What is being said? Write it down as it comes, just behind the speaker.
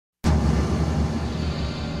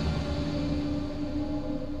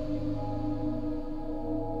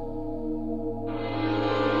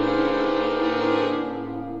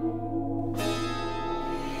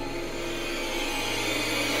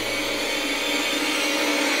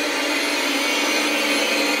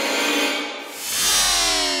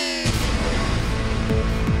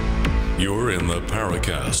You're in the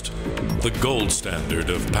Paracast, the gold standard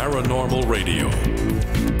of paranormal radio.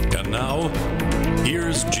 And now,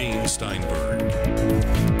 here's Gene Steinberg.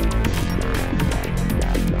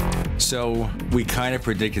 So, we kind of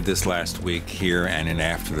predicted this last week here and in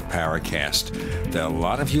After the Paracast that a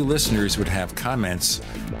lot of you listeners would have comments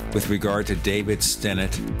with regard to David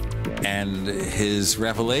Stinnett and his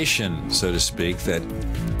revelation, so to speak, that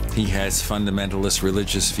he has fundamentalist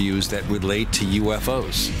religious views that relate to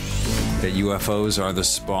UFOs, that UFOs are the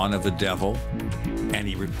spawn of the devil, and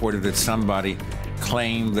he reported that somebody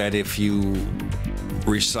claimed that if you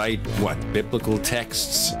recite, biblical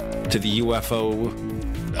texts to the UFO,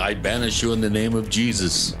 I banish you in the name of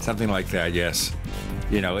Jesus. Something like that, yes.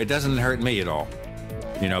 It doesn't hurt me at all.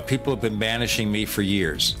 People have been banishing me for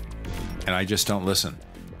years, and I just don't listen.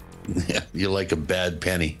 Yeah, you're like a bad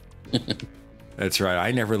penny. That's right.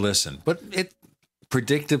 I never listen. But it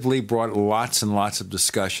predictably brought lots and lots of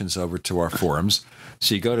discussions over to our forums.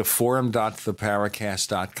 So you go to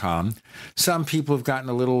forum.theparacast.com. Some people have gotten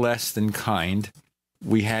a little less than kind.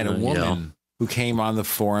 We had a woman who came on the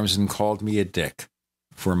forums and called me a dick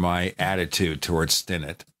for my attitude towards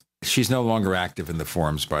Stinnett. She's no longer active in the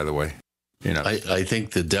forums, by the way. I think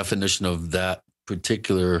the definition of that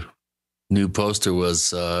particular new poster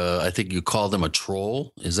was, I think you called him a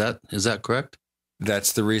troll. Is that correct?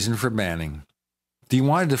 That's the reason for banning. Do you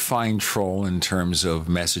want to define troll in terms of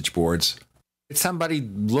message boards? It's somebody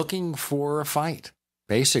looking for a fight.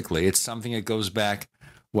 Basically, it's something that goes back,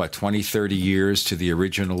 20, 30 years to the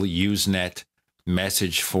original Usenet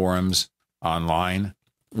message forums online,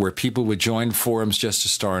 where people would join forums just to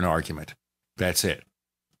start an argument. That's it.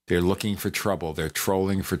 They're looking for trouble. They're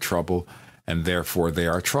trolling for trouble, and therefore they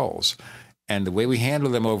are trolls. And the way we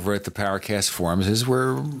handle them over at the Paracast forums is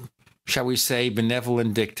we're, shall we say,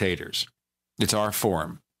 benevolent dictators. It's our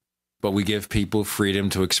forum, but we give people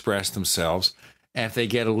freedom to express themselves. And if they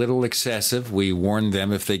get a little excessive, we warn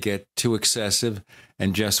them. If they get too excessive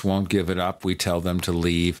and just won't give it up, we tell them to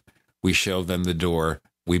leave. We show them the door.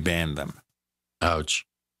 We ban them. Ouch.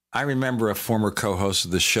 I remember a former co-host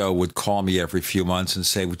of the show would call me every few months and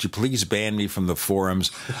say, would you please ban me from the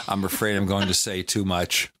forums? I'm afraid I'm going to say too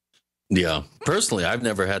much. Yeah. Personally, I've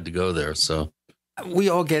never had to go there, so. We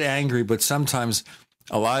all get angry, but sometimes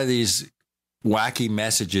a lot of these wacky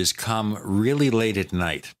messages come really late at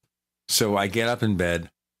night. So I get up in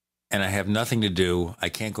bed and I have nothing to do. I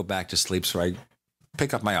can't go back to sleep, so I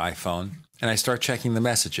pick up my iPhone and I start checking the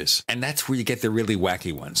messages. And that's where you get the really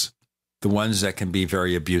wacky ones, the ones that can be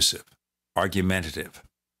very abusive, argumentative.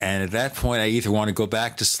 And at that point, I either want to go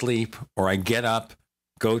back to sleep or I get up,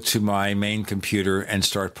 go to my main computer and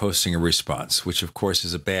start posting a response, which of course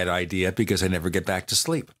is a bad idea because I never get back to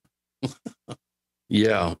sleep.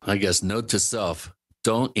 Yeah, I guess note to self,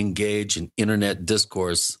 don't engage in internet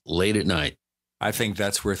discourse late at night. I think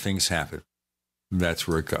that's where things happen. That's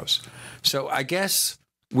where it goes. So I guess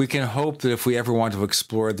we can hope that if we ever want to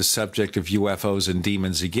explore the subject of UFOs and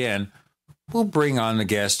demons again, we'll bring on a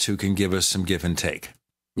guest who can give us some give and take.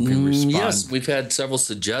 Who can respond. Yes, we've had several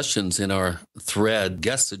suggestions in our thread,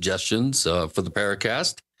 guest suggestions for the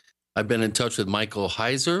Paracast. I've been in touch with Michael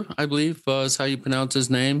Heiser, I believe is how you pronounce his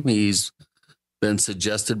name. He's been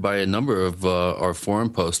suggested by a number of our forum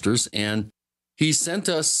posters, and he sent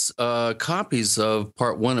us copies of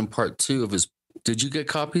part 1 and part 2 of his. Did you get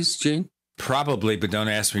copies, Gene? Probably, but don't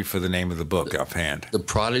ask me for the name of the book offhand. The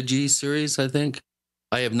Prodigy series, I think.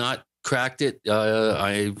 I have not cracked it.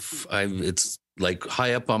 It's like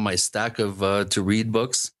high up on my stack of to read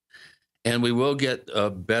books, and we will get a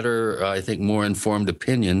better, I think, more informed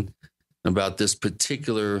opinion about this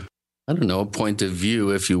particular, point of view,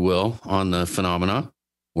 if you will, on the phenomena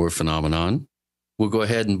or phenomenon. We'll go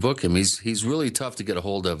ahead and book him. He's really tough to get a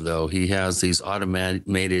hold of, though. He has these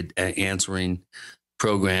automated answering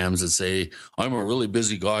programs that say, I'm a really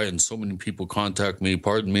busy guy and so many people contact me.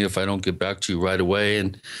 Pardon me if I don't get back to you right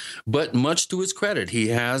away. But much to his credit, he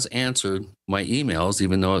has answered my emails,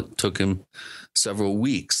 even though it took him several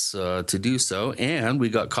weeks to do so. And we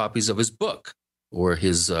got copies of his book or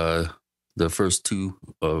his the first 2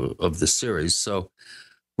 of the series. So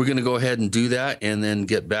we're going to go ahead and do that and then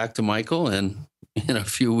get back to Michael. And in a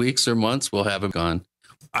few weeks or months, we'll have him on.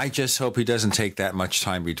 I just hope he doesn't take that much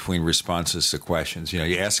time between responses to questions. You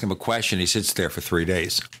ask him a question, he sits there for 3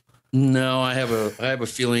 days. No, I have a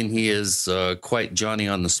feeling he is quite Johnny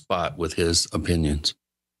on the spot with his opinions.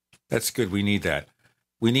 That's good. We need that.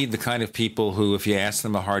 We need the kind of people who, if you ask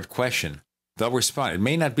them a hard question, they'll respond. It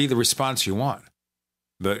may not be the response you want,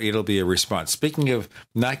 but it'll be a response. Speaking of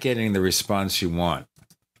not getting the response you want,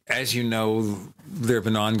 as you know, there have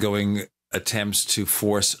been ongoing attempts to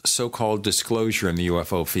force so-called disclosure in the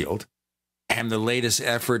UFO field. And the latest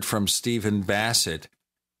effort from Stephen Bassett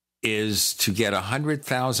is to get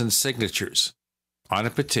 100,000 signatures on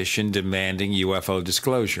a petition demanding UFO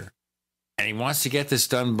disclosure. And he wants to get this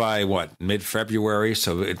done by, mid-February?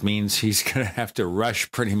 So it means he's going to have to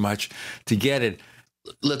rush pretty much to get it.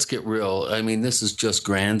 Let's get real. I mean, this is just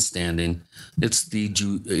grandstanding.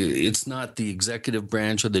 It's not the executive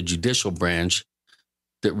branch or the judicial branch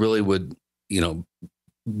that really would,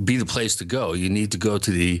 be the place to go. You need to go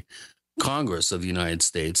to the Congress of the United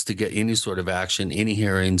States to get any sort of action, any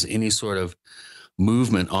hearings, any sort of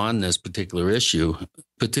movement on this particular issue.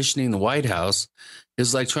 Petitioning the White House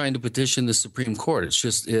is like trying to petition the Supreme Court. It's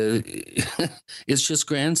just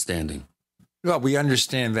grandstanding. Well, we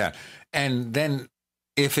understand that. And then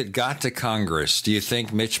if it got to Congress, do you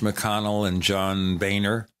think Mitch McConnell and John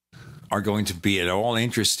Boehner are going to be at all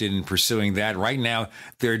interested in pursuing that? Right now,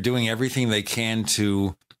 they're doing everything they can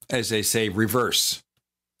to, as they say, reverse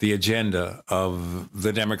the agenda of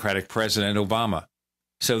the Democratic President Obama.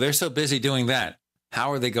 So they're so busy doing that.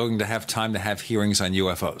 How are they going to have time to have hearings on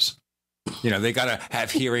UFOs? They got to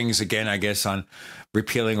have hearings again, I guess, on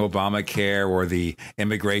repealing Obamacare or the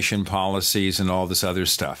immigration policies and all this other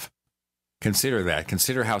stuff. Consider that.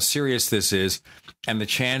 Consider how serious this is and the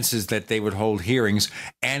chances that they would hold hearings.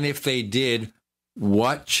 And if they did,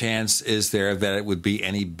 what chance is there that it would be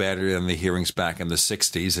any better than the hearings back in the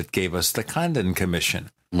 60s that gave us the Condon Commission?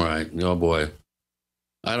 Right. Oh, boy.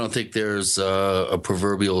 I don't think there's a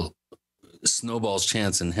proverbial snowball's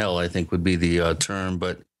chance in hell, I think would be the term.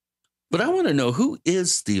 But I want to know, who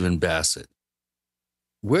is Stephen Bassett?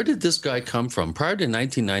 Where did this guy come from? Prior to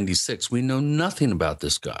 1996, we know nothing about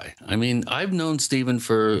this guy. I mean, I've known Stephen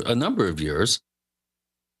for a number of years,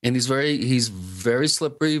 and he's very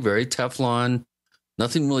slippery, very Teflon.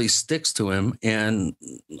 Nothing really sticks to him, and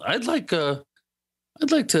I'd like to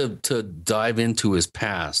dive into his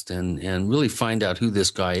past and really find out who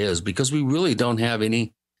this guy is, because we really don't have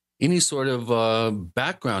any sort of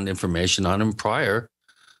background information on him prior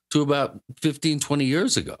to about 15, 20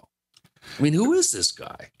 years ago. I mean, who is this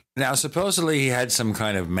guy? Now, supposedly he had some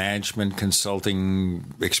kind of management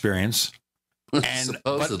consulting experience. And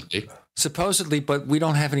supposedly, but we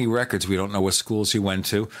don't have any records. We don't know what schools he went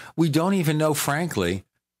to. We don't even know, frankly,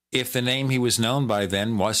 if the name he was known by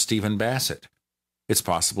then was Stephen Bassett. It's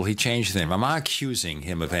possible he changed the name. I'm not accusing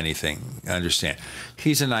him of anything. I understand.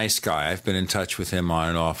 He's a nice guy. I've been in touch with him on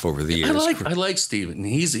and off over the years. I like Stephen.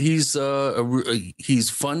 He's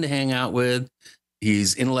fun to hang out with.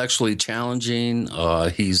 He's intellectually challenging.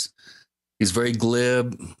 He's very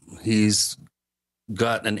glib. He's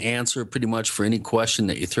got an answer pretty much for any question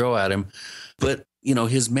that you throw at him. But,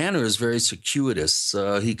 his manner is very circuitous.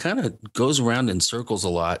 He kind of goes around in circles a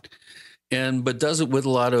lot, but does it with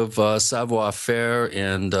a lot of savoir-faire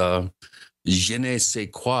and je ne sais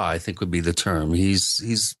quoi, I think would be the term.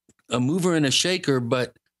 He's a mover and a shaker,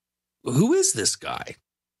 but who is this guy?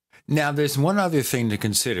 Now, there's one other thing to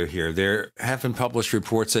consider here. There have been published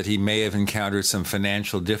reports that he may have encountered some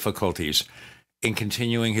financial difficulties in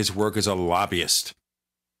continuing his work as a lobbyist.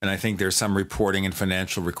 And I think there's some reporting and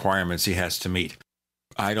financial requirements he has to meet.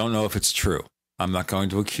 I don't know if it's true. I'm not going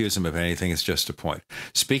to accuse him of anything. It's just a point.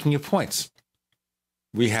 Speaking of points,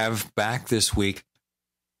 we have back this week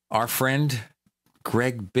our friend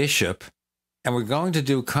Greg Bishop, and we're going to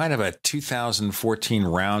do kind of a 2014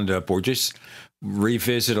 roundup, or just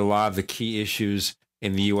revisit a lot of the key issues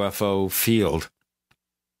in the UFO field.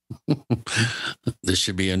 This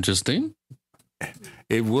should be interesting.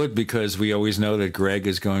 It would, because we always know that Greg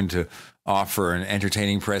is going to offer an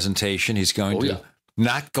entertaining presentation. He's going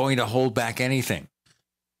not going to hold back anything.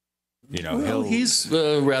 He's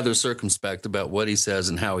rather circumspect about what he says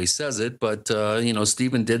and how he says it. But,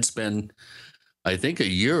 Stephen did spend, I think, a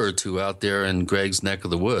year or two out there in Greg's neck of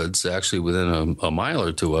the woods, actually within a mile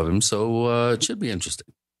or two of him. So it should be interesting.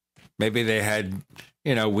 Maybe they had,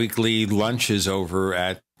 weekly lunches over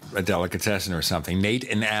at a delicatessen or something. Nate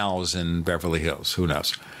and Al's in Beverly Hills. Who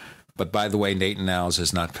knows? But by the way, Nate and Al's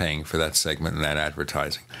is not paying for that segment and that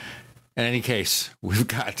advertising. In any case, we've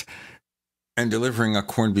got, and delivering a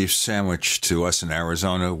corned beef sandwich to us in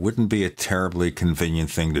Arizona wouldn't be a terribly convenient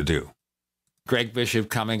thing to do. Greg Bishop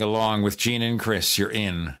coming along with Gene and Chris. You're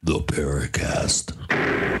in the Paracast.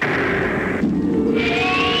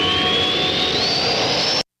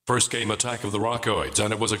 First came Attack of the Rockoids,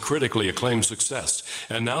 and it was a critically acclaimed success.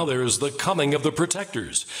 And now there's The Coming of the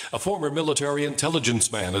Protectors. A former military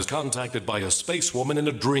intelligence man is contacted by a space woman in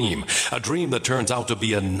a dream that turns out to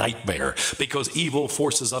be a nightmare, because evil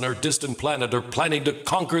forces on our distant planet are planning to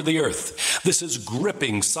conquer the Earth. This is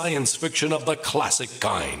gripping science fiction of the classic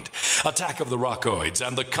kind. Attack of the Rockoids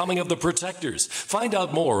and the Coming of the Protectors. Find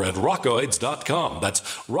out more at rockoids.com. That's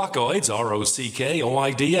Rockoids,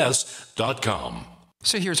 ROCKOIDS.com.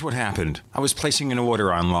 So here's what happened. I was placing an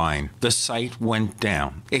order online. The site went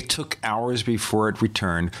down. It took hours before it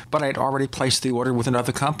returned, but I'd already placed the order with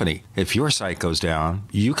another company. If your site goes down,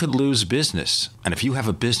 you could lose business. And if you have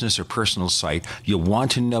a business or personal site, you'll want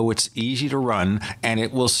to know it's easy to run and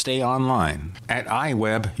it will stay online. At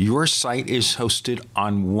iWeb, your site is hosted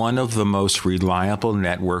on one of the most reliable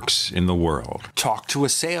networks in the world. Talk to a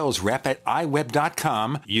sales rep at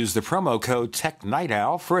iWeb.com. Use the promo code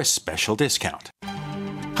TechNightOwl for a special discount.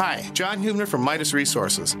 Hi, John Hubner from Midas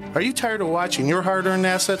Resources. Are you tired of watching your hard-earned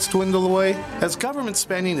assets dwindle away? As government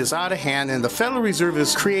spending is out of hand and the Federal Reserve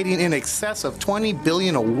is creating in excess of $20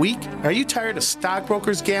 billion a week, are you tired of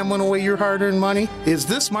stockbrokers gambling away your hard-earned money? Is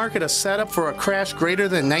this market a setup for a crash greater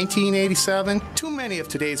than 1987? Too many of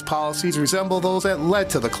today's policies resemble those that led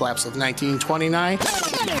to the collapse of 1929.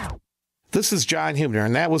 This is John Hubner,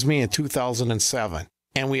 and that was me in 2007.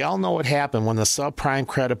 And we all know what happened when the subprime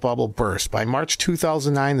credit bubble burst. By March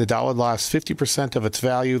 2009, the dollar lost 50% of its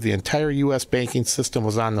value. The entire U.S. banking system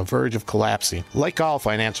was on the verge of collapsing. Like all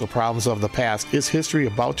financial problems of the past, is history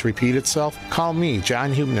about to repeat itself? Call me,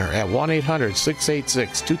 John Hubner, at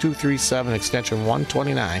 1-800-686-2237, extension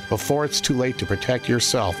 129, before it's too late to protect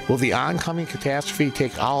yourself. Will the oncoming catastrophe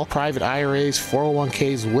take all private IRAs,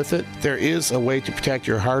 401ks with it? There is a way to protect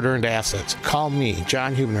your hard-earned assets. Call me,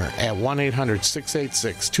 John Hubner, at 1-800-686-2237,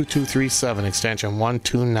 extension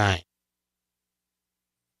 129.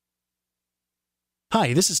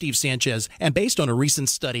 Hi, this is Steve Sanchez, and based on a recent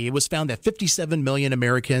study, it was found that 57 million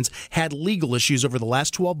Americans had legal issues over the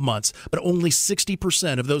last 12 months, but only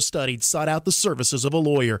 60% of those studied sought out the services of a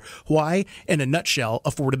lawyer. Why? In a nutshell,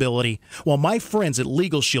 affordability. Well, my friends at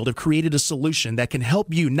Legal Shield have created a solution that can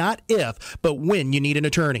help you not if, but when you need an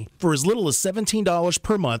attorney. For as little as $17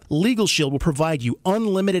 per month, Legal Shield will provide you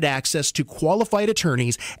unlimited access to qualified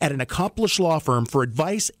attorneys at an accomplished law firm for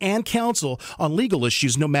advice and counsel on legal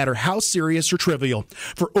issues, no matter how serious or trivial.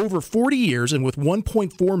 For over 40 years and with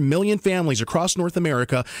 1.4 million families across North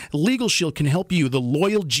America, Legal Shield can help you, the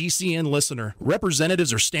loyal GCN listener.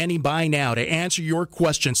 Representatives are standing by now to answer your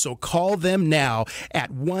questions, so call them now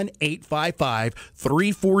at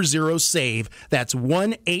 1-855-340-SAVE. That's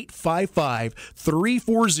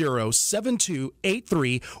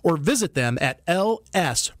 1-855-340-7283, or visit them at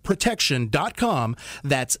lsprotection.com.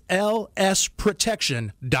 That's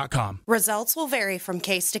lsprotection.com. Results will vary from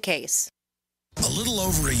case to case. A little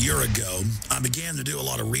over a year ago, I began to do a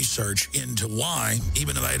lot of research into why,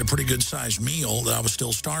 even if I had a pretty good-sized meal, that I was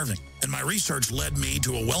still starving. And my research led me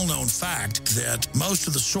to a well-known fact that most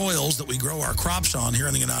of the soils that we grow our crops on here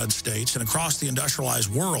in the United States and across the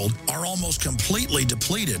industrialized world are almost completely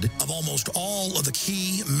depleted of almost all of the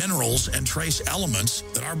key minerals and trace elements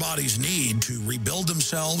that our bodies need to rebuild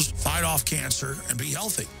themselves, fight off cancer, and be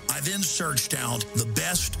healthy. I then searched out the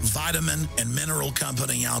best vitamin and mineral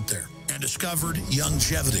company out there and discovered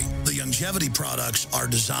Youngevity. The Youngevity products are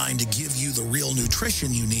designed to give you the real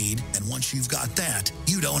nutrition you need, and once you've got that,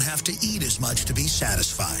 you don't have to eat as much to be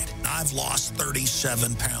satisfied. I've lost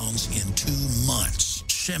 37 pounds in 2 months,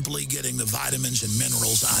 simply getting the vitamins and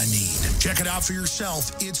minerals I need. Check it out for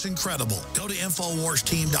yourself. It's incredible. Go to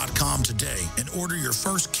InfoWarsTeam.com today and order your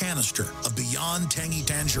first canister of Beyond Tangy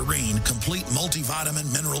Tangerine Complete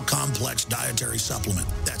Multivitamin Mineral Complex Dietary Supplement.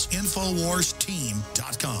 That's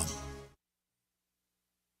InfoWarsTeam.com.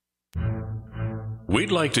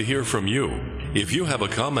 We'd like to hear from you. If you have a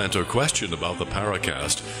comment or question about the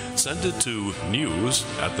Paracast, send it to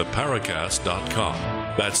news@theparacast.com.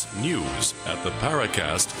 That's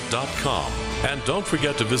news@theparacast.com. And don't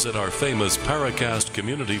forget to visit our famous Paracast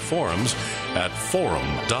community forums at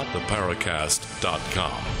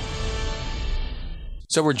forum.theparacast.com.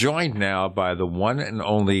 So we're joined now by the one and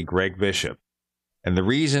only Greg Bishop. And the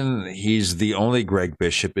reason he's the only Greg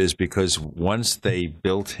Bishop is because once they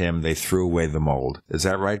built him, they threw away the mold. Is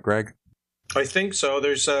that right, Greg? I think so.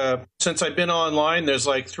 There's since I've been online, there's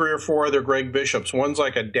like 3 or 4 other Greg Bishops. One's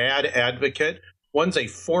like a dad advocate. One's a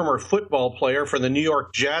former football player for the New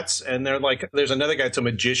York Jets. And there's another guy that's a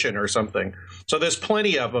magician or something. So there's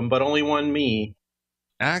plenty of them, but only one me.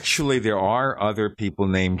 Actually, there are other people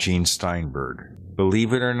named Gene Steinberg,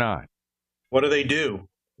 believe it or not. What do they do?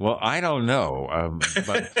 Well, I don't know,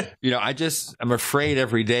 but I'm afraid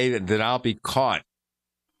every day that I'll be caught,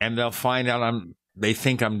 and they'll find out they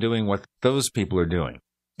think I'm doing what those people are doing.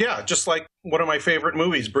 Yeah, just like one of my favorite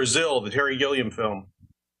movies, Brazil, the Terry Gilliam film.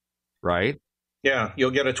 Right. Yeah,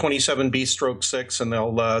 you'll get a 27B stroke 6, and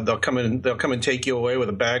they'll come and take you away with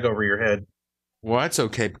a bag over your head. Well, that's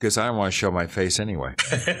okay because I don't want to show my face anyway.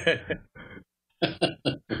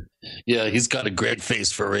 Yeah, he's got a great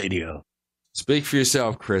face for radio. Speak for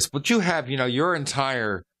yourself, Chris. But you have, your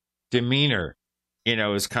entire demeanor,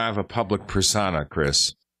 is kind of a public persona,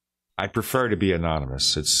 Chris. I prefer to be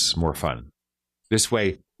anonymous. It's more fun. This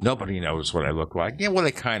way, nobody knows what I look like. Yeah, well,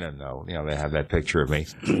 they kind of know. They have that picture of me.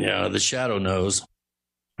 Yeah, the shadow knows.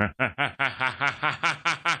 I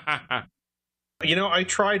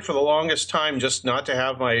tried for the longest time just not to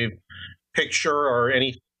have my picture or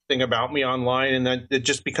anything about me online, and then it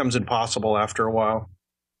just becomes impossible after a while.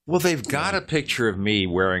 Well, they've got a picture of me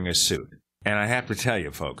wearing a suit. And I have to tell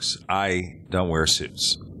you, folks, I don't wear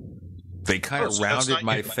suits. They kind of rounded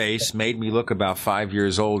my face, made me look about 5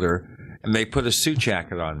 years older, and they put a suit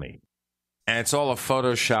jacket on me. And it's all a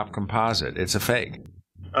Photoshop composite. It's a fake.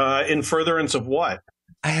 In furtherance of what?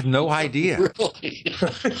 I have no idea. Really?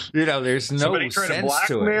 There's no Somebody trying to sense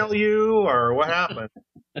to it. blackmail you, or what happened?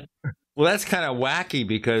 Well, that's kind of wacky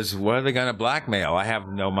because what are they going to blackmail? I have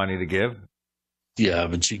no money to give. Yeah,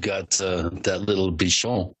 but you got that little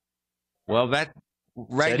bichon. Well,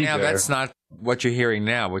 right now, that's not what you're hearing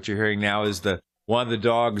now. What you're hearing now is one of the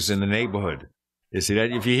dogs in the neighborhood. You see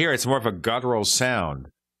that? If you hear, it's more of a guttural sound.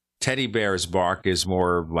 Teddy bear's bark is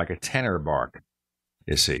more like a tenor bark.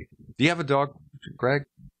 You see? Do you have a dog, Greg?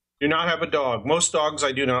 Do not have a dog. Most dogs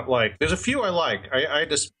I do not like. There's a few I like. I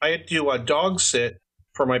had to do a dog sit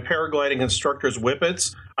for my paragliding instructor's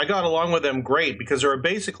whippets. I got along with them great because they were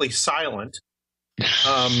basically silent.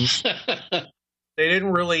 They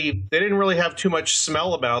didn't really have too much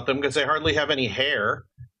smell about them because they hardly have any hair.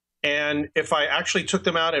 And if I actually took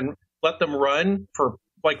them out and let them run for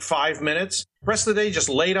like 5 minutes, the rest of the day just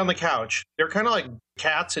laid on the couch. They're kind of like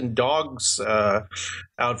cats and dogs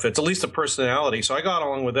outfits, at least the personality. So I got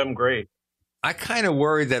along with them great. I kind of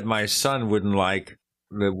worried that my son wouldn't like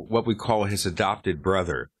what we call his adopted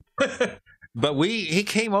brother. But he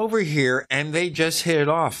came over here and they just hit it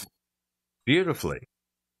off beautifully.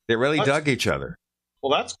 They really dug each other.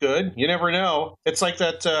 Well, that's good. You never know. It's like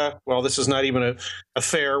that. This is not even a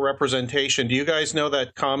fair representation. Do you guys know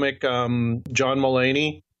that comic, John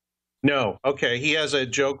Mulaney? No. Okay. He has a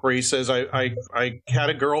joke where he says, I had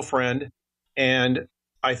a girlfriend and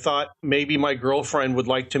I thought maybe my girlfriend would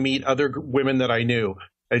like to meet other women that I knew.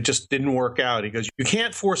 It just didn't work out. He goes, you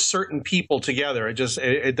can't force certain people together.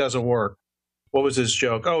 It doesn't work. What was his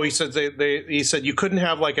joke? Oh, he said he said you couldn't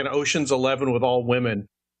have like an Ocean's 11 with all women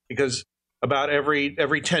because about every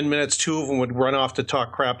 10 minutes, 2 of them would run off to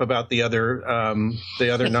talk crap about the other 9.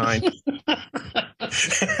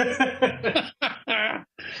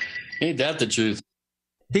 Ain't that the truth?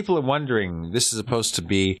 People are wondering, this is supposed to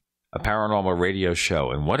be a paranormal radio show,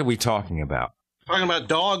 and what are we talking about? Talking about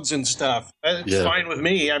dogs and stuff. It's fine with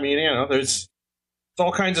me. I mean, there's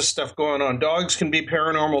all kinds of stuff going on. Dogs can be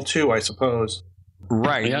paranormal too, I suppose.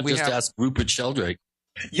 Right. Yeah, just ask Rupert Sheldrake.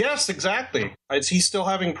 Yes, exactly. Is he still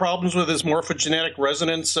having problems with his morphogenetic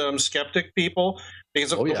resonance skeptic people?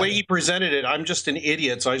 Because of the way he presented it, I'm just an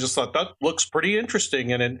idiot. So I just thought that looks pretty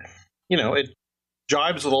interesting. And it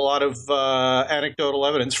jibes with a lot of anecdotal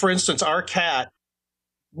evidence. For instance, our cat,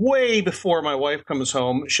 way before my wife comes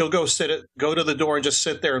home, she'll go to the door and just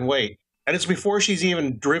sit there and wait. And it's before she's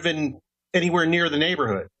even driven anywhere near the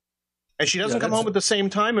neighborhood. And she doesn't come home at the same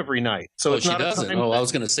time every night. So it's she not doesn't. I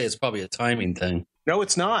was going to say it's probably a timing thing. No,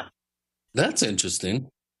 it's not. That's interesting.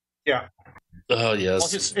 Yeah. Oh, yes. Well,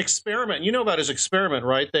 his experiment, you know about his experiment,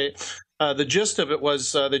 right? The gist of it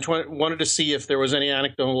was they wanted to see if there was any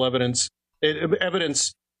anecdotal evidence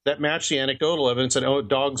that matched the anecdotal evidence that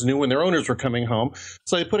dogs knew when their owners were coming home.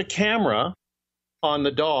 So they put a camera on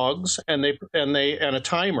the dogs and a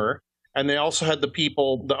timer, and they also had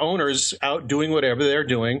the owners out doing whatever they're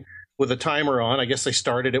doing with a timer on. I guess they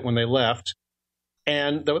started it when they left.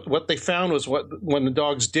 And what they found was when the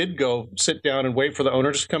dogs did go sit down and wait for the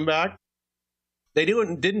owners to come back, they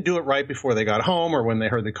didn't do it right before they got home or when they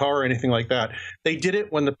heard the car or anything like that. They did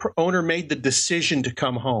it when the owner made the decision to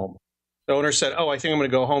come home. The owner said, I think I'm going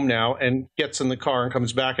to go home now, and gets in the car and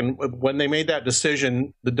comes back. And when they made that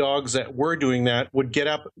decision, the dogs that were doing that would get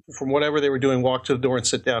up from whatever they were doing, walk to the door and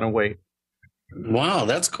sit down and wait. Wow,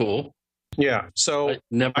 that's cool. Yeah. So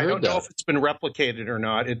I don't know if it's been replicated or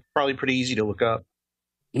not. It's probably pretty easy to look up.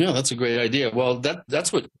 Yeah, that's a great idea. Well,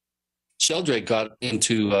 that's what Sheldrake got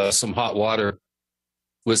into some hot water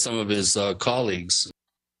with some of his colleagues.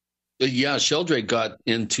 But yeah, Sheldrake got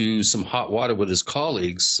into some hot water with his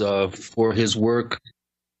colleagues for his work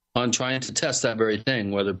on trying to test that very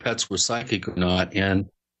thing, whether pets were psychic or not. And,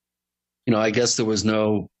 I guess there was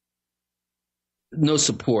no no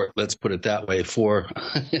support, let's put it that way, for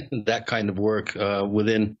that kind of work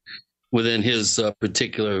within his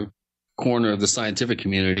particular corner of the scientific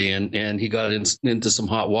community, and he got into some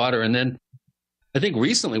hot water. And then I think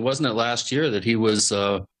recently, wasn't it last year, that he was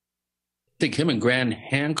I think him and Graham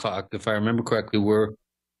Hancock, if I remember correctly, were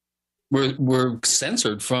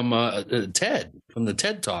censored from the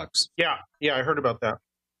TED Talks. Yeah, I heard about that.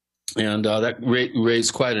 And that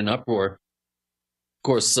raised quite an uproar. Of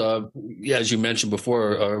course, as you mentioned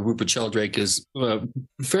before, Rupert Sheldrake is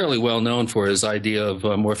fairly well known for his idea of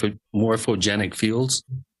morphogenic fields.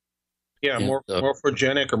 Yeah,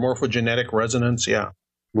 morphogenic or morphogenetic resonance. Yeah,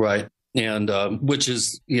 right. And which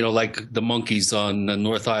is, like the monkeys on the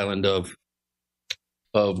North Island of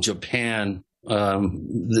Japan,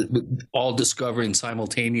 all discovering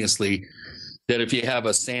simultaneously that if you have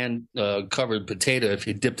a sand covered potato, if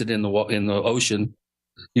you dipped it in the ocean,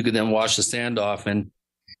 you could then wash the sand off. And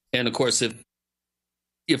of course, if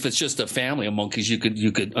it's just a family of monkeys, you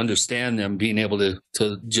could understand them being able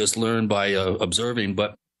to just learn by observing.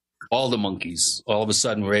 But all the monkeys all of a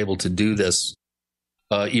sudden were able to do this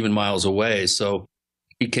even miles away. So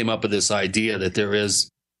he came up with this idea that there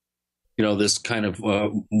is, this kind of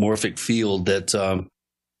morphic field that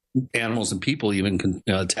animals and people even can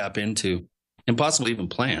tap into, and possibly even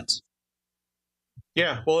plants.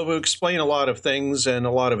 Yeah, well, it would explain a lot of things and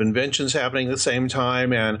a lot of inventions happening at the same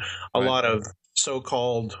time, and a lot of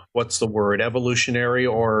so-called, evolutionary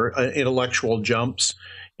or intellectual jumps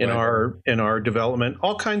in our development,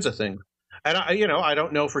 all kinds of things. And I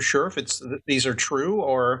don't know for sure if these are true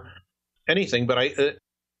or anything, but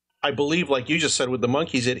I believe, like you just said with the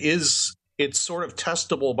monkeys, it's sort of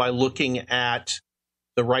testable by looking at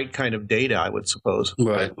the right kind of data, I would suppose.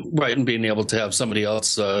 Right, and being able to have somebody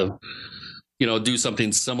else do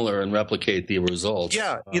something similar and replicate the results.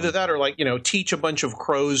 Yeah, either that or teach a bunch of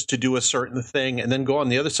crows to do a certain thing and then go on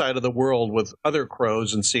the other side of the world with other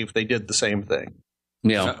crows and see if they did the same thing.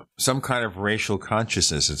 Yeah. Some kind of racial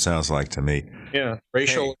consciousness, it sounds like to me. Yeah,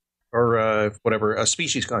 racial or a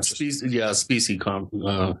species consciousness.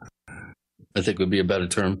 I think would be a better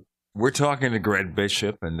term. We're talking to Greg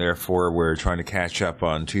Bishop, and therefore we're trying to catch up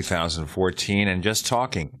on 2014 and just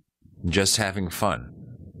talking, just having fun.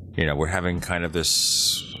 We're having kind of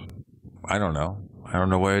this, I don't know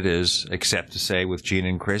what it is, except to say with Gene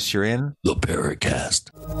and Chris, you're in the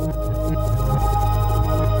Paracast.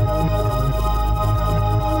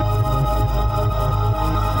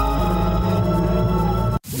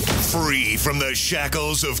 Free from the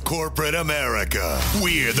shackles of corporate America,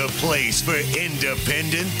 we're the place for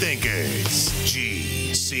independent thinkers.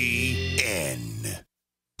 GCN.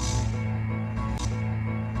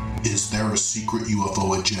 Is there a secret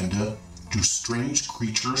UFO agenda? Do strange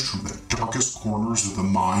creatures from the darkest corners of the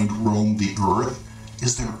mind roam the Earth?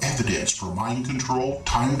 Is there evidence for mind control,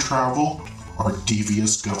 time travel, or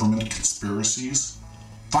devious government conspiracies?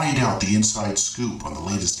 Find out the inside scoop on the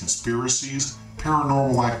latest conspiracies,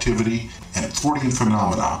 paranormal activity, and Freudian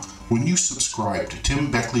phenomena when you subscribe to Tim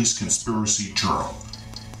Beckley's Conspiracy Journal.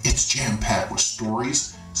 It's jam-packed with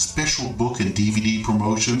stories, special book and DVD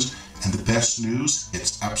promotions, and the best news,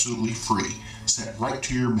 it's absolutely free, sent right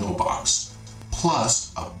to your mailbox.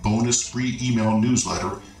 Plus, a bonus free email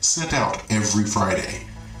newsletter sent out every Friday.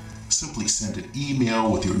 Simply send an email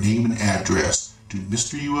with your name and address to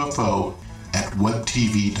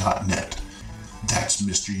MrUFO@webtv.net. That's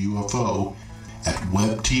Mr. UFO at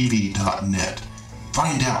webtv.net.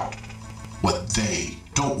 Find out what they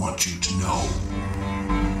don't want you to know.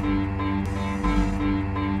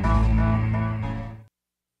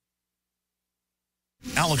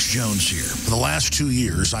 Alex Jones here. For the last 2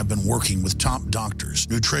 years, I've been working with top doctors,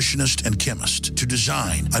 nutritionists, and chemists to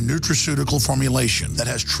design a nutraceutical formulation that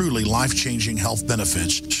has truly life-changing health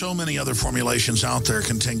benefits. So many other formulations out there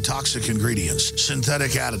contain toxic ingredients,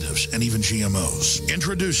 synthetic additives, and even GMOs.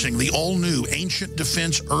 Introducing the all-new Ancient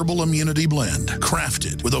Defense Herbal Immunity Blend,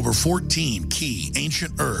 crafted with over 14 key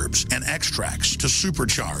ancient herbs and extracts to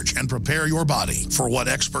supercharge and prepare your body for what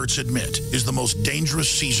experts admit is the most dangerous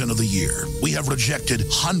season of the year. We have rejected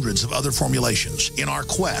hundreds of other formulations in our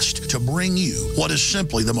quest to bring you what is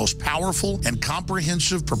simply the most powerful and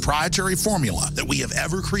comprehensive proprietary formula that we have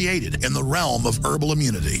ever created in the realm of herbal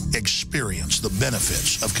immunity. Experience the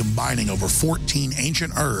benefits of combining over 14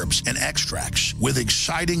 ancient herbs and extracts with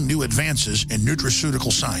exciting new advances in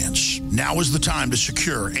nutraceutical science. Now is the time to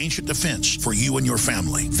secure Ancient Defense for you and your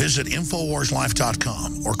family. Visit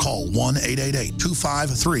InfoWarsLife.com or call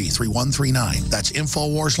 1-888-253-3139. That's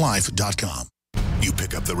InfoWarsLife.com. You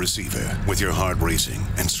pick up the receiver. With your heart racing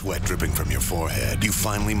and sweat dripping from your forehead, you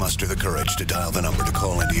finally muster the courage to dial the number to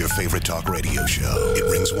call into your favorite talk radio show. It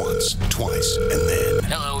rings once, twice, and then...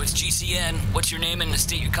 Hello, it's GCN. What's your name and the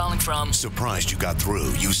state you're calling from? Surprised you got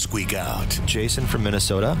through, you squeak out. Jason from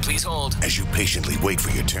Minnesota. Please hold. As you patiently wait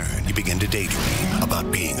for your turn, you begin to daydream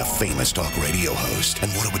about being a famous talk radio host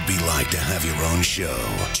and what it would be like to have your own show.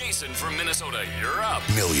 Jason from Minnesota, you're up.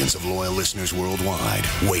 Millions of loyal listeners worldwide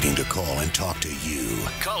waiting to call and talk to you.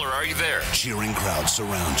 Caller, are you there? Cheering crowds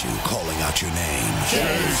surround you, calling out your name.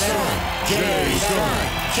 Jason!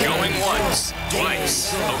 Jason! Going once,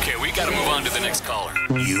 twice. Okay, we gotta move on to the next caller.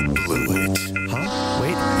 You blew it. Huh?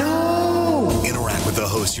 Wait, no! Interact with the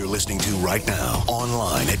host you're listening to right now,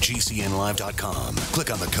 online at GCNlive.com.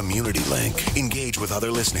 Click on the community link. Engage with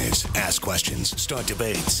other listeners. Ask questions. Start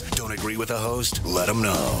debates. Don't agree with the host? Let them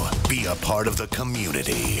know. Be a part of the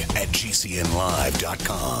community at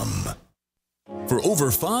GCNlive.com. For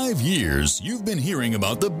over 5 years, you've been hearing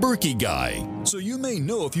about the Berkey guy, so you may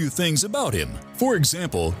know a few things about him. For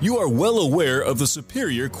example, you are well aware of the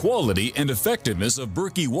superior quality and effectiveness of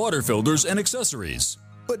Berkey water filters and accessories.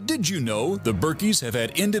 But did you know the Berkeys have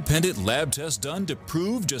had independent lab tests done to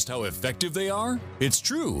prove just how effective they are? It's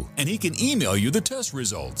true, and he can email you the test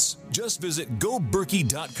results. Just visit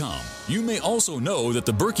goberkey.com. You may also know that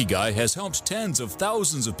the Berkey guy has helped tens of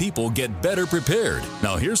thousands of people get better prepared.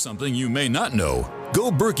 Now here's something you may not know.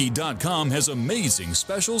 GoBerkey.com has amazing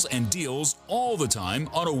specials and deals all the time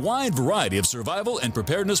on a wide variety of survival and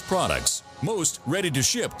preparedness products. Most ready to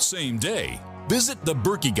ship same day. Visit the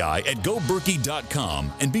Berkey Guy at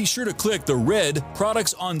goberkey.com and be sure to click the red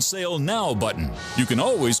Products on Sale Now button. You can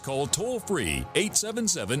always call toll-free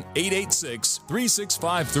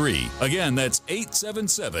 877-886-3653. Again, that's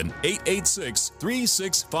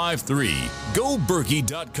 877-886-3653.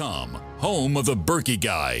 goberkey.com, home of the Berkey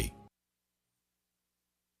Guy.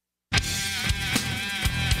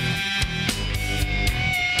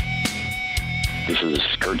 This is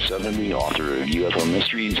Kurt Sotheby, author of UFO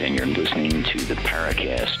Mysteries, and you're listening to the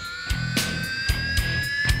Paracast.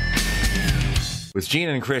 With Gene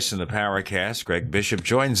and Chris in the Paracast, Greg Bishop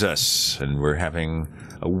joins us, and we're having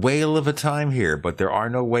a whale of a time here, but there are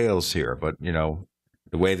no whales here. But, you know,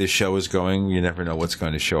 the way this show is going, you never know what's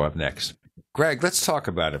going to show up next. Greg, let's talk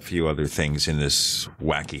about a few other things in this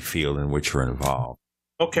wacky field in which we're involved.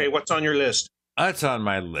 Okay, what's on your list? That's on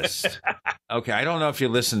my list. Okay, I don't know if you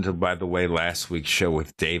listened to, by the way, last week's show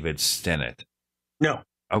with David Stennett. No.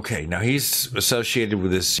 Okay, now he's associated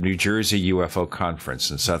with this New Jersey UFO conference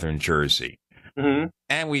in southern Jersey. Mm-hmm.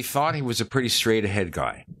 And we thought he was a pretty straight-ahead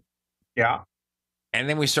guy. Yeah. And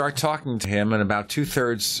then we start talking to him, and about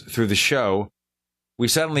two-thirds through the show, we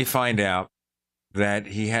suddenly find out that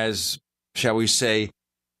he has, shall we say,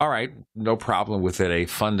 all right, no problem with it, a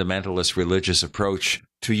fundamentalist religious approach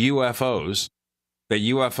to UFOs, that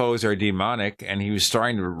UFOs are demonic, and he was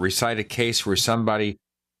starting to recite a case where somebody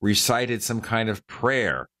recited some kind of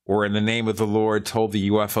prayer or in the name of the Lord told the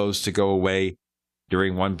UFOs to go away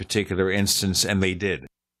during one particular instance, and they did.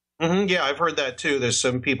 Mm-hmm. Yeah, I've heard that too. There's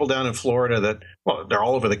some people down in Florida that, well, they're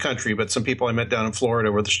all over the country, but some people I met down in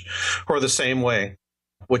Florida were the same way,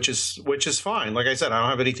 which is fine. Like I said, I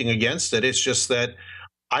don't have anything against it. It's just that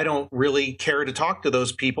I don't really care to talk to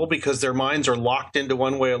those people because their minds are locked into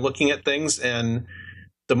one way of looking at things. And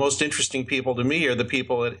the most interesting people to me are the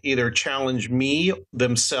people that either challenge me,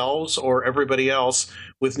 themselves, or everybody else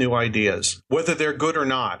with new ideas. Whether they're good or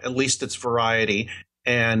not, at least it's variety,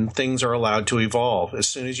 and things are allowed to evolve. As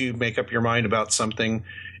soon as you make up your mind about something,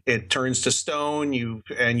 it turns to stone, you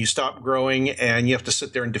stop growing, and you have to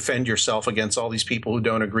sit there and defend yourself against all these people who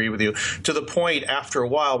don't agree with you, to the point after a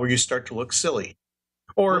while where you start to look silly.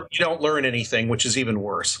 Or you don't learn anything, which is even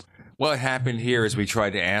worse. What happened here is we tried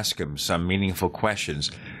to ask him some meaningful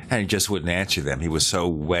questions, and he just wouldn't answer them. He was so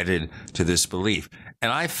wedded to this belief.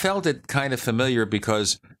 And I felt it kind of familiar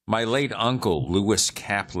because my late uncle, Lewis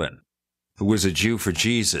Kaplan, who was a Jew for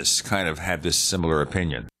Jesus, kind of had this similar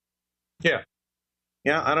opinion. Yeah.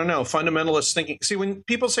 Yeah, I don't know. Fundamentalist thinking. See, when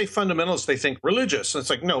people say fundamentalist, they think religious. It's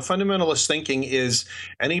like, no, fundamentalist thinking is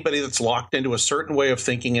anybody that's locked into a certain way of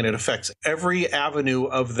thinking, and it affects every avenue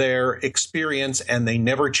of their experience, and they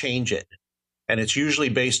never change it. And it's usually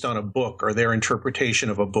based on a book or their interpretation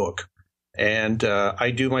of a book. And I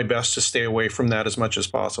do my best to stay away from that as much as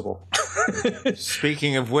possible.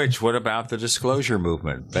 Speaking of which, what about the disclosure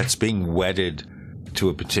movement? That's being wedded to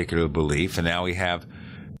a particular belief, and now we have...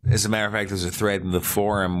 As a matter of fact, there's a thread in the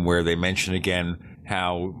forum where they mention again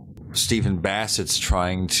how Stephen Bassett's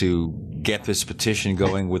trying to get this petition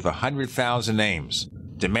going with 100,000 names,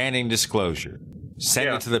 demanding disclosure. Send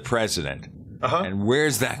it to the president. And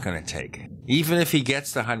where's that going to take? Even if he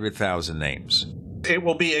gets the 100,000 names. It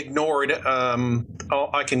will be ignored.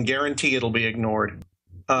 I can guarantee it'll be ignored.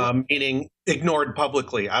 Meaning ignored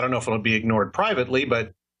publicly. I don't know if it'll be ignored privately,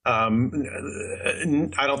 but I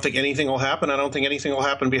don't think anything will happen. I don't think anything will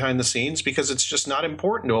happen behind the scenes because it's just not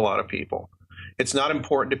important to a lot of people. It's not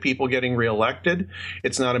important to people getting reelected.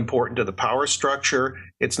 It's not important to the power structure.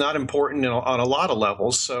 It's not important on a lot of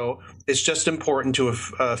levels. So it's just important to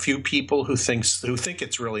a few people who think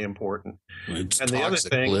it's really important. It's and toxic the other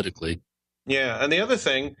thing, politically. Yeah, and the other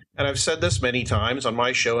thing, and I've said this many times on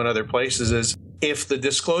my show and other places, is if the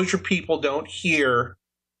disclosure people don't hear,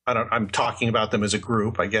 I'm talking about them as a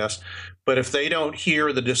group, I guess, but if they don't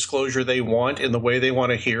hear the disclosure they want in the way they want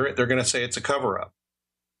to hear it, they're going to say it's a cover-up.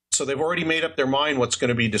 So they've already made up their mind what's going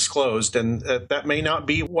to be disclosed, and that may not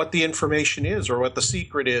be what the information is or what the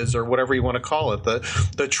secret is or whatever you want to call it,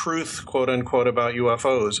 the truth, quote unquote, about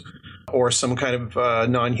UFOs or some kind of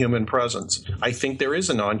non-human presence. I think there is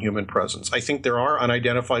a non-human presence. I think there are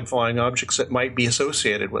unidentified flying objects that might be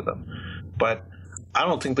associated with them. But I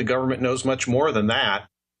don't think the government knows much more than that.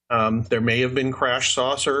 There may have been crashed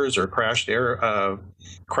saucers or crashed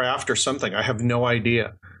craft or something. I have no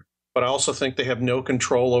idea. But I also think they have no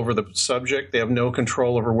control over the subject. They have no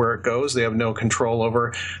control over where it goes. They have no control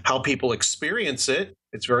over how people experience it.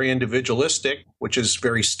 It's very individualistic, which is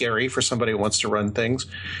very scary for somebody who wants to run things.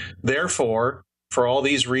 Therefore, for all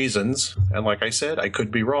these reasons, and like I said, I could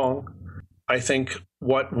be wrong, I think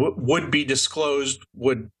what would be disclosed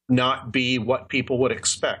would not be what people would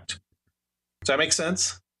expect. Does that make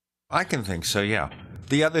sense? I can think so, yeah.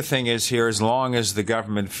 The other thing is here, as long as the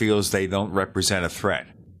government feels they don't represent a threat.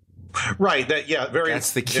 Right.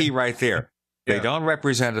 That's the key right there. They don't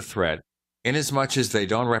represent a threat. Inasmuch as they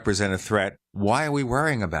don't represent a threat, why are we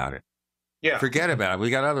worrying about it? Yeah. Forget about it. We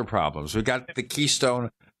got other problems. We got the Keystone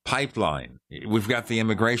Pipeline. We've got the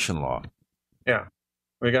immigration law. Yeah.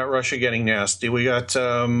 We got Russia getting nasty. We got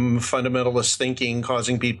fundamentalist thinking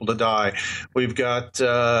causing people to die. We've got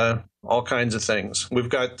all kinds of things. We've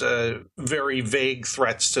got very vague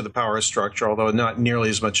threats to the power structure, although not nearly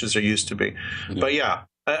as much as there used to be. But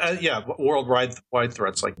worldwide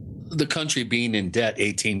threats like the country being in debt,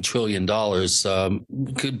 $18 trillion,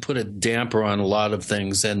 could put a damper on a lot of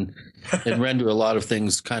things and render a lot of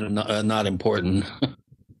things kind of not important.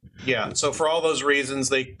 Yeah. So for all those reasons,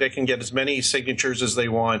 they can get as many signatures as they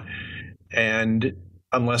want. And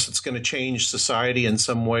unless it's going to change society in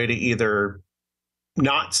some way to either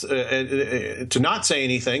not say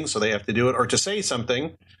anything, so they have to do it, or to say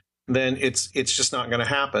something, then it's just not going to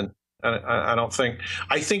happen. I don't think.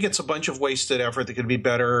 I think it's a bunch of wasted effort that could be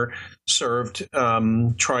better served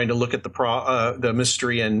trying to look at the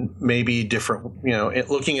mystery and maybe different,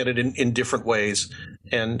 looking at it in different ways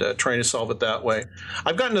and trying to solve it that way.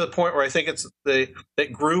 I've gotten to the point where I think it's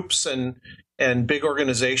that groups and big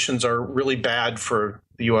organizations are really bad for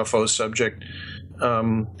the UFO subject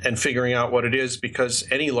and figuring out what it is, because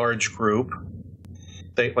any large group,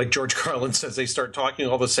 like George Carlin says, they start talking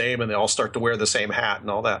all the same and they all start to wear the same hat and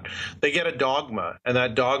all that. They get a dogma, and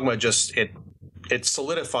that dogma just it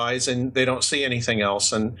solidifies, and they don't see anything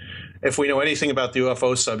else. And if we know anything about the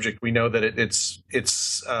UFO subject, we know that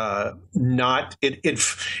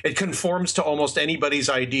it conforms to almost anybody's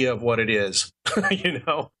idea of what it is.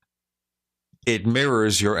 It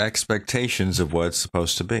mirrors your expectations of what it's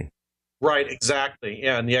supposed to be. Right, exactly.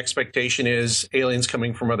 Yeah, and the expectation is aliens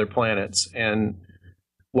coming from other planets. And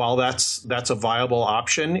while that's a viable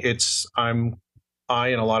option, I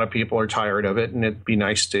and a lot of people are tired of it, and it'd be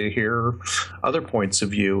nice to hear other points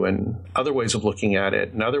of view and other ways of looking at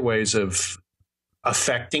it and other ways of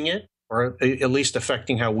affecting it, or at least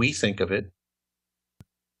affecting how we think of it.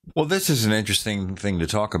 Well, this is an interesting thing to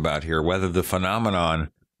talk about here, whether the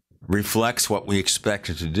phenomenon reflects what we expect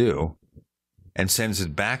it to do and sends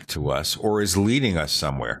it back to us, or is leading us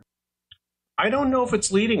somewhere. I don't know if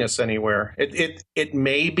it's leading us anywhere. It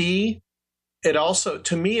may be. It also,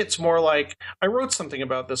 to me, it's more like, I wrote something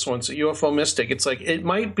about this once at UFO Mystic. It's like, it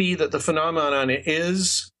might be that the phenomenon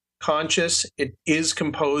is conscious. It is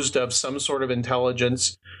composed of some sort of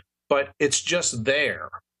intelligence, but it's just there,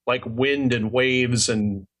 like wind and waves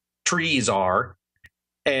and trees are.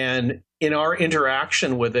 And in our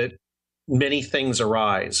interaction with it, many things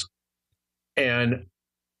arise. And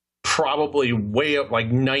probably way up,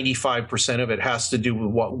 like 95% of it has to do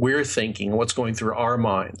with what we're thinking, what's going through our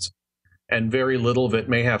minds. And very little of it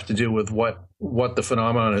may have to do with what the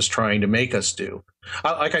phenomenon is trying to make us do.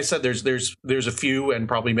 Like I said, there's a few and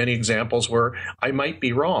probably many examples where I might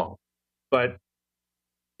be wrong, but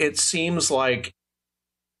it seems like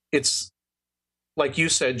it's like you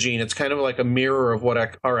said, Gene, it's kind of like a mirror of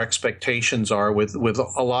what our expectations are, with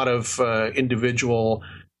a lot of individual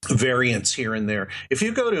variants here and there. If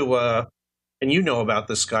you go to and you know about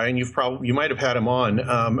this guy, and you might have had him on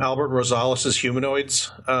Albert Rosales'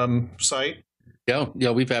 Humanoids site.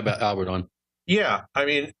 Yeah, we've had Albert on. Yeah, I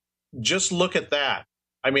mean, just look at that.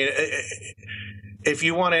 I mean, if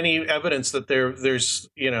you want any evidence that there's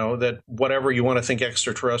that whatever you want to think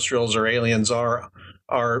extraterrestrials or aliens are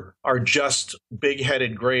just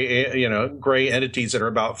big-headed gray entities that are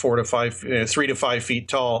about 3 to 5 feet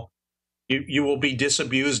tall, you will be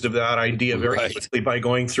disabused of that idea very quickly by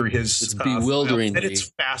going through his. It's bewildering, and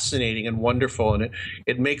it's fascinating and wonderful, and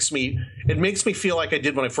it makes me feel like I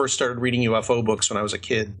did when I first started reading UFO books when I was a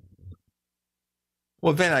kid.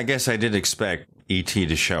 Well, then I guess I did expect E.T.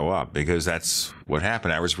 to show up, because that's what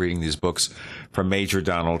happened. I was reading these books from Major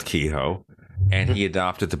Donald Kehoe, and he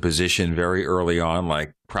adopted the position very early on,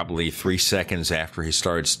 like probably 3 seconds after he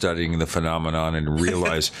started studying the phenomenon and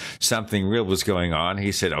realized something real was going on.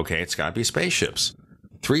 He said, okay, it's got to be spaceships.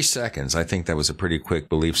 3 seconds. I think that was a pretty quick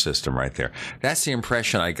belief system right there. That's the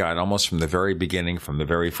impression I got almost from the very beginning, from the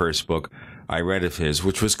very first book I read of his,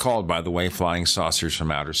 which was called, by the way, Flying Saucers from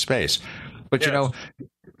Outer Space. But, you know,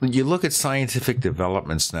 when you look at scientific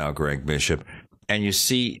developments now, Greg Bishop, and you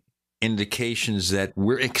see indications that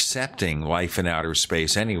we're accepting life in outer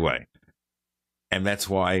space anyway. And that's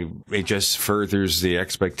why it just furthers the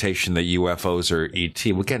expectation that UFOs are ET.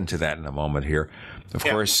 We'll get into that in a moment here. Of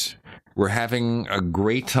course, we're having a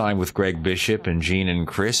great time with Greg Bishop and Gene and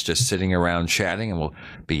Chris, just sitting around chatting, and we'll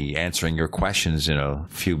be answering your questions in a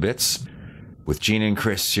few bits. With Gene and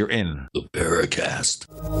Chris, you're in the Paracast.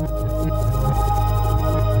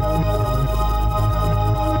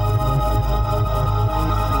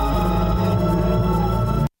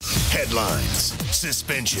 Headlines,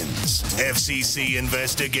 suspensions, FCC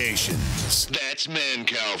investigations. That's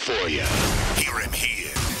Mancow for you. Hear him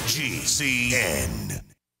here. GCN.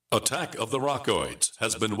 Attack of the Rockoids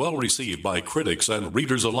has been well received by critics and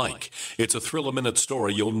readers alike. It's a thrill-a-minute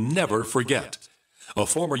story you'll never forget. A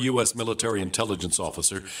former U.S. military intelligence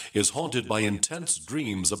officer is haunted by intense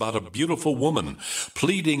dreams about a beautiful woman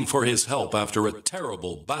pleading for his help after a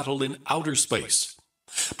terrible battle in outer space.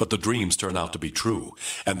 But the dreams turn out to be true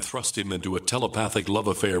and thrust him into a telepathic love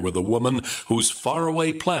affair with a woman whose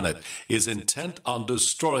faraway planet is intent on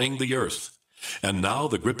destroying the Earth. And now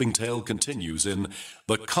the gripping tale continues in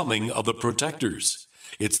The Coming of the Protectors.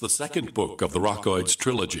 It's the second book of the Rockoids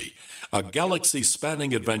trilogy, a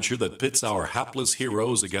galaxy-spanning adventure that pits our hapless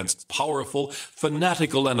heroes against powerful,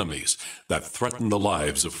 fanatical enemies that threaten the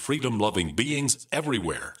lives of freedom-loving beings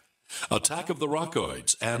everywhere. Attack of the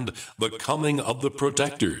Rockoids and The Coming of the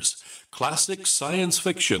Protectors. Classic science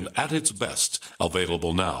fiction at its best,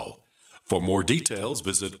 available now. For more details,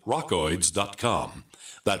 visit rockoids.com.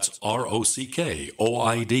 That's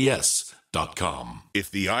ROCKOIDS.com. If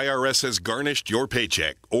the IRS has garnished your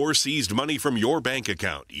paycheck or seized money from your bank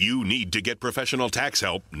account, you need to get professional tax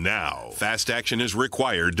help now. Fast action is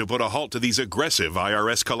required to put a halt to these aggressive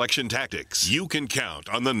IRS collection tactics. You can count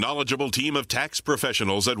on the knowledgeable team of tax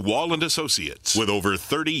professionals at Wall & Associates. With over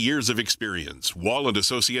 30 years of experience, Wall &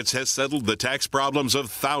 Associates has settled the tax problems of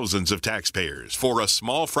thousands of taxpayers for a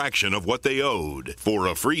small fraction of what they owed. For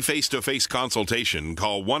a free face-to-face consultation,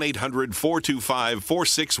 call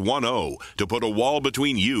 1-800-425-4610 to put a wall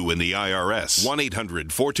between you and the IRS.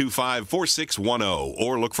 1-800-425-4610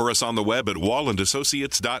 or look for us on the web at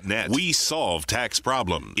wallandassociates.net. We solve tax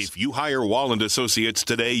problems. If you hire Wall & Associates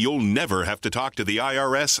today, you'll never have to talk to the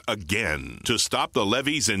IRS again. To stop the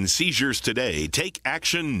levies and seizures today, take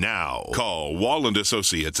action now. Call Wall &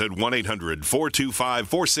 Associates at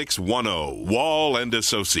 1-800-425-4610. Wall &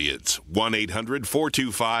 Associates,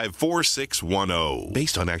 1-800-425-4610.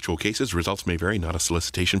 Based on actual cases, results may vary, not a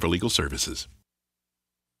solicitation for legal services.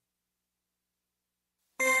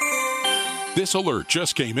 This alert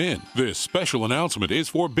just came in. This special announcement is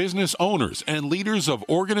for business owners and leaders of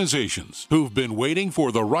organizations who've been waiting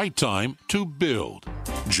for the right time to build.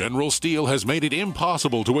 General Steel has made it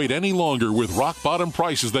impossible to wait any longer with rock-bottom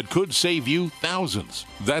prices that could save you thousands.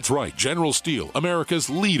 That's right, General Steel, America's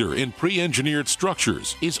leader in pre-engineered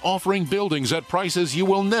structures, is offering buildings at prices you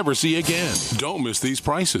will never see again. Don't miss these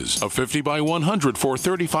prices. A 50 by 100 for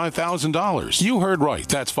 $35,000. You heard right.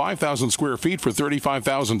 That's 5,000 square feet for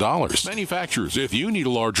 $35,000. Manufacturers, if you need a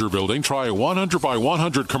larger building, try a 100 by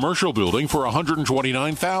 100 commercial building for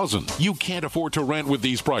 $129,000. You can't afford to rent with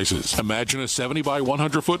these prices. Imagine a 70 by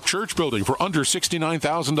 100 1,000-square-foot church building for under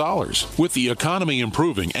 $69,000. With the economy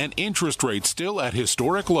improving and interest rates still at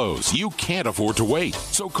historic lows, you can't afford to wait.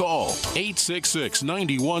 So call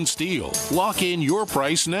 866-91-STEEL. Lock in your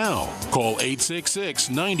price now. Call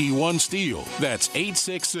 866-91-STEEL. That's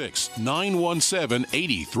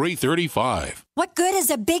 866-917-8335. What good is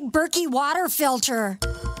a Big Berkey water filter?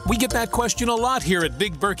 We get that question a lot here at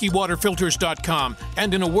BigBerkeyWaterFilters.com.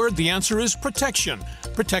 And in a word, the answer is protection.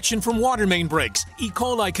 Protection from water main breaks, E.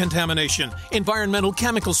 coli contamination, environmental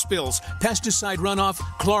chemical spills, pesticide runoff,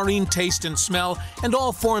 chlorine taste and smell, and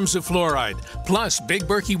all forms of fluoride. Plus, Big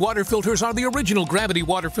Berkey water filters are the original gravity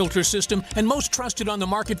water filter system and most trusted on the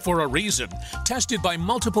market for a reason. Tested by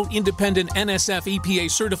multiple independent NSF EPA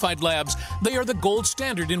certified labs, they are the gold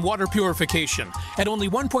standard in water purification. At only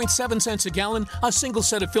 1.7 cents a gallon, a single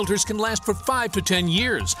set of filters can last for 5 to 10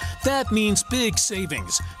 years. That means big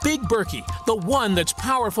savings. Big Berkey, the one that's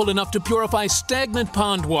powerful enough to purify stagnant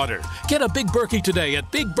pond water. Get a Big Berkey today at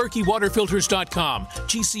BigBerkeyWaterFilters.com.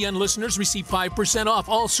 GCN listeners receive 5% off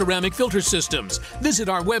all ceramic filter systems. Visit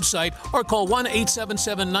our website or call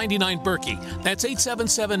 1-877-99-BERKEY. That's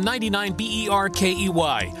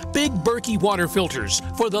 877-99-BERKEY. Big Berkey Water Filters,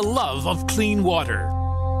 for the love of clean water.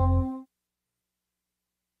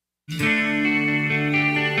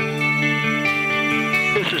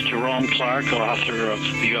 This is Jerome Clark, author of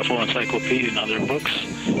the UFO Encyclopedia and other books.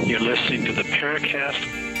 You're listening to the Paracast.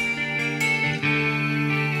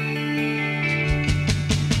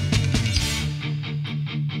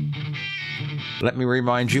 Let me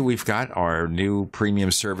remind you, we've got our new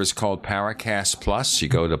premium service called Paracast Plus. You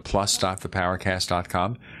go to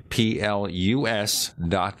plus.theparacast.com,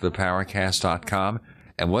 plus.theparacast.com.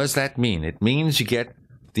 And what does that mean? It means you get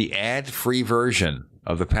the ad-free version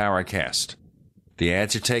of the Paracast. The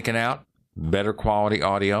ads are taken out, better quality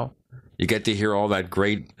audio. You get to hear all that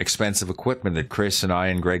great, expensive equipment that Chris and I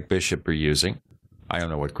and Greg Bishop are using. I don't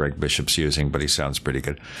know what Greg Bishop's using, but he sounds pretty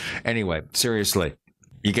good. Anyway, seriously,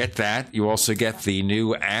 you get that. You also get the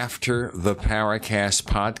new After the Paracast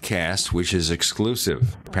podcast, which is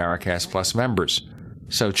exclusive Paracast Plus members.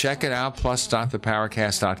 So check it out,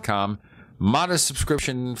 plus.theparacast.com. Modest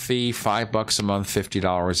subscription fee, $5 a month,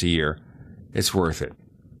 $50 a year. It's worth it.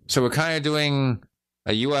 So we're kind of doing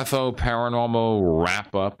a UFO paranormal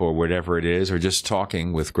wrap-up or whatever it is, or just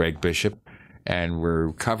talking with Greg Bishop, and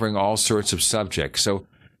we're covering all sorts of subjects. So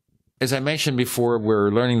as I mentioned before, we're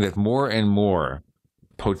learning that more and more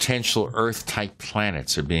potential Earth-type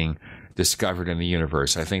planets are being discovered in the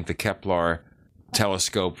universe. I think the Kepler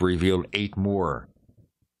telescope revealed 8 more,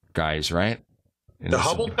 guys, right? The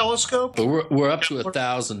Hubble telescope? We're up to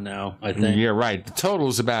 1,000 now, I think. Yeah, right. The total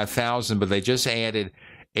is about 1,000, but they just added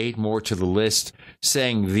 8 more to the list,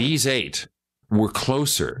 saying these 8 were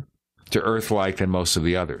closer to Earth-like than most of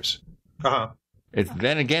the others.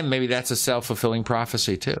 Then again, maybe that's a self-fulfilling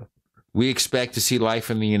prophecy, too. We expect to see life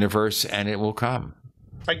in the universe, and it will come.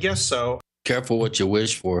 I guess so. Careful what you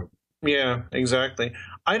wish for. Yeah, exactly.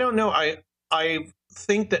 I don't know. I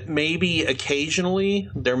think that maybe occasionally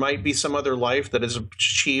there might be some other life that has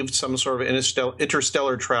achieved some sort of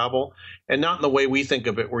interstellar travel, and not in the way we think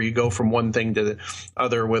of it, where you go from one thing to the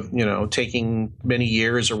other with, taking many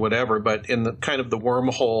years or whatever, but in the kind of the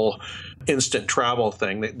wormhole instant travel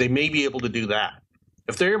thing. They may be able to do that.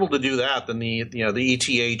 If they're able to do that, then the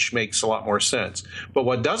ETH makes a lot more sense. But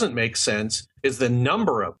what doesn't make sense is the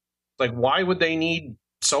number of, why would they need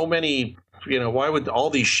so many? Why would all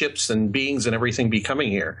these ships and beings and everything be coming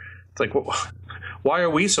here? It's like, why are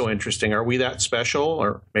we so interesting? Are we that special?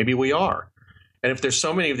 Or maybe we are. And if there's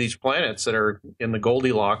so many of these planets that are in the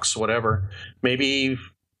Goldilocks, whatever, maybe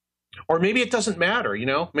it doesn't matter.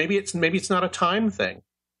 Maybe it's not a time thing.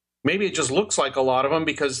 Maybe it just looks like a lot of them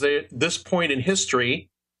because this point in history,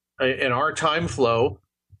 in our time flow,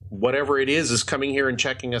 whatever it is coming here and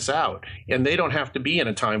checking us out. And they don't have to be in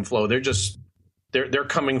a time flow. They're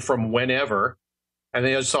coming from whenever, and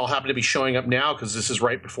they just all happen to be showing up now because this is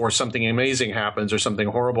right before something amazing happens or something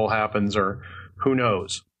horrible happens or who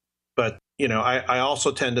knows. But, I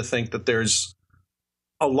also tend to think that there's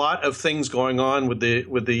a lot of things going on with the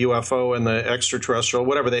UFO and the extraterrestrial,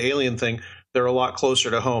 whatever, the alien thing. They're a lot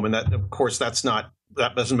closer to home. And that, of course, that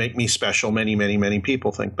doesn't make me special. Many, many, many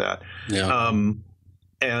people think that. Yeah.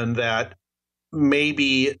 And that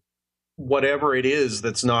maybe whatever it is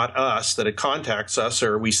that's not us, that it contacts us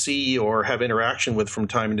or we see or have interaction with from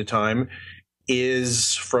time to time,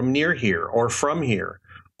 is from near here or from here.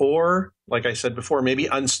 Or, like I said before, maybe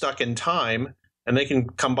unstuck in time and they can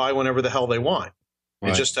come by whenever the hell they want. Right.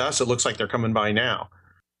 It's just to us, it looks like they're coming by now.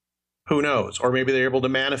 Who knows? Or maybe they're able to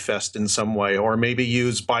manifest in some way, or maybe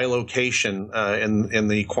use bilocation in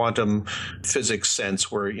the quantum physics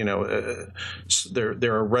sense, where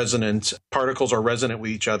there are resonant particles are resonant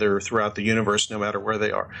with each other throughout the universe, no matter where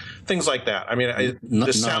they are. Things like that. I mean,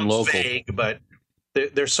 this sounds vague, but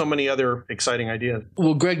there's so many other exciting ideas.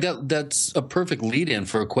 Well, Greg, that's a perfect lead-in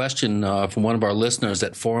for a question from one of our listeners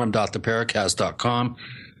at forum.theparacast.com,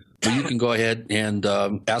 where you can go ahead and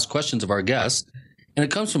ask questions of our guests. And it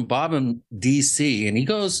comes from Bob in D.C., and he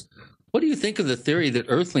goes, what do you think of the theory that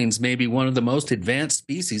Earthlings may be one of the most advanced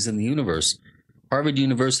species in the universe? Harvard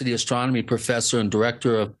University astronomy professor and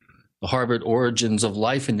director of the Harvard Origins of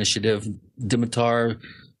Life Initiative, Dimitar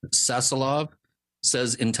Sasalov,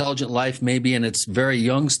 says intelligent life may be in its very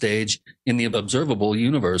young stage in the observable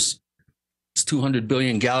universe. Its 200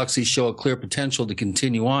 billion galaxies show a clear potential to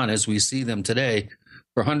continue on as we see them today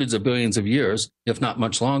for hundreds of billions of years, if not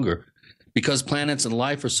much longer. Because planets and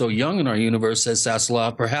life are so young in our universe, says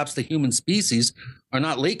Sasalov, perhaps the human species are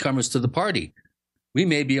not latecomers to the party. We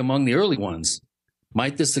may be among the early ones.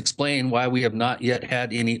 Might this explain why we have not yet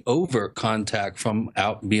had any overt contact from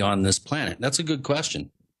out beyond this planet? That's a good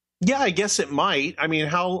question. Yeah, I guess it might. I mean,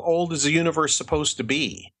 how old is the universe supposed to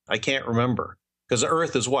be? I can't remember. Because the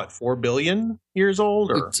Earth is what, 4 billion years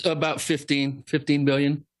old? Or? It's about 15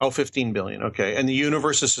 billion. Oh, 15 billion. Okay. And the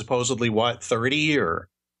universe is supposedly what, 30 or?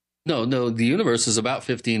 No, the universe is about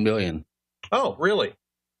 15 billion. Oh, really?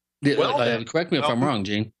 Correct me if I'm wrong,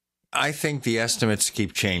 Gene. I think the estimates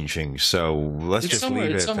keep changing, so let's just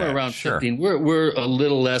leave it at somewhere that. around Sure. 15. We're a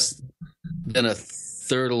little less than a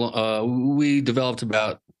third. We developed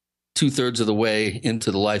about 2/3 of the way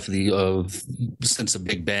into the life of since the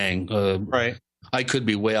Big Bang. Right. I could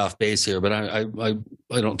be way off base here, but I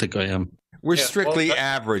don't think I am. We're strictly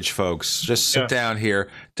average, folks. Just sit down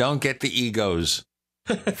here. Don't get the egos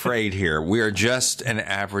frayed here. We are just an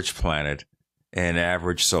average planet, an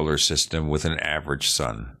average solar system with an average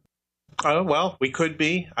sun. Well, we could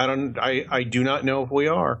be. I do not know if we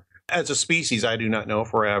are. As a species, I do not know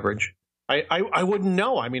if we're average. I wouldn't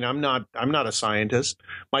know. I mean, I'm not a scientist.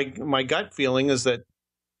 My gut feeling is that,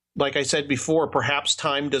 like I said before, perhaps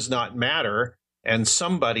time does not matter, and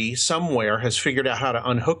somebody somewhere has figured out how to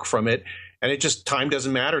unhook from it, and time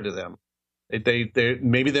doesn't matter to them.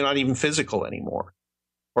 Maybe they're not even physical anymore,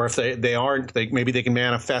 or if they aren't, maybe they can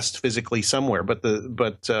manifest physically somewhere.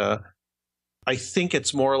 But I think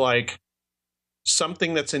it's more like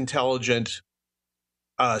something that's intelligent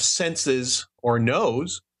senses or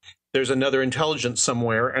knows there's another intelligence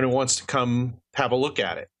somewhere and it wants to come have a look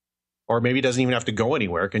at it. Or maybe it doesn't even have to go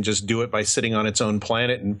anywhere. It can just do it by sitting on its own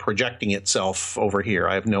planet and projecting itself over here.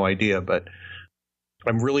 I have no idea, but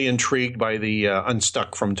I'm really intrigued by the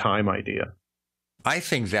unstuck from time idea. I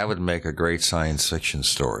think that would make a great science fiction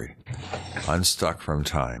story. Unstuck from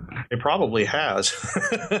time. It probably has.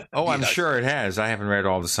 Oh, I'm sure it has. I haven't read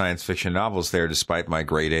all the science fiction novels there, despite my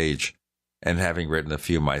great age and having written a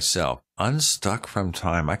few myself. Unstuck from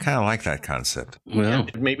time. I kind of like that concept. Well,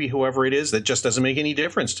 maybe whoever it is, that just doesn't make any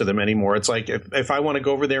difference to them anymore. It's like if I want to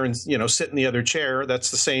go over there and sit in the other chair,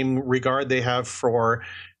 that's the same regard they have for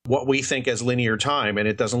what we think as linear time, and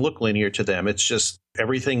it doesn't look linear to them. It's just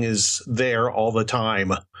everything is there all the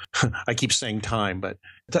time. I keep saying time, but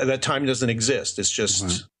that time doesn't exist. It's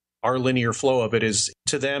just our linear flow of it is,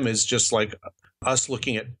 to them, is just like us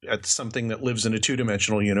looking at something that lives in a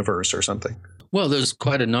two-dimensional universe or something. Well, there's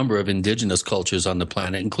quite a number of indigenous cultures on the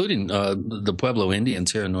planet, including the Pueblo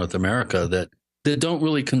Indians here in North America, that don't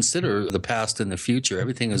really consider the past and the future.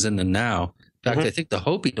 Everything is in the now. In fact, I think the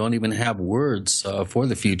Hopi don't even have words for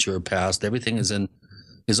the future or past. Everything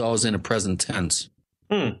is always in a present tense.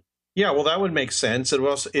 Yeah, well, that would make sense.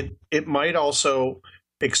 It might also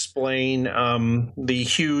explain the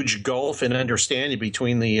huge gulf in understanding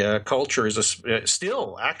between the cultures,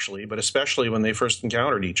 still, actually, but especially when they first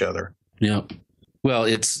encountered each other. Yeah. Well,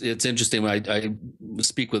 it's interesting. I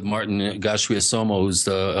speak with Martin Gashuiasomo, who's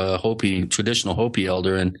the traditional Hopi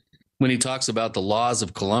elder, and when he talks about the laws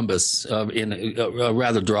of Columbus in a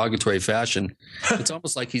rather derogatory fashion, it's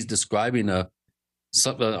almost like he's describing an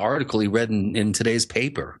article he read in today's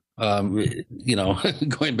paper.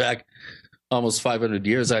 Going back almost 500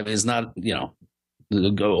 years. I mean, it's not,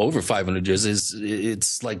 go over 500 years.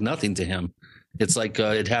 It's like nothing to him. It's like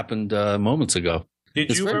it happened moments ago.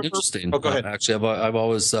 It's very interesting. Oh, go ahead. Actually, I've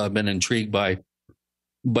always been intrigued by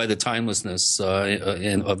the timelessness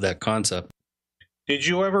of that concept. Did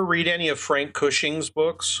you ever read any of Frank Cushing's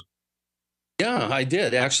books? Yeah, I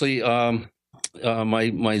did. Actually,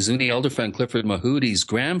 my Zuni elder friend Clifford Mahoody's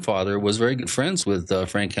grandfather was very good friends with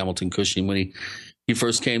Frank Hamilton Cushing when he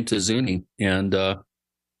first came to Zuni. And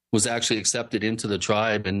was actually accepted into the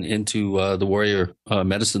tribe and into the Warrior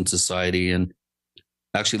Medicine Society, and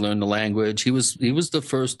actually learned the language. He was the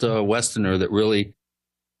first Westerner that really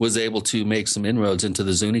was able to make some inroads into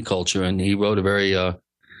the Zuni culture, and he wrote a very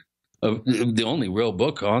the only real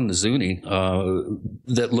book on the Zuni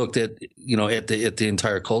that looked at the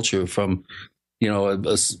entire culture from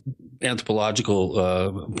a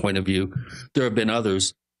anthropological point of view. There have been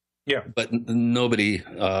others, yeah, but nobody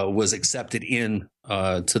was accepted in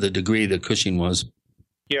to the degree that Cushing was.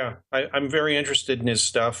 Yeah, I'm very interested in his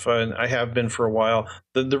stuff, and I have been for a while.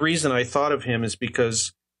 The reason I thought of him is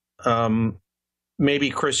because maybe,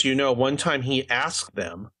 Chris, one time he asked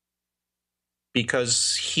them,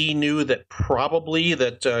 because he knew that probably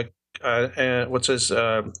that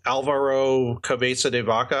Alvaro Cabeza de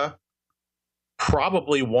Vaca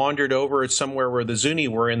probably wandered over somewhere where the Zuni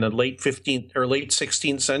were in the late 15th or late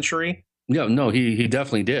 16th century. Yeah, no, he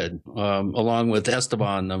definitely did, along with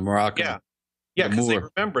Esteban, the Moroccan. Yeah, because they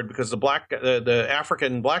remembered, because the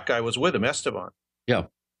African black guy was with him, Esteban. Yeah.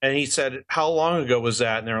 And he said, how long ago was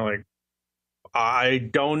that? And they're like, I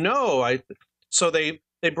don't know. So they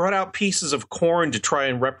brought out pieces of corn to try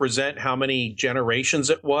and represent how many generations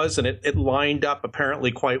it was, and it lined up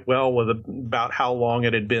apparently quite well with about how long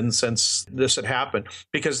it had been since this had happened.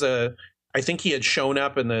 Because I think he had shown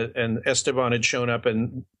up, and Esteban had shown up,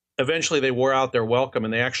 and eventually they wore out their welcome,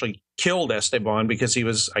 and they actually killed Esteban because he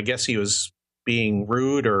was being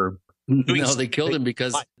rude or doing they killed him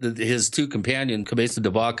because his two companions, Cabeza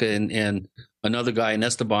de Vaca and another guy,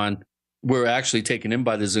 Esteban, were actually taken in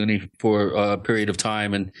by the Zuni for a period of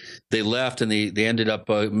time, and they left, and they ended up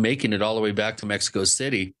making it all the way back to Mexico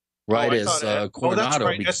City, right as Coronado. That's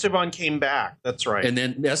right. Esteban came back. That's right. And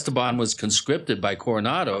then Esteban was conscripted by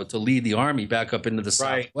Coronado to lead the army back up into the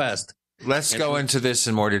Southwest. Let's go into this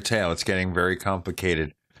in more detail. It's getting very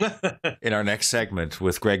complicated. In our next segment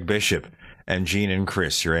with Greg Bishop and Gene and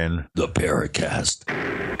Chris, you're in the Paracast.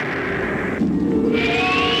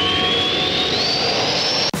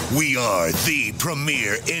 We are the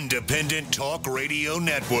premier independent talk radio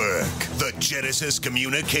network, the Genesis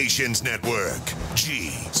Communications Network,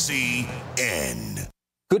 GCN.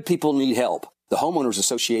 Good people need help. The Homeowners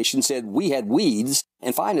Association said we had weeds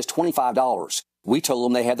and fined us $25. We told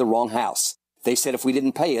them they had the wrong house. They said if we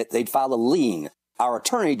didn't pay it, they'd file a lien. Our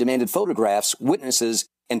attorney demanded photographs, witnesses,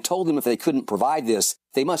 and told them if they couldn't provide this,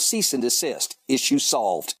 they must cease and desist. Issue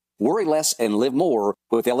solved. Worry less and live more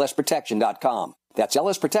with lsprotection.com. That's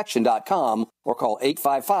lsprotection.com, or call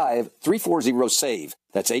 855-340-SAVE.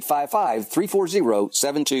 That's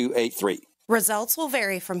 855-340-7283. Results will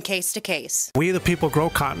vary from case to case. We the people grow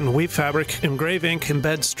cotton, weave fabric, engrave ink,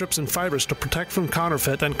 embed strips and fibers to protect from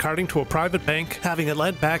counterfeit, then carting to a private bank, having it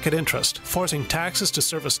lent back at interest, forcing taxes to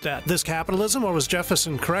service debt. This capitalism, or was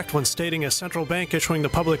Jefferson correct when stating a central bank issuing the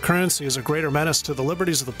public currency is a greater menace to the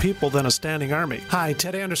liberties of the people than a standing army? Hi,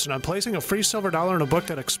 Ted Anderson. I'm placing a free silver dollar in a book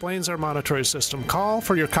that explains our monetary system. Call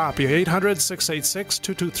for your copy,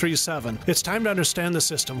 800-686-2237. It's time to understand the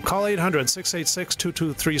system. Call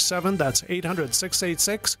 800-686-2237. That's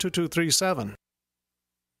 800-686-2237.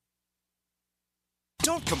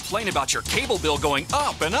 Don't complain about your cable bill going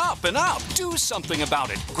up and up and up. Do something about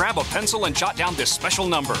it. Grab a pencil and jot down this special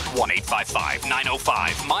number,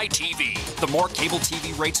 1-855-905-MY-TV. The more cable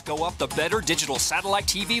TV rates go up, the better digital satellite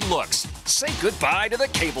TV looks. Say goodbye to the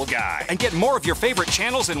cable guy and get more of your favorite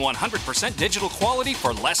channels in 100% digital quality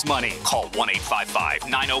for less money. Call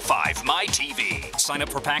 1-855-905-MY-TV. Sign up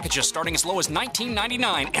for packages starting as low as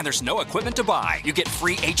 $19.99, and there's no equipment to buy. You get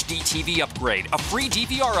free HD TV upgrade, a free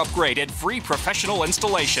DVR upgrade, and free professional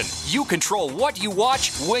installation. You control what you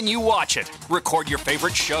watch when you watch it. Record your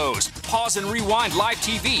favorite shows, pause and rewind live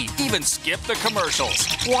TV, even skip the commercials.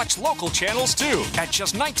 Watch local channels too. At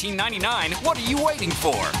just $19.99, what are you waiting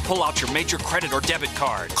for? Pull out your major credit or debit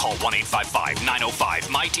card. Call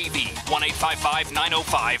 1-855-905-MY-TV.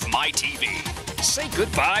 1-855-905-MY-TV. Say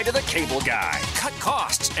goodbye to the cable guy. Cut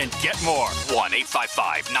costs and get more.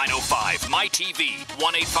 1-855-905-MY-TV.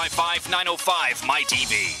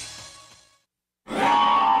 1-855-905-MY-TV.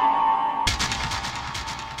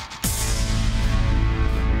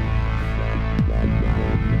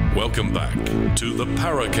 Welcome back to the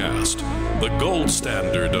Paracast, the gold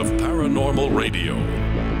standard of paranormal radio.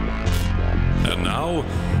 And now,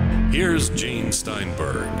 here's Gene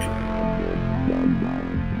Steinberg.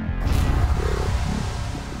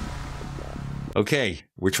 Okay,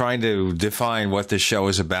 we're trying to define what this show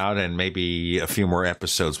is about, and maybe a few more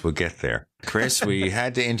episodes will get there. Chris, we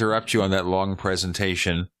had to interrupt you on that long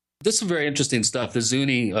presentation. This is very interesting stuff. The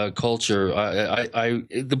Zuni culture,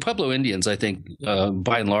 the Pueblo Indians, I think,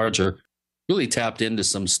 by and large, are really tapped into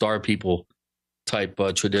some star people type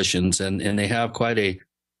traditions, and they have quite an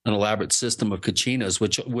elaborate system of kachinas,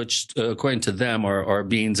 which according to them are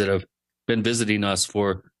beings that have been visiting us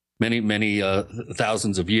for many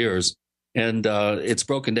thousands of years, and it's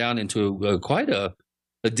broken down into quite a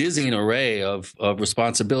dizzying array of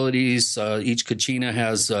responsibilities. Each kachina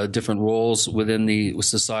has different roles within the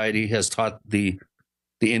society, has taught the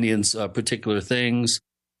Indians particular things,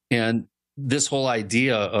 and this whole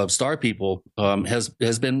idea of star people has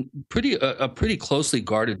been a pretty closely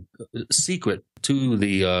guarded secret to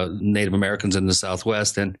the Native Americans in the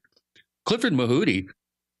Southwest. And Clifford Mahooty,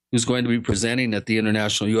 who's going to be presenting at the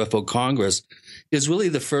International UFO Congress, is really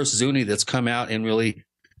the first Zuni that's come out and really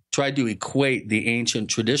tried to equate the ancient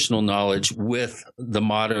traditional knowledge with the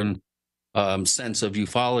modern sense of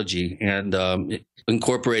ufology, and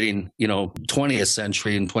incorporating 20th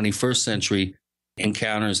century and 21st century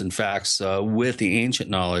encounters and facts with the ancient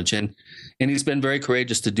knowledge, and he's been very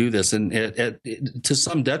courageous to do this, and to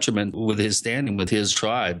some detriment with his standing with his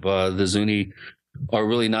tribe. The Zuni are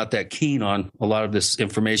really not that keen on a lot of this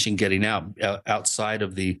information getting out outside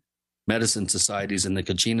of the medicine societies and the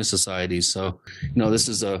Kachina societies. So, this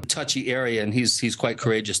is a touchy area, and he's quite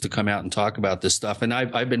courageous to come out and talk about this stuff. And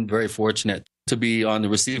I've been very fortunate to be on the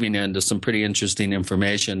receiving end of some pretty interesting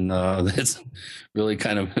information that's really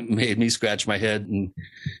kind of made me scratch my head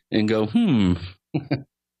and go,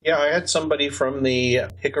 Yeah, I had somebody from the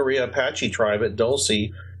Hickory Apache tribe at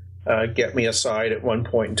Dulce get me aside at one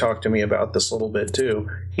point and talk to me about this a little bit too.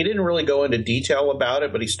 He didn't really go into detail about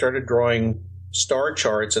it, but he started drawing star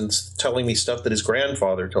charts and telling me stuff that his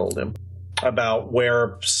grandfather told him about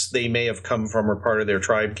where they may have come from or part of their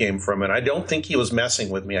tribe came from. And I don't think he was messing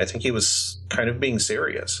with me. I think he was kind of being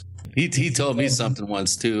serious. He told me something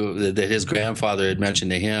once too, that his grandfather had mentioned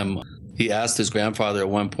to him. He asked his grandfather at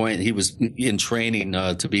one point, he was in training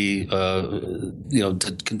to be,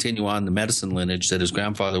 to continue on the medicine lineage that his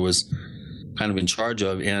grandfather was kind of in charge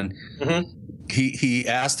of. And he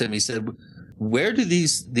asked him, he said, where do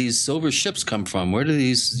these silver ships come from? Where do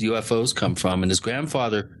these UFOs come from? And his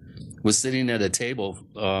grandfather was sitting at a table,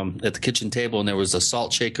 at the kitchen table, and there was a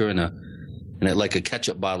salt shaker and like a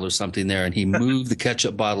ketchup bottle or something there. And he moved the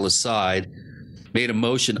ketchup bottle aside, made a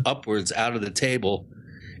motion upwards out of the table,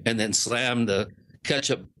 and then slammed the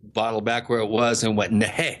ketchup bottle back where it was and went,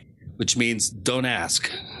 "Nehe," which means don't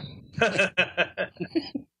ask. I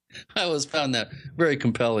always found that very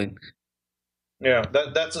compelling. Yeah,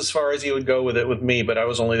 that's as far as he would go with it with me, but I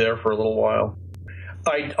was only there for a little while.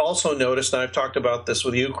 I also noticed, and I've talked about this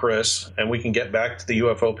with you, Chris, and we can get back to the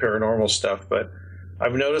UFO paranormal stuff, but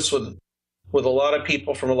I've noticed with a lot of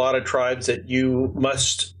people from a lot of tribes that you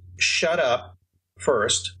must shut up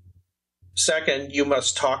first. Second, you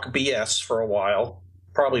must talk BS for a while,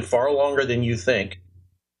 probably far longer than you think.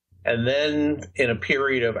 And then in a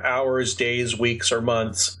period of hours, days, weeks, or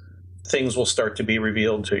months, things will start to be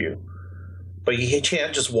revealed to you. But you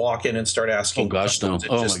can't just walk in and start asking questions.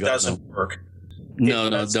 No. It just doesn't work. No.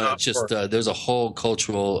 It's just there's a whole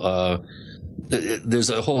cultural, there's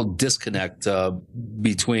a whole disconnect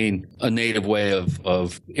between a native way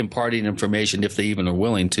of imparting information, if they even are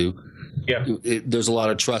willing to. Yeah, there's a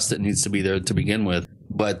lot of trust that needs to be there to begin with.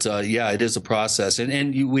 But yeah, it is a process,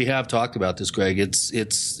 and we have talked about this, Greg.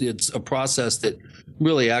 It's a process that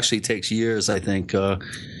really actually takes years, I think.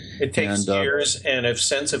 It takes years and a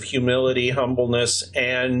sense of humility, humbleness,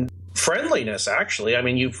 and friendliness, actually. I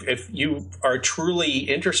mean, if you are truly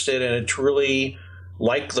interested and truly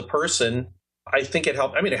like the person, I think it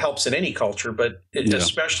helps. I mean, it helps in any culture, but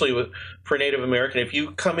especially for Native American, if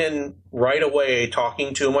you come in right away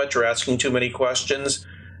talking too much or asking too many questions,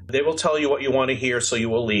 they will tell you what you want to hear, so you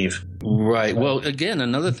will leave. Right. Well, again,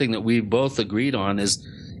 another thing that we both agreed on is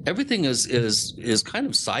everything is kind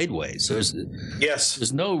of sideways.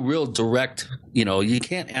 There's no real direct, you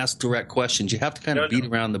can't ask direct questions. You have to kind of beat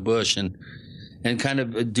around the bush and kind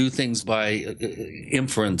of do things by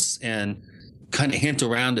inference and kind of hint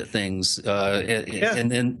around at things.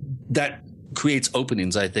 And then that creates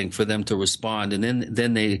openings, I think, for them to respond. And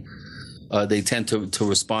then they tend to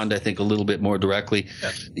respond, I think, a little bit more directly.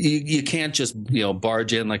 Yeah. You can't just,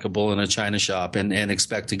 barge in like a bull in a china shop and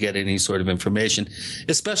expect to get any sort of information,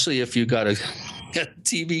 especially if you've got a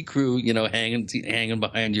TV crew, hanging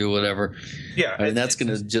behind you or whatever. Yeah. I mean, that's going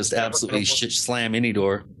to just absolutely slam any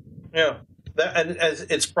door. Yeah. And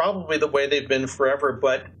it's probably the way they've been forever,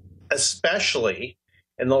 but especially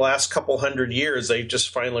in the last couple 100 years, they've just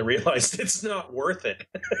finally realized it's not worth it.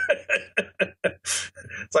 It's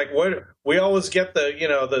like we always get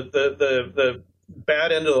the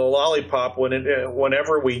bad end of the lollipop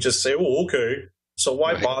whenever we just say, "Oh, okay." So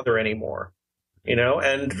why bother anymore? And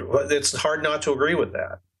it's hard not to agree with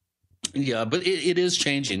that. Yeah, but it is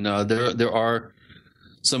changing. There are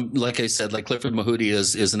some, like I said, like Clifford Mahudi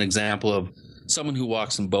is an example of someone who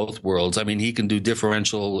walks in both worlds. I mean, he can do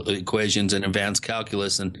differential equations and advanced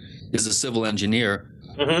calculus and is a civil engineer,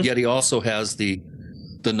 yet he also has the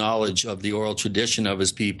knowledge of the oral tradition of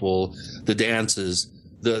his people, the dances,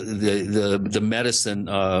 the medicine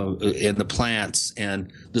and the plants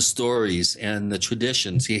and the stories and the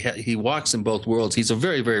traditions. He walks in both worlds. He's a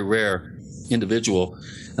very, very rare individual,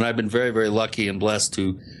 and I've been very, very lucky and blessed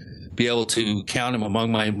to be able to count him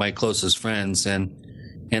among my closest friends. And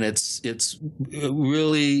it's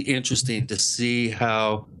really interesting to see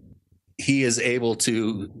how he is able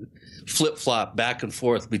to flip-flop back and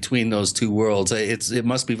forth between those two worlds. It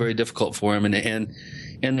must be very difficult for him, and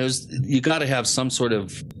you got to have some sort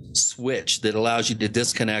of switch that allows you to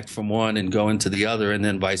disconnect from one and go into the other, and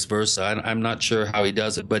then vice versa. I'm not sure how he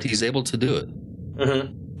does it, but he's able to do it.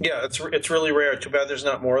 Yeah, it's really rare. Too bad there's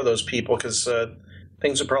not more of those people, because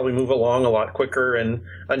things would probably move along a lot quicker, and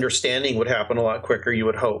understanding would happen a lot quicker, you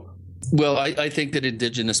would hope. Well, I think that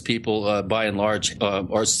indigenous people, by and large,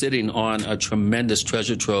 are sitting on a tremendous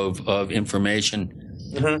treasure trove of information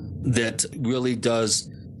that really does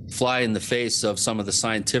fly in the face of some of the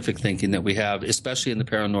scientific thinking that we have, especially in the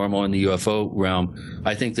paranormal and the UFO realm.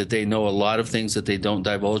 I think that they know a lot of things that they don't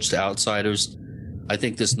divulge to outsiders. I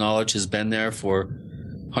think this knowledge has been there for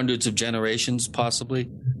hundreds of generations, possibly.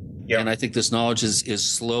 Yeah. And I think this knowledge is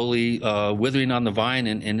slowly withering on the vine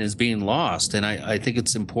and is being lost. And I think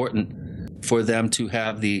it's important for them to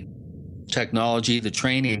have the technology, the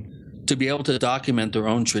training, to be able to document their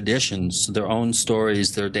own traditions, their own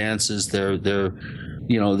stories, their dances, their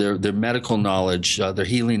medical knowledge, their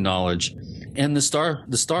healing knowledge, and the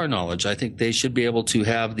star knowledge. I think they should be able to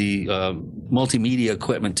have the multimedia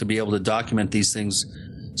equipment to be able to document these things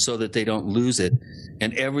so that they don't lose it.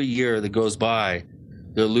 And every year that goes by,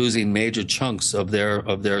 they're losing major chunks of their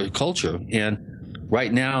culture. And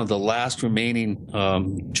right now, the last remaining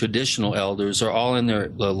traditional elders are all in their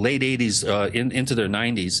late 80s, into their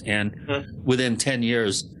 90s. And within 10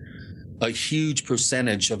 years, a huge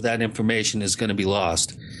percentage of that information is going to be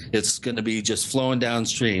lost. It's going to be just flowing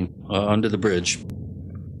downstream under the bridge.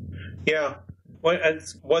 Yeah. Well,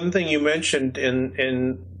 one thing you mentioned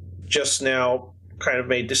in just now kind of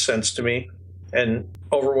made sense to me, and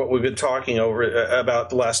over what we've been talking about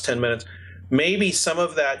the last 10 minutes, maybe some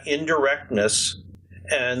of that indirectness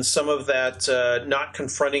and some of that not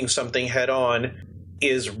confronting something head on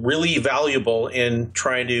is really valuable in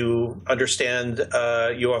trying to understand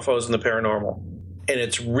UFOs and the paranormal. And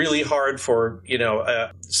it's really hard for,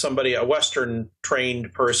 somebody, a Western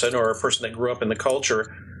trained person or a person that grew up in the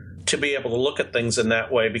culture, to be able to look at things in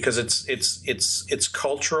that way, because it's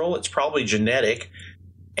cultural, it's probably genetic,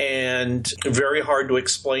 and very hard to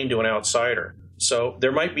explain to an outsider. So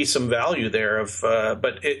there might be some value there,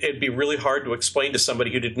 but it'd be really hard to explain to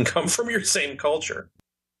somebody who didn't come from your same culture.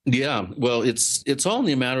 Yeah, well, it's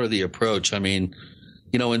only a matter of the approach. I mean,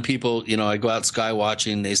 when people, I go out sky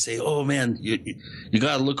watching, they say, "Oh man, you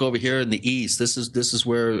got to look over here in the east. This is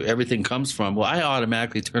where everything comes from." Well, I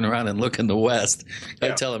automatically turn around and look in the west. Yeah.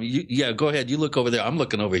 I tell them, go ahead, you look over there. I'm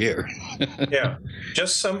looking over here." Yeah,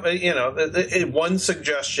 just some, one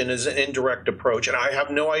suggestion is an indirect approach, and I have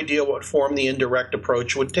no idea what form the indirect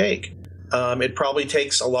approach would take. It probably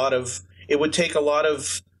takes it would take a lot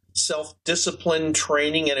of self-discipline,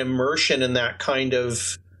 training, and immersion in that kind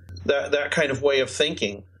of way of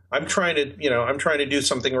thinking. I'm trying to do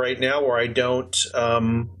something right now where I don't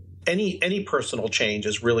any personal change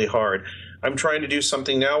is really hard. I'm trying to do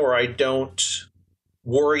something now where I don't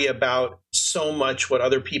worry about so much what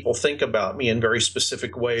other people think about me in very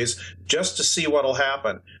specific ways, just to see what'll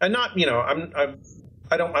happen. And not, I'm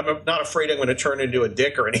not afraid I'm going to turn into a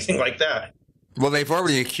dick or anything like that. Well, they've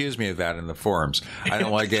already accused me of that in the forums. I don't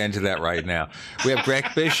want to get into that right now. We have Greg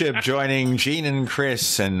Bishop joining Gene and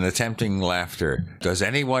Chris and attempting laughter. Does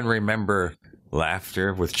anyone remember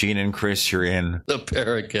laughter with Gene and Chris? You're in the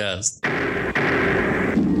Paracast.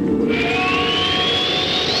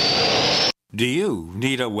 Do you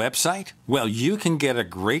need a website? Well, you can get a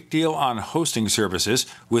great deal on hosting services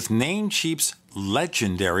with Namecheap's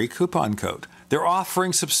legendary coupon code. They're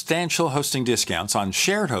offering substantial hosting discounts on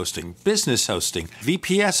shared hosting, business hosting,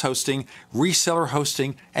 VPS hosting, reseller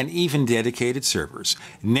hosting, and even dedicated servers.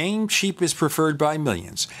 Namecheap is preferred by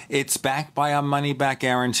millions. It's backed by a money-back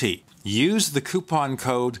guarantee. Use the coupon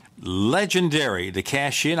code LEGENDARY to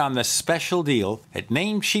cash in on the special deal at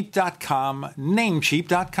Namecheap.com,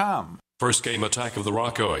 Namecheap.com. First came Attack of the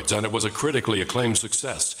Rockoids, and it was a critically acclaimed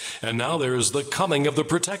success. And now there's The Coming of the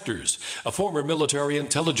Protectors. A former military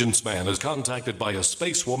intelligence man is contacted by a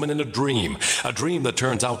space woman in a dream that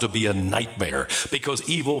turns out to be a nightmare because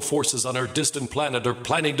evil forces on her distant planet are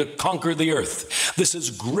planning to conquer the Earth. This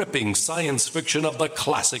is gripping science fiction of the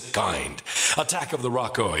classic kind. Attack of the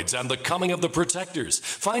Rockoids and The Coming of the Protectors.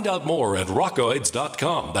 Find out more at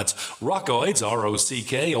rockoids.com. That's Rockoids,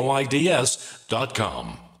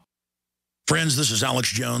 ROCKOIDS.com. Friends, this is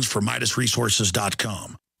Alex Jones for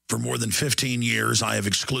MidasResources.com. For more than 15 years, I have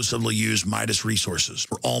exclusively used Midas Resources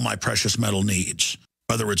for all my precious metal needs.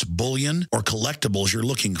 Whether it's bullion or collectibles you're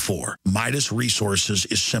looking for, Midas Resources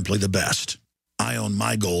is simply the best. I own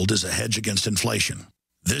my gold as a hedge against inflation.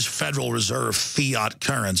 This Federal Reserve fiat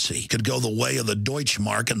currency could go the way of the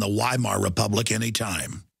Deutschmark and the Weimar Republic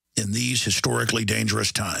anytime. In these historically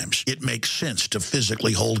dangerous times, it makes sense to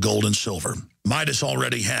physically hold gold and silver. Midas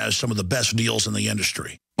already has some of the best deals in the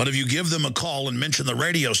industry. But if you give them a call and mention the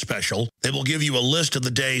radio special, they will give you a list of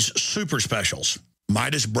the day's super specials.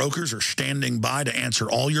 Midas brokers are standing by to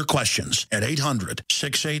answer all your questions at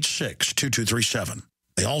 800-686-2237.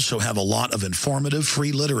 They also have a lot of informative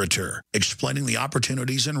free literature explaining the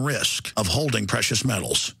opportunities and risk of holding precious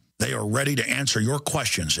metals. They are ready to answer your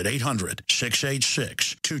questions at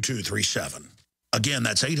 800-686-2237. Again,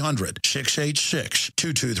 that's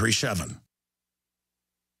 800-686-2237.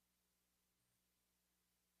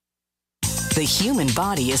 The human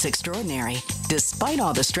body is extraordinary. Despite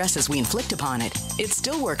all the stresses we inflict upon it, it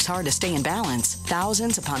still works hard to stay in balance.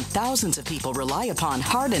 Thousands upon thousands of people rely upon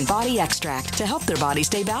Heart and Body Extract to help their body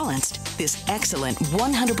stay balanced. This excellent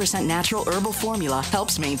 100% natural herbal formula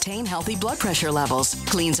helps maintain healthy blood pressure levels,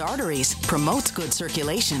 cleans arteries, promotes good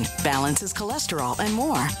circulation, balances cholesterol, and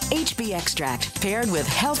more. HB Extract, paired with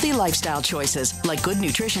healthy lifestyle choices like good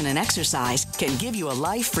nutrition and exercise, can give you a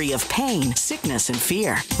life free of pain, sickness, and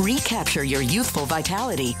fear. Recapture your youthful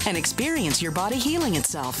vitality and experience your body healing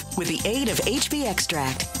itself with the aid of HB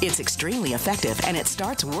Extract. It's extremely effective and it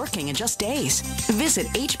starts working in just days. Visit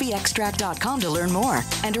hbextract.com to learn more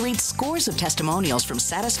and to read scores of testimonials from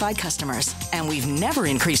satisfied customers. And we've never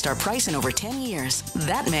increased our price in over 10 years.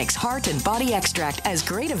 That makes Heart and Body Extract as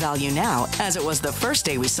great a value now as it was the first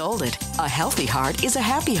day we sold it. A healthy heart is a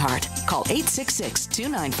happy heart. Call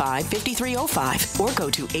 866-295-5305 or go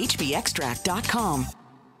to hbextract.com.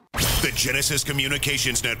 The Genesis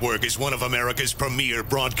Communications Network is one of America's premier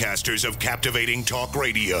broadcasters of captivating talk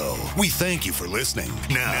radio. We thank you for listening.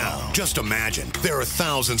 Now, just imagine, there are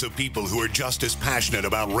thousands of people who are just as passionate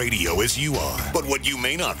about radio as you are. But what you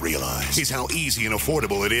may not realize is how easy and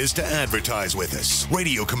affordable it is to advertise with us.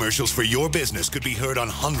 Radio commercials for your business could be heard on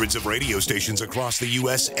hundreds of radio stations across the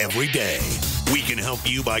U.S. every day. We can help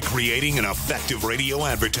you by creating an effective radio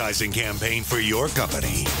advertising campaign for your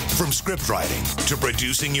company. From script writing to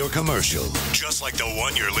producing your commercial, just like the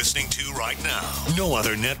one you're listening to right now. No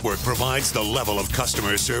other network provides the level of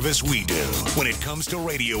customer service we do. When it comes to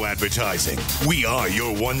radio advertising, we are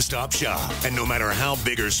your one-stop shop. And no matter how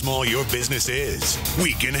big or small your business is,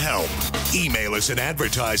 we can help. Email us at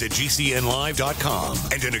advertise@gcnlive.com,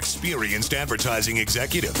 and an experienced advertising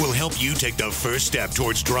executive will help you take the first step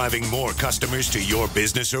towards driving more customers to your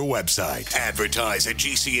business or website.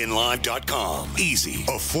 Advertise@gcnlive.com. Easy,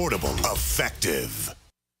 affordable, effective.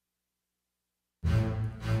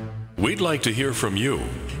 We'd like to hear from you.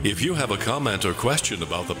 If you have a comment or question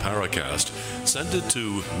about the Paracast, send it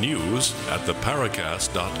to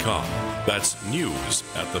news@theparacast.com. That's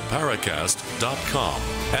news@theparacast.com.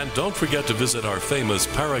 And don't forget to visit our famous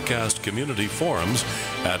Paracast community forums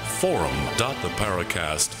at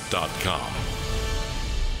forum.theparacast.com.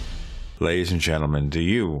 Ladies and gentlemen, do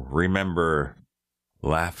you remember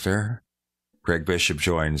laughter? Greg Bishop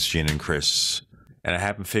joins Gene and Chris, and I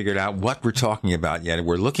haven't figured out what we're talking about yet.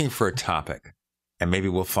 We're looking for a topic, and maybe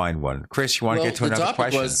we'll find one. Chris, you want to get to another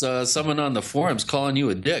question? The topic was someone on the forums calling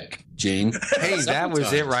you a dick, Gene. Hey, that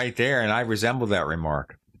was it right there, and I resemble that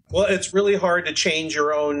remark. Well, it's really hard to change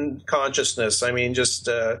your own consciousness. I mean, just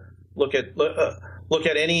look at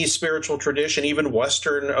any spiritual tradition, even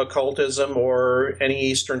Western occultism or any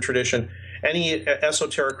Eastern tradition, any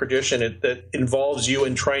esoteric tradition that involves you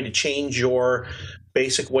in trying to change your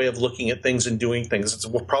basic way of looking at things and doing things. It's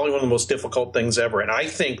probably one of the most difficult things ever. And I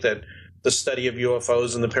think that the study of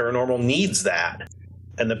UFOs and the paranormal needs that.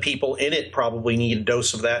 And the people in it probably need a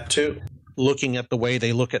dose of that too, looking at the way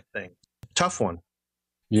they look at things. Tough one.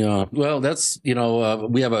 Yeah. Well, that's,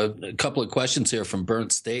 we have a couple of questions here from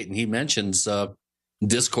Burnt State, and he mentions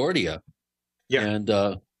Discordia. Yeah. And,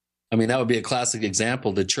 I mean, that would be a classic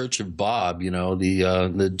example. The Church of Bob,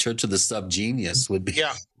 the Church of the Subgenius would be.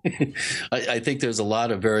 Yeah. I think there's a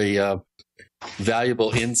lot of very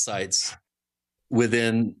valuable insights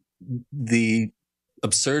within the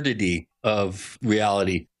absurdity of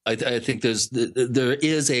reality. I think there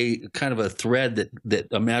is a kind of a thread that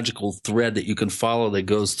a magical thread that you can follow that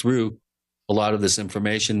goes through a lot of this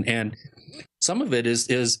information, and some of it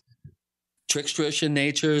is tricksterish in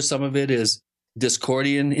nature, some of it is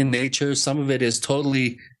Discordian in nature, some of it is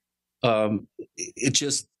totally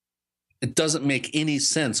it doesn't make any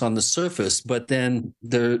sense on the surface, but then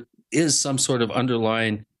there is some sort of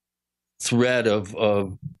underlying thread of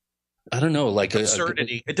I don't know, like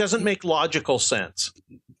absurdity. It doesn't make logical sense.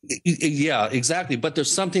 Yeah, exactly. But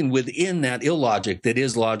there's something within that illogic that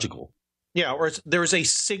is logical. Yeah, or there's a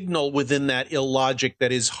signal within that illogic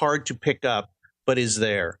that is hard to pick up, but is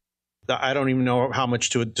there. I don't even know how much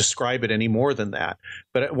to describe it any more than that.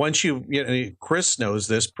 But once Chris knows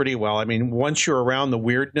this pretty well. I mean, once you're around the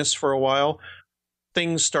weirdness for a while,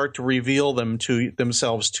 things start to reveal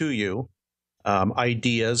themselves to you,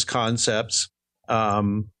 ideas, concepts,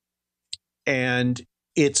 and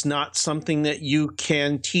it's not something that you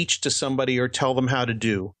can teach to somebody or tell them how to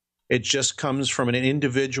do. It just comes from an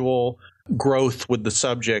individual growth with the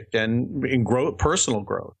subject and personal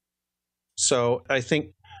growth. So I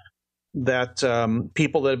think that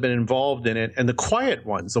people that have been involved in it, and the quiet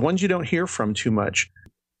ones, the ones you don't hear from too much,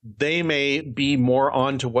 they may be more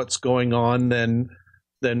on to what's going on than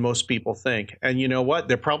most people think. And you know what?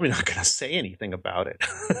 They're probably not going to say anything about it.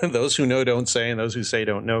 Those who know don't say, and those who say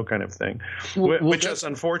don't know, kind of thing, which is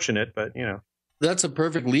unfortunate, but you know. That's a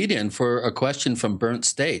perfect lead-in for a question from Burnt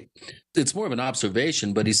State. It's more of an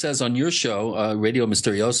observation, but he says on your show, Radio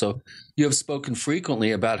Misterioso, you have spoken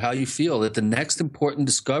frequently about how you feel that the next important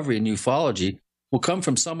discovery in ufology will come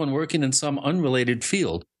from someone working in some unrelated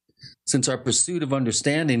field. Since our pursuit of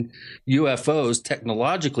understanding UFOs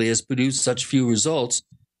technologically has produced such few results,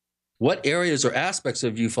 what areas or aspects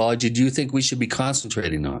of ufology do you think we should be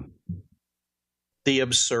concentrating on? The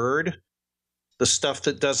absurd, the stuff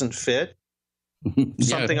that doesn't fit.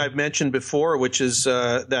 Something I've mentioned before, which is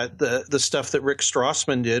that the stuff that Rick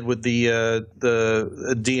Strassman did with the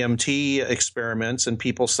DMT experiments, and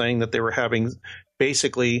people saying that they were having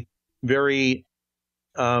basically very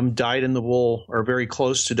dyed-in-the-wool or very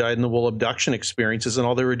close to dyed-in-the-wool abduction experiences, and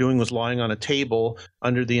all they were doing was lying on a table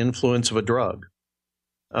under the influence of a drug.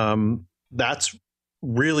 That's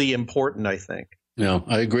really important, I think. Yeah,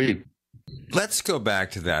 I agree. Let's go back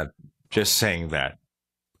to that, just saying that.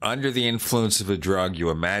 Under the influence of a drug, you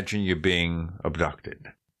imagine you're being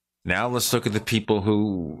abducted. Now let's look at the people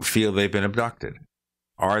who feel they've been abducted.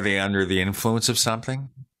 Are they under the influence of something?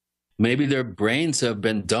 Maybe their brains have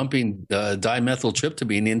been dumping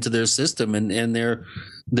dimethyltryptamine into their system, and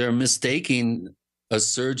they're mistaking a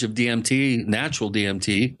surge of DMT, natural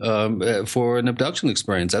DMT, for an abduction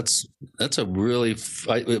experience. That's a really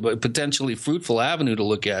potentially fruitful avenue to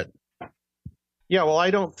look at. Yeah, well, I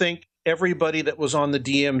don't think everybody that was on the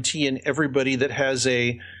DMT and everybody that has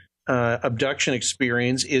a abduction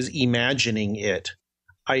experience is imagining it.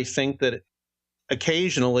 I think that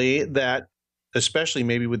occasionally that, especially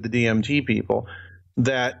maybe with the DMT people,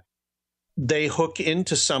 that they hook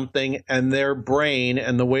into something and their brain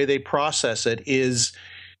and the way they process it is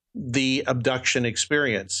the abduction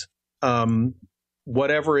experience.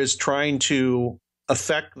 Whatever is trying to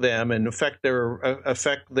affect them and affect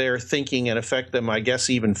their thinking and affect them, I guess,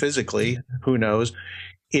 even physically, who knows,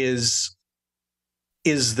 is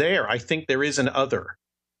there. I think there is an other.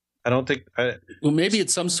 I don't think. Well, maybe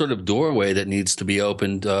it's some sort of doorway that needs to be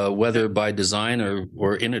opened, whether by design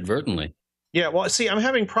or inadvertently. Yeah, well, see, I'm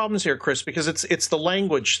having problems here, Chris, because it's the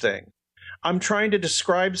language thing. I'm trying to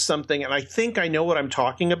describe something, and I think I know what I'm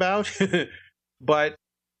talking about, but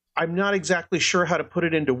I'm not exactly sure how to put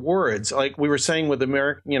it into words. Like we were saying with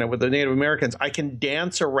with the Native Americans, I can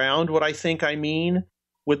dance around what I think I mean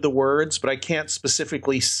with the words, but I can't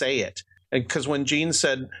specifically say it. And because when Gene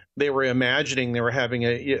said they were imagining they were having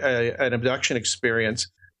an abduction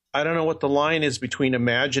experience, I don't know what the line is between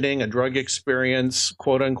imagining a drug experience,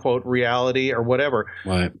 quote unquote, reality or whatever.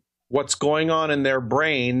 Right. What's going on in their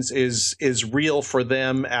brains is real for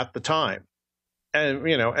them at the time. And,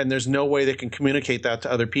 and there's no way they can communicate that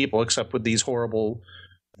to other people except with this horrible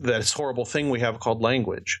thing we have called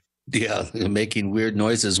language. Yeah, making weird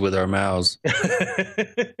noises with our mouths.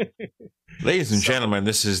 Ladies and gentlemen,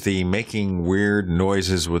 this is the Making Weird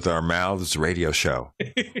Noises with Our Mouths radio show.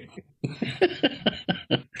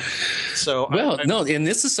 So, and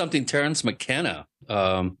this is something Terence McKenna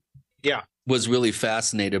was really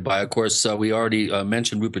fascinated by. Of course, we already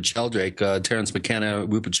mentioned Rupert Sheldrake, Terence McKenna,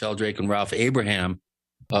 Rupert Sheldrake, and Ralph Abraham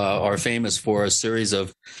are famous for a series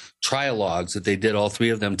of trialogues that they did, all three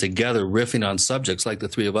of them together, riffing on subjects like the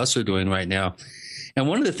three of us are doing right now. And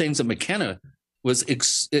one of the things that McKenna was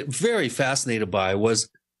very fascinated by was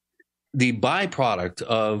the byproduct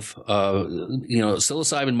of,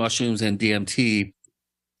 psilocybin mushrooms and DMT,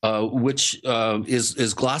 which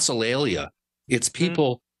is glossolalia. It's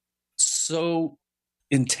people so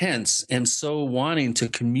intense and so wanting to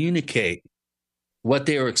communicate what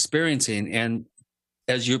they are experiencing. And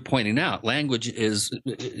as you're pointing out, language is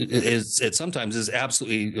sometimes is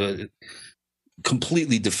absolutely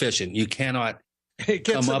completely deficient. You cannot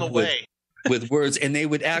come up with words, and they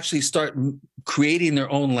would actually start creating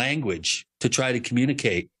their own language to try to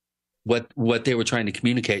communicate what they were trying to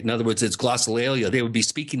communicate. In other words, it's glossolalia. They would be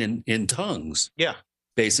speaking in tongues. Yeah.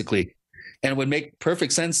 Basically. And it would make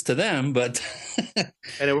perfect sense to them, but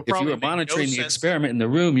and it would if you were monitoring the experiment in the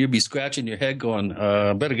room, you'd be scratching your head going,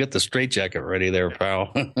 better get the straitjacket ready there,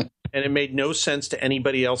 pal. And it made no sense to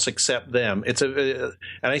anybody else except them. And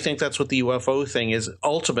I think that's what the UFO thing is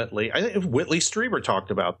ultimately. I think Whitley Strieber talked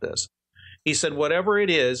about this. He said, whatever it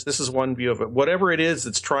is, this is one view of it, whatever it is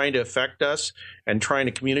that's trying to affect us and trying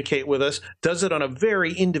to communicate with us, does it on a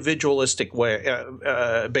very individualistic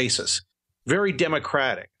basis. Very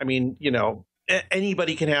democratic. I mean,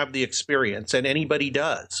 anybody can have the experience, and anybody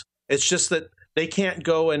does. It's just that they can't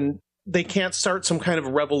go and they can't start some kind of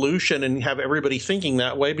revolution and have everybody thinking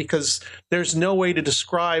that way, because there's no way to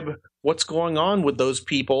describe what's going on with those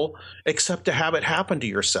people except to have it happen to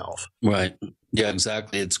yourself. Right. Yeah,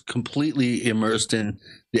 exactly. It's completely immersed in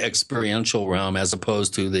the experiential realm as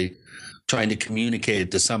opposed to the trying to communicate it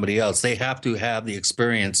to somebody else. They have to have the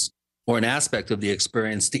experience or an aspect of the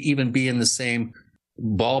experience to even be in the same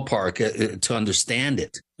ballpark to understand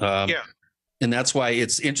it. And that's why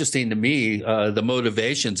it's interesting to me, the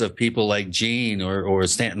motivations of people like Gene or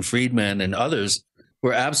Stanton Friedman and others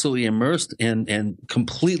were absolutely immersed and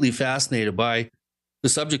completely fascinated by the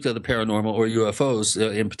subject of the paranormal or UFOs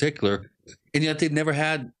in particular. And yet they've never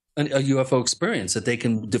had a UFO experience that they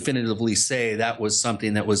can definitively say that was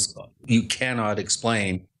something that was you cannot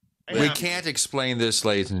explain. We can't explain this,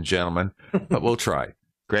 ladies and gentlemen, but we'll try.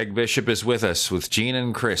 Greg Bishop is with us with Gene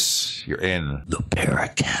and Chris. You're in the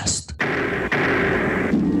Paracast.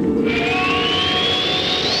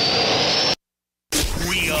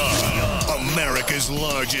 We are America's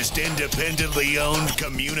largest independently owned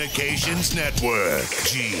communications network,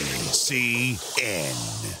 GCN.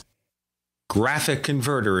 Graphic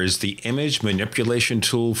Converter is the image manipulation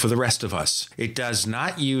tool for the rest of us. It does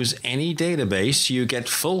not use any database. You get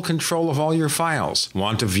full control of all your files.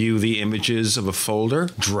 Want to view the images of a folder?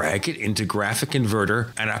 Drag it into Graphic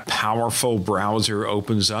Converter and a powerful browser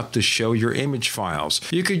opens up to show your image files.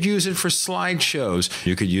 You could use it for slideshows.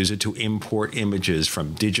 You could use it to import images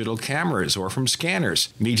from digital cameras or from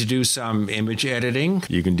scanners. Need to do some image editing?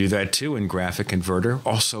 You can do that too in Graphic Converter.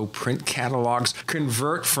 Also print catalogs.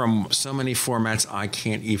 Convert from so many formats I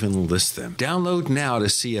can't even list them. Download now to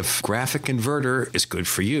see if Graphic Converter is good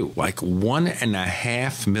for you, like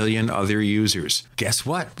 1.5 million other users. Guess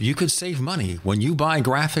what? You could save money when you buy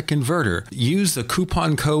Graphic Converter. Use the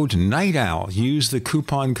coupon code Night Owl. Use the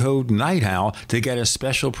coupon code Night Owl to get a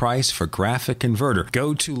special price for Graphic Converter.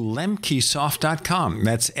 Go to lemkesoft.com.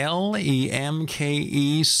 That's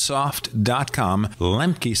LEMKE soft.com.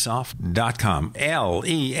 lemkesoft.com.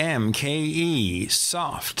 LEMKE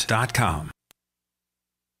soft.com.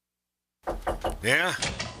 Yeah?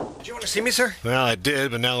 Did you want to see me, sir? Well, I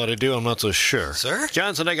did, but now that I do, I'm not so sure. Sir?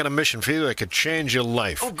 Johnson, I got a mission for you that could change your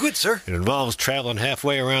life. Oh, good, sir. It involves traveling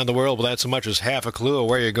halfway around the world without so much as half a clue of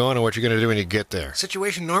where you're going or what you're going to do when you get there.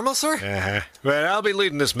 Situation normal, sir? Uh-huh. But I'll be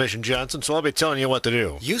leading this mission, Johnson, so I'll be telling you what to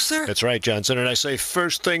do. You, sir? That's right, Johnson, and I say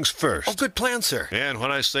first things first. Oh, good plan, sir. And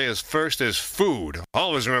what I say is first is food.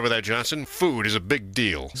 Always remember that, Johnson. Food is a big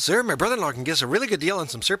deal. Sir, my brother-in-law can get us a really good deal on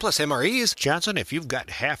some surplus MREs. Johnson, if you've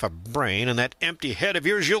got half a brain and that empty head of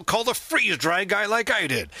yours, you'll call the freeze-dry guy like I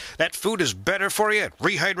did. That food is better for you, it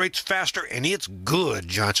rehydrates faster, and it's good,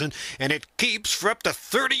 Johnson, and it keeps for up to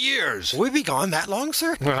 30 years. Will we be gone that long,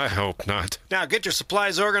 sir? I hope not. Now get your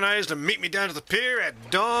supplies organized and meet me down to the pier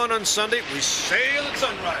at dawn on Sunday. We sail at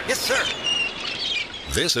sunrise. Yes, sir.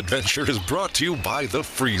 This adventure is brought to you by the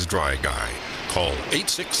Freeze-Dry Guy. Call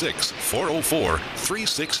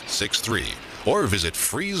 866-404-3663 or visit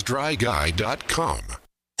freezedryguy.com.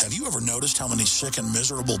 Have you ever noticed how many sick and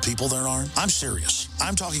miserable people there are? I'm serious.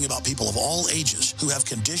 I'm talking about people of all ages who have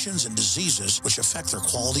conditions and diseases which affect their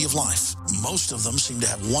quality of life. Most of them seem to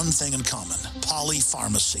have one thing in common: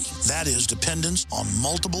 polypharmacy. That is, dependence on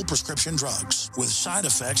multiple prescription drugs with side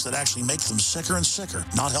effects that actually make them sicker and sicker,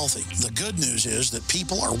 not healthy. The good news is that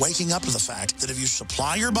people are waking up to the fact that if you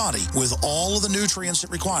supply your body with all of the nutrients it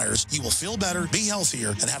requires, you will feel better, be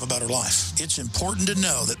healthier, and have a better life. It's important to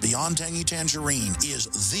know that Beyond Tangy Tangerine is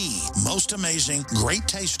the most amazing, great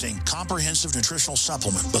tasting, comprehensive nutritional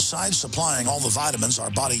supplement. Besides supplying all the vitamins our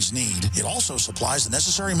bodies need, it also supplies the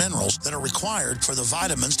necessary minerals that are required for the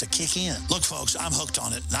vitamins to kick in. Look, folks, I'm hooked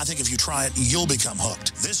on it, and I think if you try it, you'll become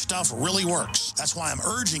hooked. This stuff really works. That's why I'm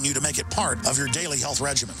urging you to make it part of your daily health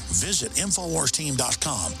regimen. Visit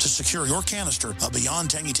InfoWarsTeam.com to secure your canister of Beyond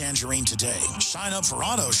Tangy Tangerine today. Sign up for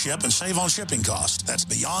auto ship and save on shipping costs. That's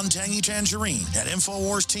Beyond Tangy Tangerine at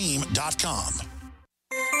InfoWarsTeam.com.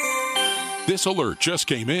 This alert just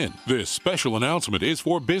came in. This special announcement is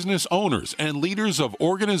for business owners and leaders of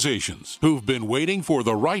organizations who've been waiting for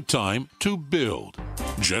the right time to build.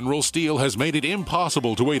 General Steel has made it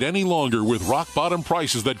impossible to wait any longer with rock-bottom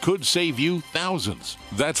prices that could save you thousands.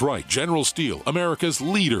 That's right, General Steel, America's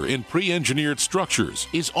leader in pre-engineered structures,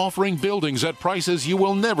 is offering buildings at prices you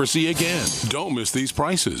will never see again. Don't miss these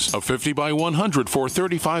prices. A 50 by 100 for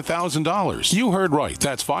 $35,000. You heard right.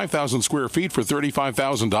 That's 5,000 square feet for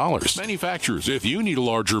 $35,000. Manufacturers, if you need a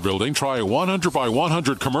larger building, try a 100 by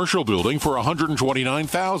 100 commercial building for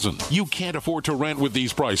 $129,000. You can't afford to rent with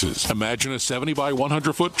these prices. Imagine a 70 by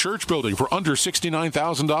 100-foot church building for under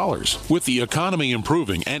 $69,000. With the economy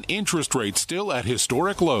improving and interest rates still at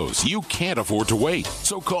historic lows, you can't afford to wait.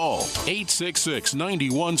 So call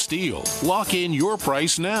 866-91-STEEL. Lock in your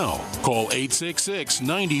price now. Call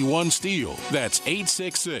 866-91-STEEL. That's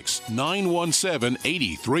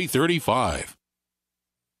 866-917-8335.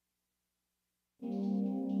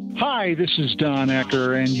 Hi, this is Don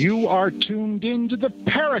Ecker, and you are tuned into the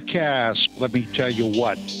Paracast. Let me tell you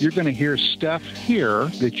what, you're going to hear stuff here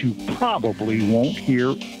that you probably won't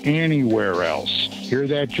hear anywhere else. Hear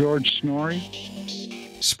that, George Snorri?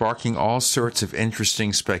 Sparking all sorts of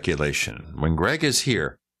interesting speculation. When Greg is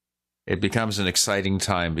here, it becomes an exciting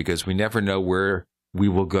time because we never know where we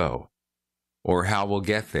will go or how we'll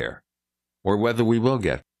get there or whether we will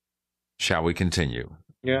get. Shall we continue?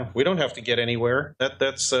 Yeah, we don't have to get anywhere.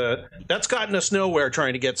 That's gotten us nowhere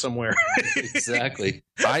trying to get somewhere. Exactly.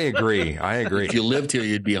 I agree. If you lived here,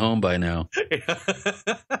 you'd be home by now.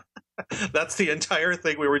 That's the entire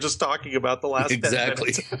thing we were just talking about the last 10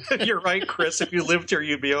 minutes. You're right, Chris. If you lived here,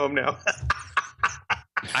 you'd be home now.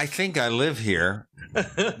 I think I live here.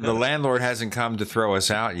 The landlord hasn't come to throw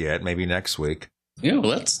us out yet. Maybe next week. Yeah,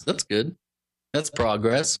 well, that's good. That's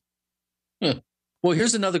progress. Huh. Well,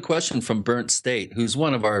 here's another question from Burnt State, who's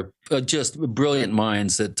one of our just brilliant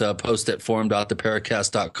minds that post at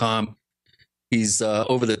forum.theparacast.com. He's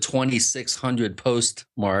over the 2,600 post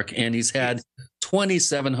mark, and he's had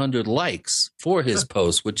 2,700 likes for his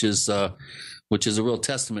post, which is a real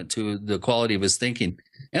testament to the quality of his thinking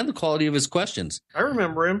and the quality of his questions. I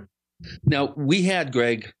remember him. Now, we had,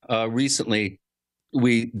 Greg, recently,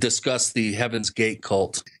 we discussed the Heaven's Gate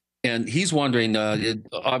cult. And he's wondering,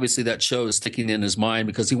 obviously that show is sticking in his mind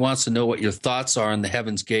because he wants to know what your thoughts are on the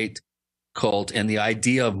Heaven's Gate cult and the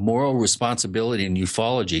idea of moral responsibility in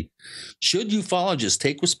ufology. Should ufologists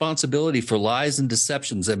take responsibility for lies and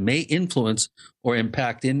deceptions that may influence or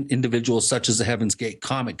impact individuals such as the Heaven's Gate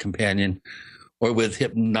comic companion or with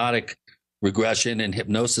hypnotic regression and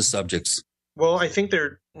hypnosis subjects? Well, I think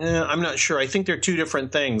I'm not sure. I think they're two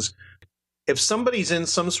different things. If somebody's in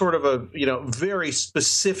some sort of a, very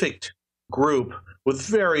specific group with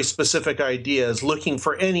very specific ideas looking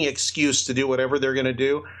for any excuse to do whatever they're going to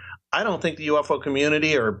do, I don't think the UFO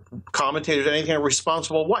community or commentators or anything are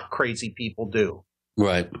responsible what crazy people do.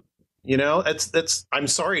 Right. That's I'm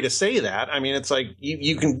sorry to say that. I mean, it's like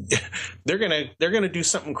you can they're going to do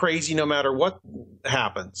something crazy no matter what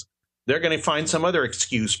happens. They're going to find some other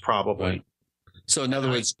excuse probably. Right. So in other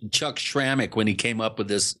words, Chuck Schrammick, when he came up with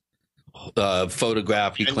this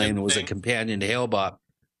photograph he claimed was a companion to Hale-Bopp,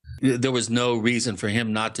 there was no reason for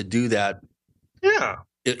him not to do that. Yeah.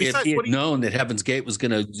 If he had known that Heaven's Gate was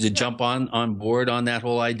going to jump on board on that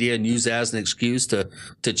whole idea and use that as an excuse to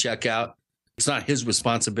check out, it's not his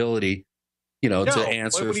responsibility, to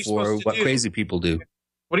answer for what crazy people do.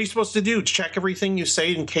 What are you supposed to do? Check everything you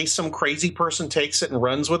say in case some crazy person takes it and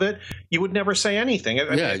runs with it? You would never say anything.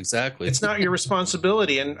 Exactly. It's not your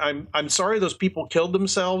responsibility. And I'm sorry those people killed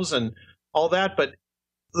themselves and all that, but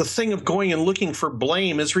the thing of going and looking for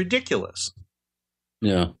blame is ridiculous.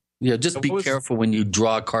 Yeah. Yeah, just be careful when you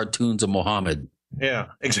draw cartoons of Muhammad. Yeah,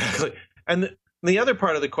 exactly. And the other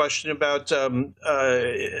part of the question about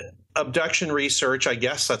abduction research, I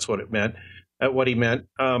guess that's what it meant, what he meant,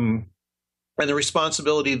 and the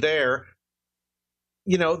responsibility there.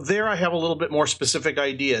 There I have a little bit more specific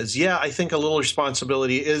ideas. Yeah, I think a little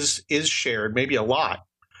responsibility is shared, maybe a lot,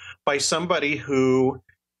 by somebody who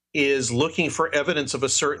is looking for evidence of a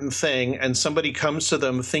certain thing, and somebody comes to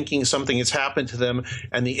them thinking something has happened to them,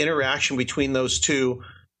 and the interaction between those two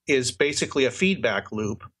is basically a feedback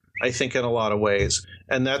loop, I think, in a lot of ways.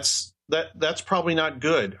 And that's probably not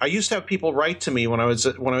good. I used to have people write to me when I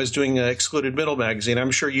was doing Excluded Middle magazine.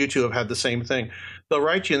 I'm sure you two have had the same thing. They'll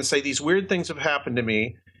write you and say, these weird things have happened to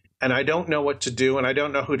me, and I don't know what to do, and I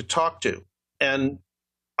don't know who to talk to. And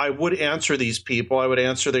I would answer these people. I would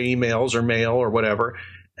answer their emails or mail or whatever.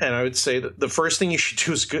 And I would say that the first thing you should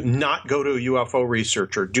do is not go to a UFO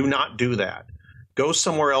researcher. Do not do that. Go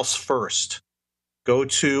somewhere else first. Go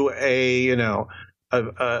to a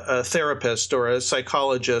therapist or a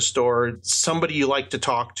psychologist or somebody you like to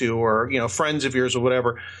talk to, or, friends of yours or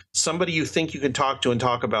whatever, somebody you think you can talk to and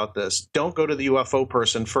talk about this. Don't go to the UFO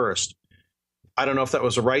person first. I don't know if that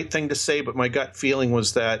was the right thing to say, but my gut feeling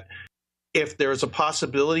was that if there's a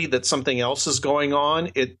possibility that something else is going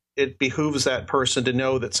on, it behooves that person to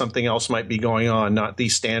know that something else might be going on, not the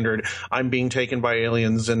standard, I'm being taken by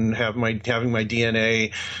aliens and having my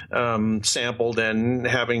DNA sampled and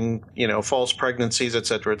having, false pregnancies, et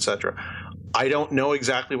cetera, et cetera. I don't know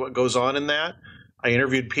exactly what goes on in that. I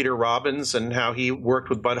interviewed Peter Robbins and how he worked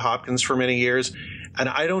with Bud Hopkins for many years. And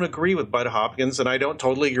I don't agree with Bud Hopkins, and I don't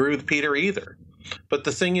totally agree with Peter either. But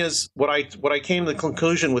the thing is, what I came to the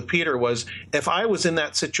conclusion with Peter was, if I was in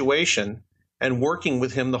that situation and working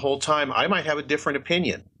with him the whole time, I might have a different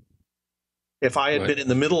opinion. If I had been in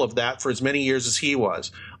the middle of that for as many years as he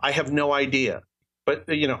was, I have no idea. But,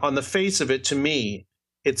 on the face of it, to me,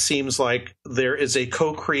 it seems like there is a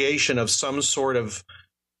co-creation of some sort of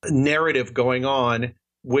narrative going on,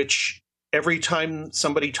 which every time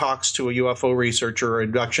somebody talks to a UFO researcher or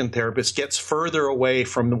abduction therapist gets further away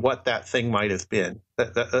from what that thing might have been.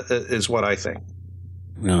 That is what I think.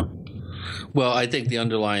 Yeah. Well, I think the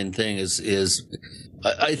underlying thing is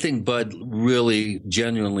I think Bud really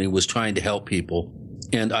genuinely was trying to help people.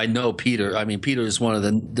 And I know Peter. I mean, Peter is one of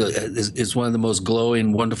the most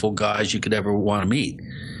glowing, wonderful guys you could ever want to meet.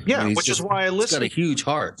 Yeah, which is why I listen. He's got a huge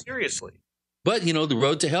heart. Seriously. But, the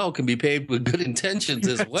road to hell can be paved with good intentions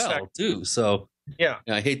as well, too. So, yeah,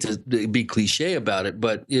 I hate to be cliche about it,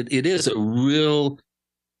 but it is a real,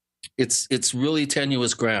 it's really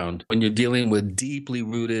tenuous ground when you're dealing with deeply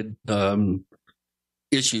rooted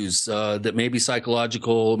issues that may be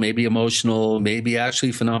psychological, maybe emotional, maybe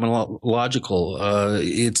actually phenomenological.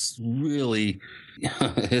 It's really,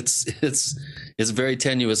 it's very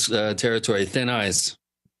tenuous territory, thin ice.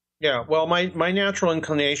 Yeah, well, my natural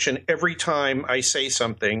inclination every time I say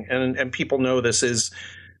something, and people know this, is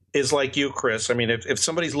like you, Chris. I mean, if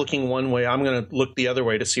somebody's looking one way, I'm going to look the other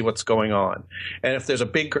way to see what's going on. And if there's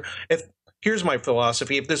here's my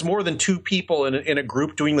philosophy: if there's more than two people in a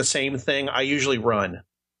group doing the same thing, I usually run.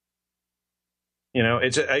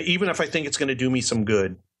 It's even if I think it's going to do me some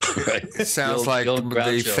good. Right. It sounds like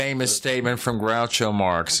the famous statement from Groucho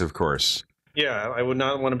Marx, of course. Yeah, I would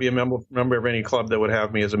not want to be a member of any club that would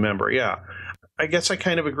have me as a member. Yeah, I guess I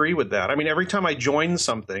kind of agree with that. I mean, every time I join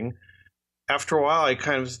something, after a while, I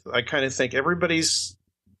kind of think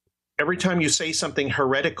every time you say something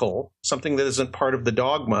heretical, something that isn't part of the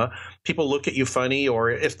dogma, people look at you funny,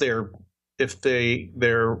 or if they're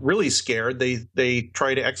really scared, they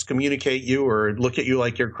try to excommunicate you or look at you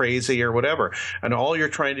like you're crazy or whatever. And all you're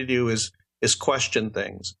trying to do is question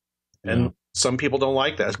things. And some people don't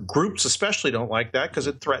like that. Groups especially don't like that because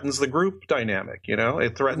it threatens the group dynamic.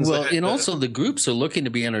 It threatens. Well, and also the groups are looking to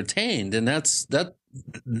be entertained, and that's.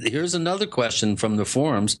 Here's another question from the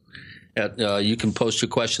forums. You can post your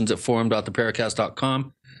questions at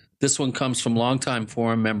forum.theparacast.com. This one comes from longtime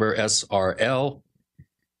forum member SRL,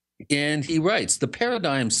 and he writes: the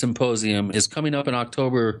Paradigm Symposium is coming up in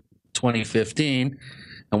October 2015,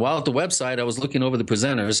 and while at the website, I was looking over the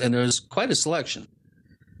presenters, and there's quite a selection.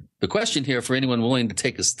 The question here for anyone willing to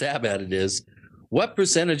take a stab at it is, what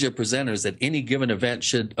percentage of presenters at any given event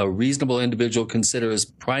should a reasonable individual consider as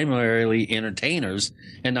primarily entertainers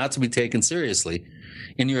and not to be taken seriously?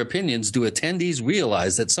 In your opinions, do attendees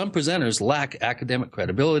realize that some presenters lack academic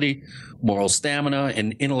credibility, moral stamina,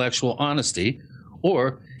 and intellectual honesty?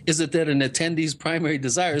 Or is it that an attendee's primary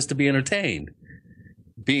desire is to be entertained?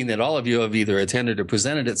 Being that all of you have either attended or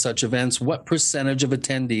presented at such events, what percentage of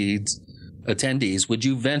attendees would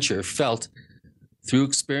you venture felt through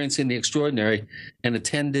experiencing the extraordinary and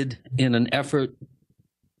attended in an effort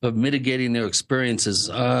mitigating their experiences.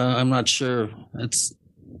 I'm not sure.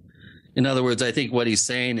 In other words, I think what he's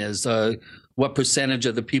saying is what percentage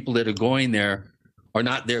of the people that are going there are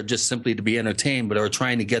not there just simply to be entertained, but are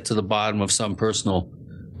trying to get to the bottom of some personal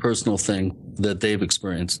thing that they've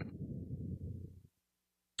experienced.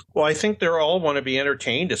 Well, I think they all want to be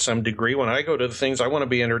entertained to some degree. When I go to the things, I want to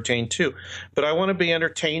be entertained too. But I want to be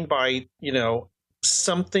entertained by,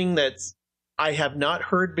 something that I have not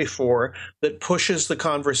heard before that pushes the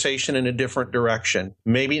conversation in a different direction.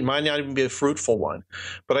 Maybe it might not even be a fruitful one.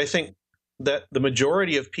 But I think that the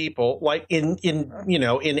majority of people, like in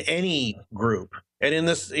any group, and in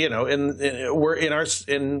this, we're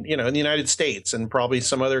in the United States and probably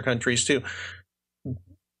some other countries too,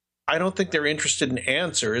 I don't think they're interested in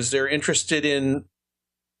answers. They're interested in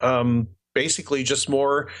basically just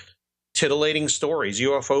more titillating stories,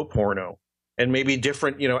 UFO porno, and maybe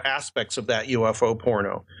different, aspects of that UFO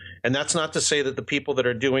porno. And that's not to say that the people that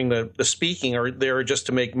are doing the speaking are there just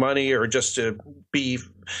to make money or just to be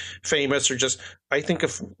famous or just, I think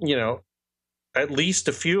if, at least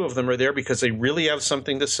a few of them are there because they really have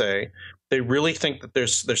something to say. They really think that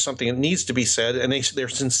there's something that needs to be said, and they're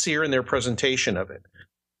sincere in their presentation of it.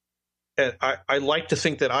 And I like to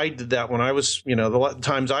think that I did that when I was, the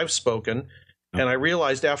times I've spoken, and I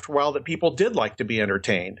realized after a while that people did like to be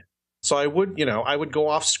entertained. So I would go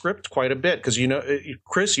off script quite a bit because,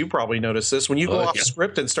 Chris, you probably noticed this. When you go off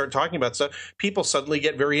script and start talking about stuff, people suddenly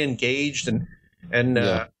get very engaged and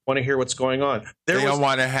want to hear what's going on. They don't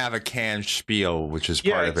want to have a canned spiel, which is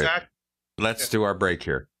part of it. Let's do our break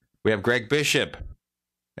here. We have Greg Bishop,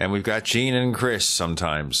 and we've got Gene and Chris.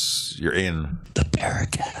 Sometimes you're in the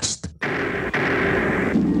Paracast.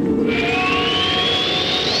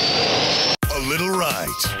 A little right,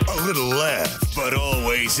 a little left, but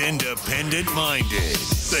always independent-minded.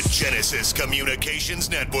 The Genesis Communications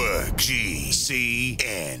Network,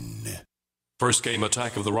 GCN. First came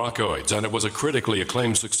Attack of the Rockoids, and it was a critically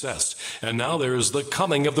acclaimed success. And now there's The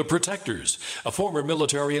Coming of the Protectors. A former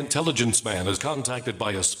military intelligence man is contacted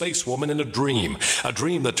by a space woman in a dream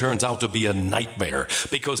that turns out to be a nightmare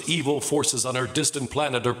because evil forces on her distant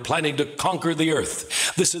planet are planning to conquer the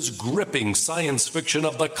Earth. This is gripping science fiction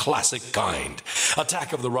of the classic kind.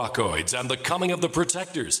 Attack of the Rockoids and The Coming of the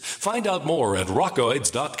Protectors. Find out more at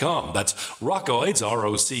rockoids.com. That's Rockoids,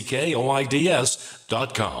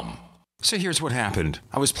 ROCKOIDS.com. So here's what happened.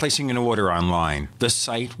 I was placing an order online. The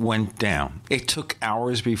site went down. It took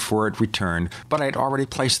hours before it returned, but I'd already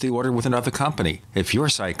placed the order with another company. If your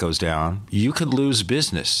site goes down, you could lose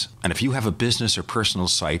business. And if you have a business or personal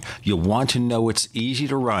site, you'll want to know it's easy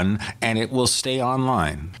to run and it will stay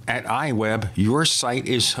online. At iWeb, your site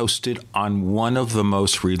is hosted on one of the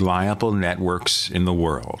most reliable networks in the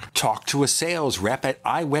world. Talk to a sales rep at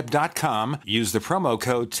iWeb.com. Use the promo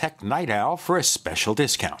code TechNightOwl for a special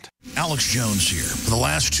discount. Alex Jones here. For the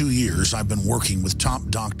last 2 years, I've been working with top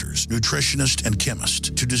doctors, nutritionists, and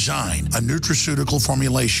chemists to design a nutraceutical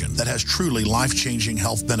formulation that has truly life-changing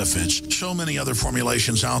health benefits. So many other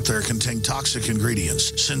formulations out there contain toxic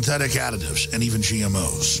ingredients, synthetic additives, and even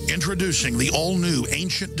GMOs. Introducing the all-new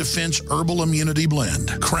Ancient Defense Herbal Immunity Blend,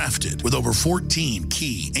 crafted with over 14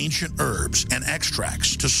 key ancient herbs and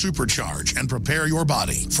extracts to supercharge and prepare your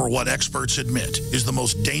body for what experts admit is the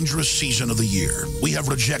most dangerous season of the year. We have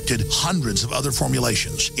rejected hundreds of other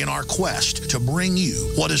formulations in our quest to bring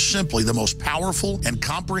you what is simply the most powerful and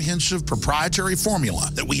comprehensive proprietary formula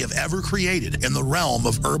that we have ever created in the realm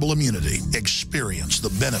of herbal immunity. Experience the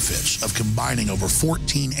benefits of combining over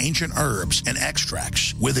 14 ancient herbs and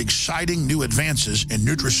extracts with exciting new advances in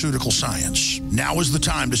nutraceutical science. Now is the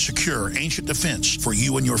time to secure Ancient Defense for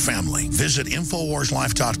you and your family. Visit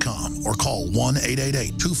InfoWarsLife.com or call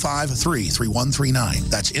 1-888-253-3139.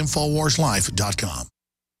 That's InfoWarsLife.com.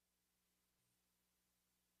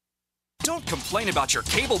 Don't complain about your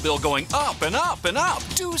cable bill going up and up and up.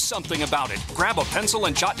 Do something about it. Grab a pencil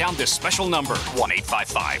and jot down this special number,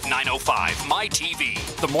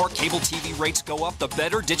 1-855-905-MY-TV. The more cable TV rates go up, the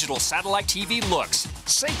better digital satellite TV looks.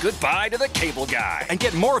 Say goodbye to the cable guy and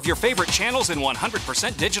get more of your favorite channels in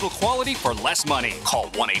 100% digital quality for less money.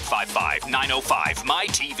 Call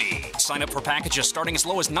 1-855-905-MY-TV. Sign up for packages starting as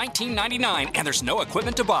low as $19.99, and there's no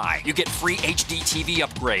equipment to buy. You get free HD TV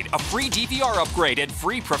upgrade, a free DVR upgrade, and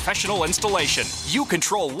free professional installation. You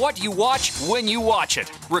control what you watch when you watch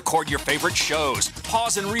it. Record your favorite shows,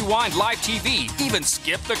 pause and rewind live TV, even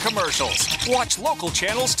skip the commercials. Watch local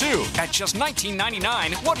channels too. At just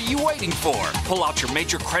 $19.99, what are you waiting for? Pull out your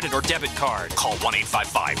major credit or debit card. Call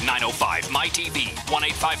 1-855-905-MY-TV.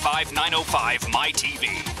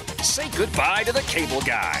 1-855-905-MY-TV. Say goodbye to the cable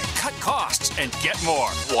guy. Cut costs and get more.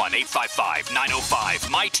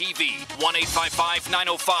 1-855-905-MyTV.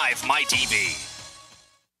 1-855-905-MyTV.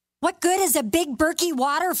 What good is a Big Berkey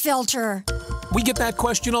water filter? We get that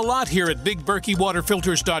question a lot here at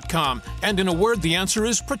BigBerkeyWaterFilters.com. And in a word, the answer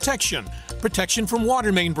is protection. Protection from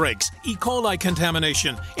water main breaks, E. coli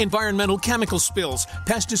contamination, environmental chemical spills,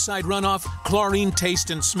 pesticide runoff, chlorine taste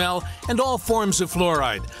and smell, and all forms of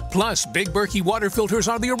fluoride. Plus, Big Berkey water filters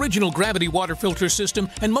are the original gravity water filter system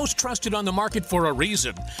and most trusted on the market for a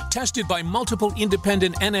reason. Tested by multiple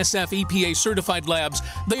independent NSF EPA certified labs,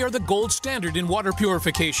 they are the gold standard in water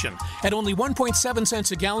purification. At only 1.7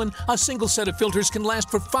 cents a gallon, a single set of filters can last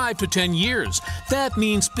for 5 to 10 years. That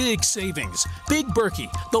means big savings. Big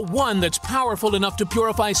Berkey, the one that's powerful enough to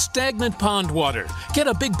purify stagnant pond water. Get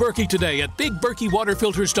a Big Berkey today at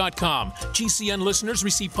BigBerkeyWaterFilters.com. GCN listeners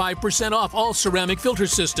receive 5% off all ceramic filter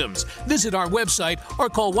systems. Visit our website or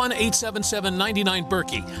call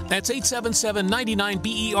 1-877-99-BERKEY. That's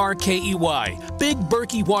 877-99-BERKEY. Big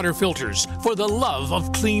Berkey Water Filters, for the love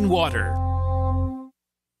of clean water.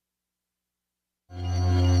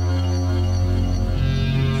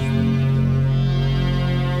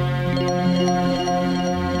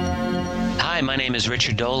 Hi, my name is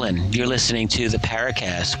Richard Dolan. You're listening to the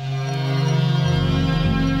Paracast.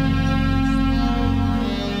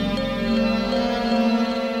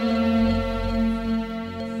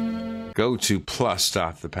 Go to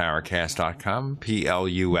plus.theparacast.com,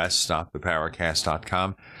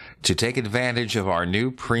 plus.theparacast.com, to take advantage of our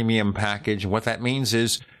new premium package. What that means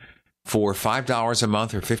is for $5 a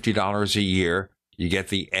month or $50 a year, you get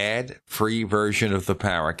the ad-free version of the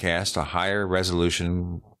Paracast, a higher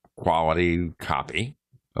resolution quality copy,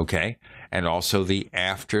 okay? And also the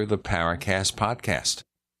After the Paracast podcast.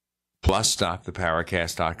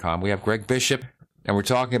 Plus.theparacast.com. We have Greg Bishop, and we're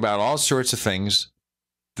talking about all sorts of things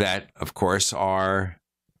that, of course, are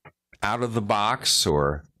out of the box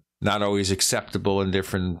or not always acceptable in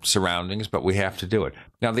different surroundings, but we have to do it.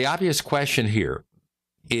 Now, the obvious question here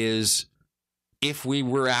is, if we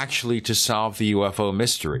were actually to solve the UFO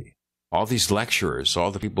mystery, all these lecturers,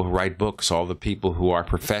 all the people who write books, all the people who are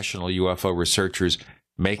professional UFO researchers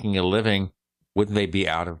making a living, wouldn't they be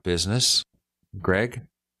out of business? Greg?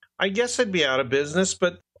 I guess they'd be out of business,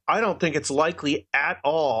 but I don't think it's likely at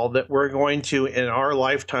all that we're going to, in our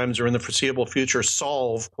lifetimes or in the foreseeable future,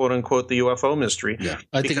 solve, quote unquote, the UFO mystery. Yeah,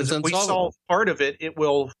 I think it's if we solve part of it, it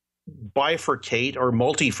will bifurcate or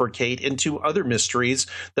multifurcate into other mysteries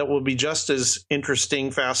that will be just as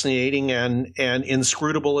interesting, fascinating, and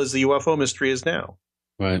inscrutable as the UFO mystery is now.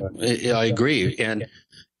 Right. I agree. And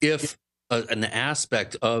if an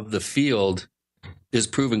aspect of the field is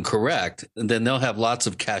proven correct, then they'll have lots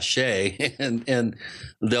of cachet, and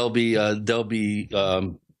they'll be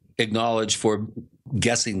acknowledged for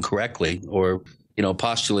guessing correctly or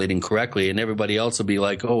postulating correctly, and everybody else will be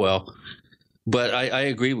like, oh well. But I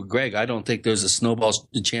agree with Greg. I don't think there's a snowball's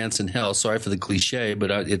chance in hell. Sorry for the cliche,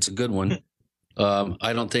 but it's a good one.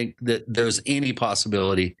 I don't think that there's any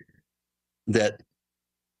possibility that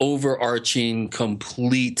overarching,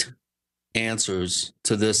 complete answers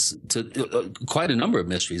to this, to quite a number of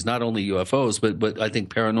mysteries, not only UFOs, but I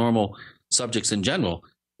think paranormal subjects in general.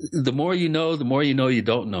 The more you know you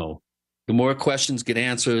don't know. The more questions get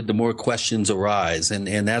answered, the more questions arise,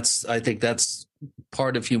 and I think that's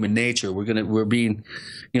part of human nature. We're being,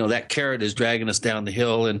 that carrot is dragging us down the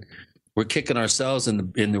hill, and we're kicking ourselves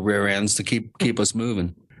in the rear ends to keep us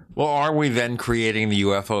moving. Well, are we then creating the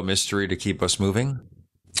UFO mystery to keep us moving?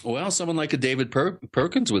 Well, someone like a David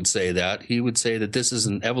Perkins would say that. He would say that this is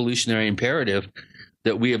an evolutionary imperative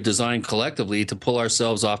that we have designed collectively to pull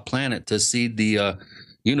ourselves off planet, to seed the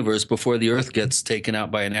universe before the Earth gets taken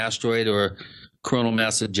out by an asteroid or coronal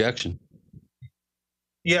mass ejection.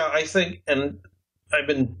 Yeah, I think, and I've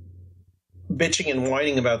been bitching and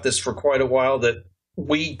whining about this for quite a while, that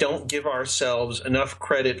we don't give ourselves enough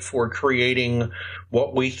credit for creating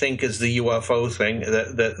what we think is the UFO thing.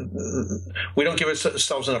 That we don't give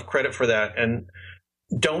ourselves enough credit for that and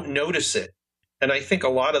don't notice it. And I think a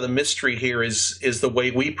lot of the mystery here is the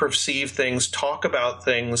way we perceive things, talk about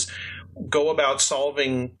things, go about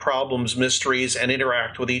solving problems, mysteries, and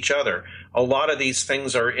interact with each other. A lot of these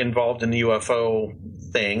things are involved in the UFO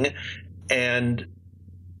thing, and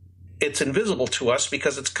it's invisible to us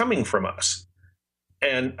because it's coming from us.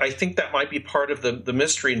 And I think that might be part of the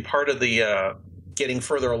mystery, and part of the getting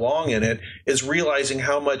further along in it is realizing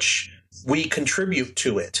how much we contribute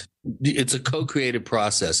to it. It's a co-creative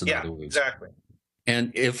process, in other words. Exactly.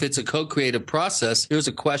 And if it's a co-creative process, here's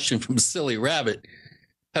a question from Silly Rabbit.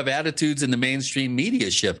 Have attitudes in the mainstream media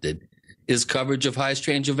shifted? Is coverage of high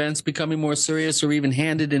strange events becoming more serious or even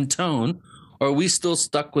handed in tone? Or are we still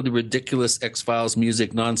stuck with the ridiculous X-Files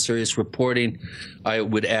music, non-serious reporting? I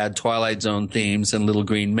would add Twilight Zone themes and Little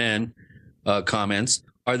Green Men comments.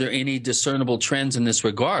 Are there any discernible trends in this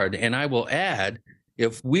regard? And I will add,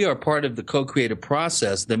 if we are part of the co-creative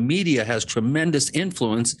process, the media has tremendous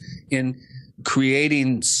influence in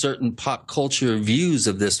creating certain pop culture views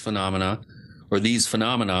of this phenomena or these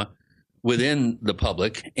phenomena within the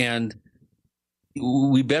public. And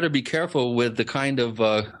we better be careful with the kind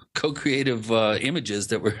of co-creative images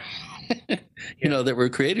that we're, that we're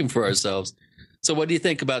creating for ourselves. So what do you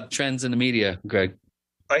think about trends in the media, Greg?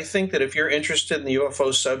 I think that if you're interested in the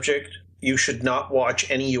UFO subject, you should not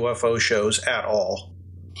watch any UFO shows at all.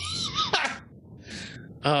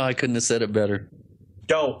 Oh, I couldn't have said it better.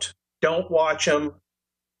 Don't watch them.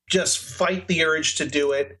 Just fight the urge to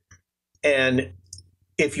do it. And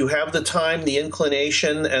if you have the time, the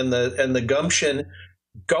inclination, and the gumption,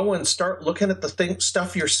 go and start looking at the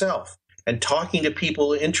stuff yourself and talking to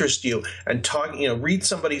people who interest you, and read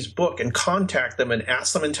somebody's book and contact them and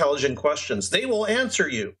ask them intelligent questions. They will answer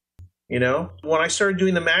you. When I started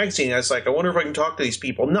doing the magazine, I was like, I wonder if I can talk to these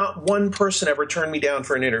people. Not one person ever turned me down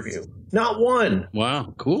for an interview. Not one.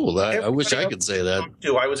 Wow, cool. I wish I could say that.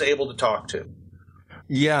 I was able to talk to.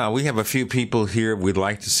 Yeah, we have a few people here we'd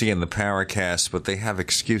like to see in the Paracast, but they have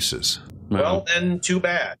excuses. Well, then too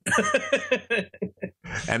bad.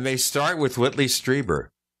 And they start with Whitley Strieber.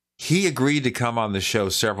 He agreed to come on the show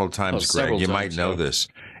several times, Greg. You might know this.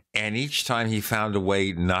 And each time he found a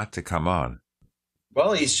way not to come on.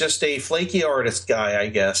 Well, he's just a flaky artist guy, I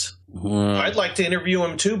guess. I'd like to interview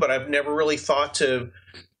him too, but I've never really thought to,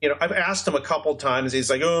 I've asked him a couple times. He's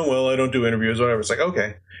like, oh, well, I don't do interviews, whatever. It's like,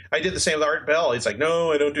 okay. I did the same with Art Bell. He's like,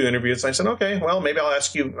 no, I don't do interviews. And I said, okay, well, maybe I'll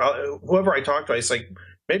ask you, whoever I talk to, he's like,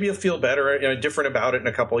 maybe you'll feel better, different about it in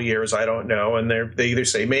a couple of years. I don't know. And they either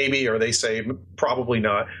say maybe or they say probably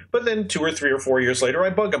not. But then 2 or 3 or 4 years later, I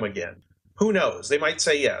bug them again. Who knows? They might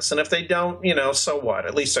say yes. And if they don't, so what?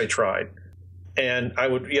 At least I tried. And I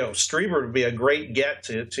would, Strieber would be a great get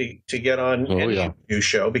to get on any new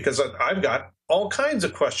show, because I've got all kinds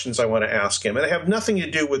of questions I want to ask him. And they have nothing to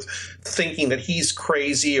do with thinking that he's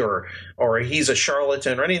crazy or he's a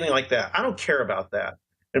charlatan or anything like that. I don't care about that.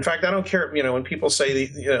 In fact, I don't care, when people say,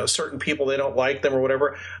 certain people, they don't like them or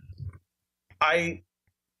whatever. I'm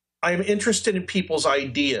interested in people's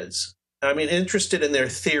ideas. I'm interested in their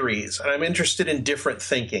theories, and I'm interested in different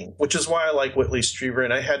thinking, which is why I like Whitley Strieber,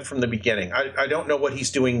 and I had from the beginning. I don't know what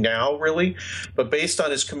he's doing now, really, but based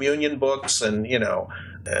on his communion books and,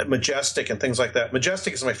 Majestic and things like that.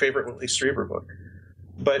 Majestic is my favorite Whitley Strieber book.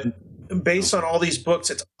 But based on all these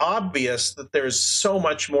books, it's obvious that there's so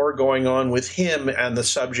much more going on with him and the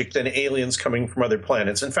subject than aliens coming from other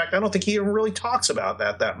planets. In fact, I don't think he even really talks about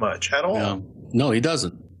that much at all. No, he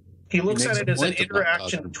doesn't. He looks at it as an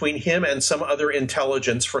interaction between him and some other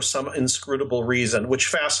intelligence for some inscrutable reason, which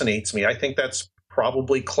fascinates me. I think that's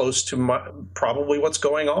probably close to probably what's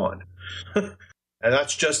going on. And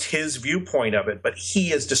that's just his viewpoint of it. But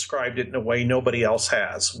he has described it in a way nobody else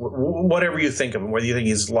has. Whatever you think of him, whether you think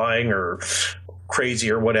he's lying or crazy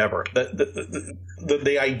or whatever,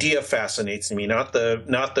 the idea fascinates me, not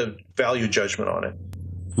the value judgment on it.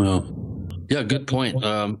 Well. Yeah, good point.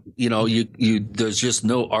 There's just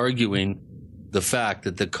no arguing the fact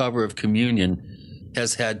that the cover of Communion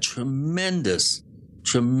has had tremendous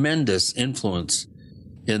influence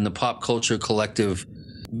in the pop culture collective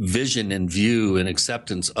vision and view and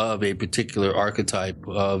acceptance of a particular archetype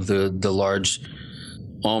of the large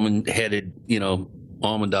almond-headed,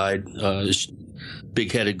 almond-eyed,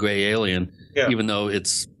 big-headed gray alien, even though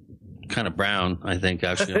it's kind of brown, I think,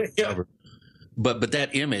 actually, on the cover. But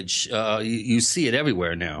that image, you see it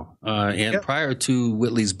everywhere now. And prior to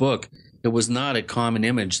Whitley's book, it was not a common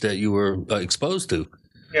image that you were exposed to.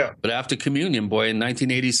 Yeah. But after Communion, boy, in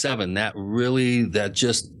 1987, that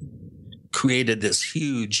just created this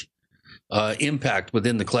huge impact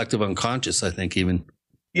within the collective unconscious, I think, even.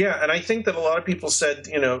 Yeah, and I think that a lot of people said,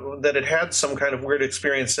 that it had some kind of weird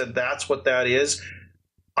experience, said that's what that is.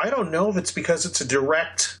 I don't know if it's because it's a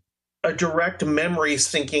direct memories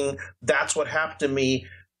thinking that's what happened to me,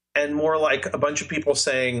 and more like a bunch of people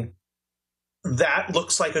saying that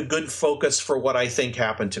looks like a good focus for what I think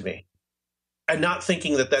happened to me, and not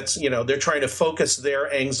thinking that that's, they're trying to focus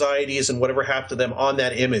their anxieties and whatever happened to them on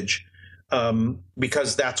that image,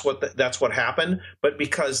 because that's what happened, but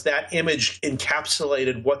because that image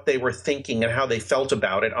encapsulated what they were thinking and how they felt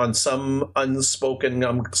about it on some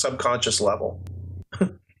unspoken subconscious level.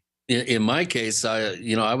 In my case,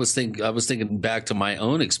 I was thinking back to my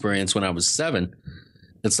own experience when I was 7.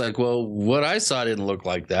 It's like, well, what I saw didn't look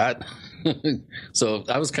like that. So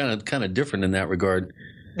I was kind of different in that regard.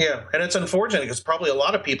 Yeah, and it's unfortunate because probably a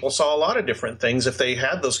lot of people saw a lot of different things if they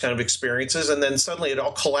had those kind of experiences, and then suddenly it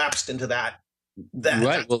all collapsed into that.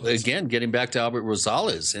 Right. Well, again, getting back to Albert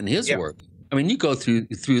Rosales and his work. I mean, you go through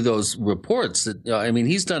those reports. That I mean,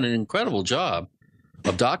 he's done an incredible job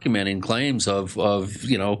of documenting claims of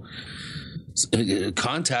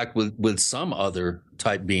contact with some other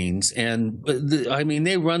type beings, and I mean,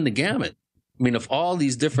 they run the gamut. I mean, if all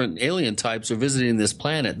these different alien types are visiting this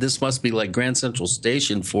planet, this must be like Grand Central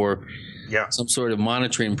Station for some sort of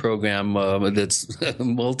monitoring program that's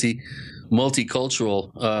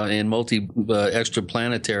multicultural and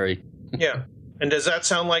extraplanetary. Yeah. And does that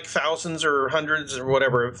sound like thousands or hundreds or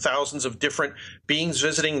whatever, thousands of different beings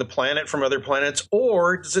visiting the planet from other planets?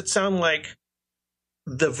 Or does it sound like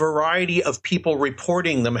the variety of people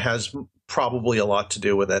reporting them has probably a lot to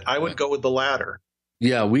do with it? I would go with the latter.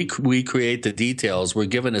 Yeah, we create the details. We're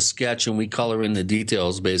given a sketch and we color in the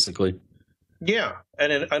details, basically. Yeah,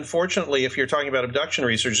 and unfortunately, if you're talking about abduction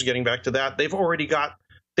research, getting back to that, they've already got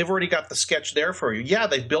the sketch there for you. Yeah,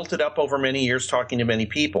 they've built it up over many years, talking to many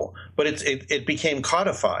people, but it became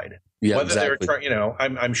codified. Yeah, whether exactly. they're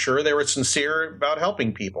I'm sure they were sincere about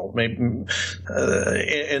helping people, maybe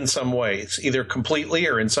in some ways, either completely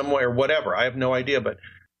or in some way or whatever. I have no idea, but.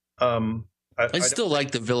 I still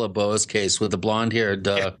like the Villa-Boas case with the blonde-haired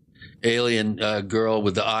alien girl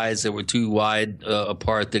with the eyes that were too wide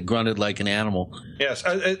apart that grunted like an animal. Yes,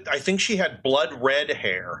 I think she had blood red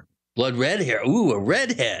hair. Blood red hair. Ooh, a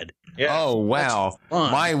redhead. Yeah. Oh, wow.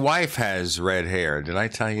 My wife has red hair. Did I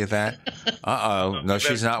tell you that? Uh-oh. No,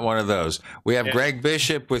 she's not one of those. We have Greg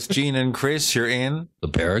Bishop with Gene and Chris. You're in the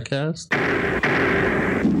Paracast.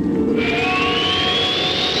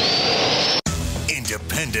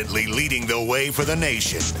 Independently leading the way for the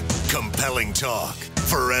nation. Compelling talk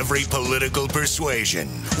for every political persuasion.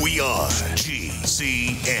 We are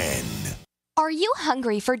GCN. Are you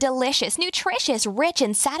hungry for delicious, nutritious, rich,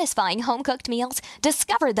 and satisfying home-cooked meals?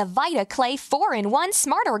 Discover the Vita Clay 4-in-1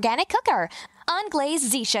 Smart Organic Cooker.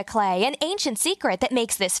 Unglazed Zisha clay, an ancient secret that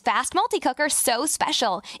makes this fast multi-cooker so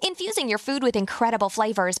special. Infusing your food with incredible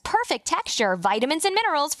flavors, perfect texture, vitamins, and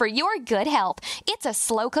minerals for your good health. It's a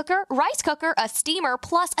slow cooker, rice cooker, a steamer,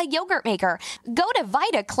 plus a yogurt maker. Go to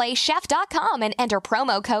VitaClayChef.com and enter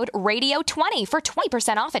promo code RADIO20 for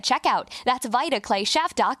 20% off at checkout. That's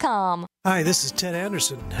VitaClayChef.com. Hi, this is Ted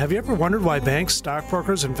Anderson. Have you ever wondered why banks,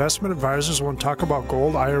 stockbrokers, investment advisors won't talk about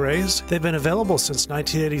gold IRAs? They've been available since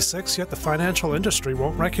 1986, yet the financial industry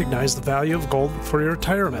won't recognize the value of gold for your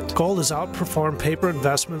retirement. Gold has outperformed paper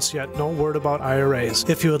investments, yet no word about IRAs.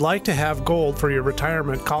 If you would like to have gold for your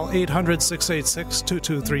retirement, call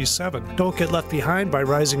 800-686-2237. Don't get left behind by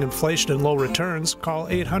rising inflation and low returns. Call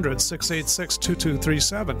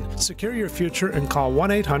 800-686-2237. Secure your future and call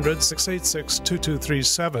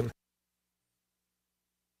 1-800-686-2237.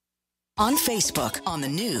 On Facebook, on the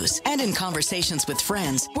news, and in conversations with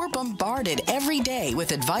friends, we're bombarded every day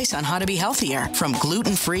with advice on how to be healthier, from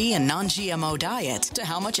gluten-free and non-GMO diets to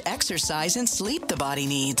how much exercise and sleep the body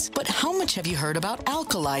needs. But how much have you heard about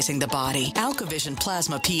alkalizing the body? AlkaVision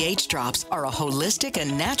Plasma pH drops are a holistic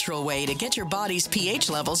and natural way to get your body's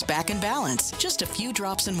pH levels back in balance. Just a few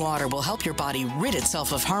drops in water will help your body rid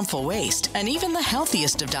itself of harmful waste. And even the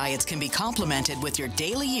healthiest of diets can be complemented with your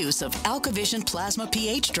daily use of AlkaVision Plasma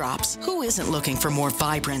pH drops. Who isn't looking for more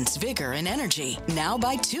vibrance, vigor, and energy? Now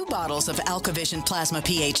buy 2 bottles of AlkaVision Plasma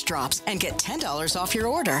pH drops and get $10 off your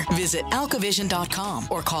order. Visit alkavision.com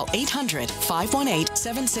or call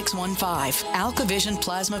 800-518-7615. AlkaVision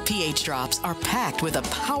Plasma pH drops are packed with a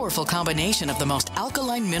powerful combination of the most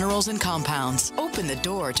alkaline minerals and compounds. Open the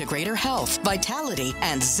door to greater health, vitality,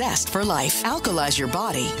 and zest for life. Alkalize your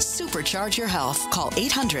body. Supercharge your health. Call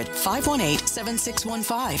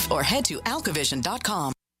 800-518-7615 or head to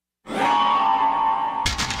alkavision.com.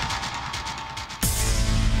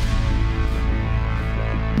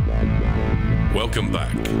 Welcome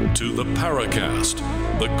back to the Paracast,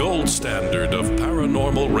 the gold standard of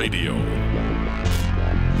paranormal radio.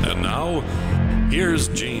 And now, here's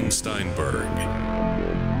Gene Steinberg.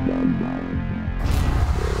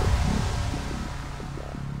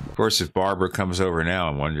 Of course, if Barbara comes over now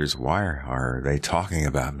and wonders, why are they talking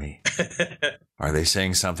about me? Are they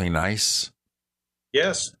saying something nice?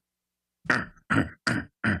 Yes. All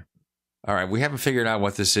right, we haven't figured out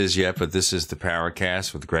what this is yet, but this is the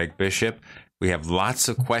Paracast with Greg Bishop. We have lots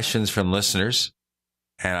of questions from listeners,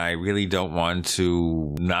 and I really don't want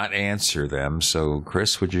to not answer them. So,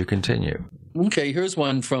 Chris, would you continue? Okay, here's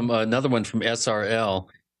another one from SRL.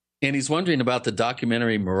 And he's wondering about the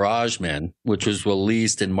documentary Mirage Men, which was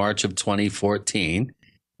released in March of 2014.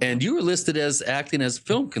 And you were listed as acting as a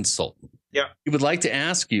film consultant. Yeah. We would like to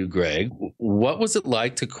ask you, Greg, what was it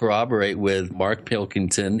like to corroborate with Mark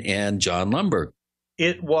Pilkington and John Lumberg?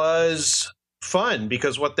 It was fun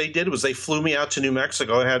because what they did was they flew me out to New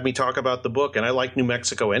Mexico and had me talk about the book, and I like New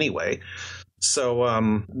Mexico anyway.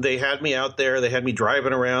 So they had me out there. They had me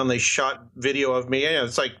driving around. They shot video of me. And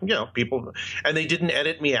it's like, people, and they didn't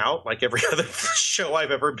edit me out like every other show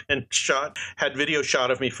I've ever been shot, had video shot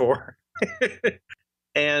of me for.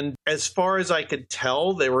 And as far as I could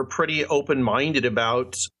tell, they were pretty open-minded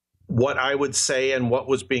about what I would say and what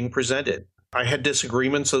was being presented. I had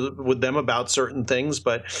disagreements with them about certain things,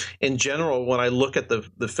 but in general, when I look at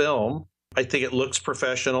the film, I think it looks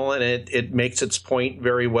professional and it makes its point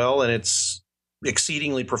very well, and it's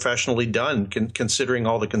exceedingly professionally done, considering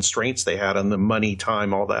all the constraints they had on the money,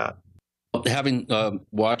 time, all that. Having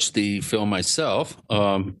watched the film myself,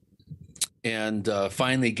 and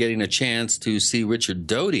finally getting a chance to see Richard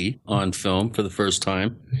Doty on film for the first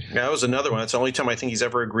time. Yeah, that was another one. That's the only time I think he's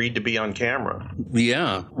ever agreed to be on camera.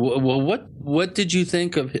 Yeah. Well, what did you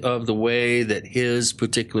think of the way that his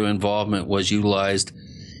particular involvement was utilized?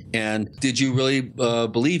 And did you really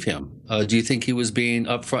believe him? Do you think he was being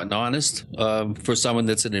upfront and honest for someone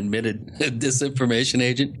that's an admitted disinformation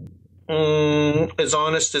agent? As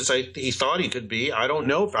honest as he thought he could be. I don't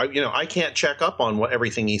know if I can't check up on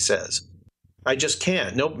everything he says. I just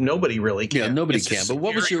can't. Nobody really can. Yeah, nobody can. But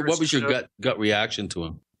what was your gut reaction to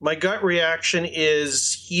him? My gut reaction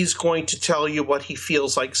is he's going to tell you what he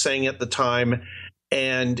feels like saying at the time,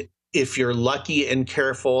 and if you're lucky and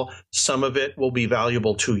careful, some of it will be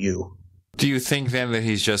valuable to you. Do you think then that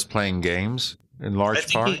he's just playing games in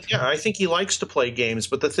large part? I think he likes to play games,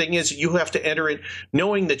 but the thing is, you have to enter it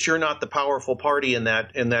knowing that you're not the powerful party in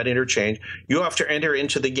that interchange. You have to enter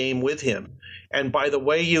into the game with him. And by the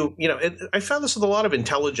way I found this with a lot of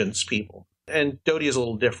intelligence people, and Doty is a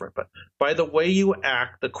little different, but by the way you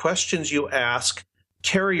act, the questions you ask,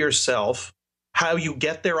 carry yourself, how you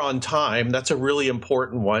get there on time, that's a really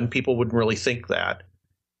important one. People wouldn't really think that.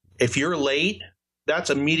 If you're late, that's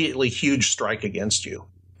immediately huge strike against you.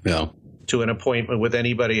 Yeah. To an appointment with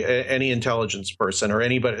anybody, any intelligence person or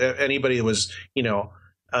anybody who was,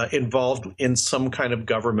 involved in some kind of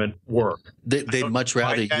government work. They'd much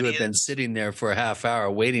rather you had been sitting there for a half hour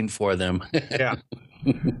waiting for them. Yeah.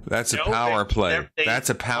 That's a power play. That's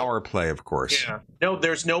a power play, of course. Yeah. No,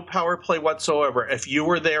 there's no power play whatsoever. If you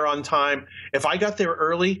were there on time, if I got there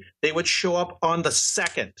early, they would show up on the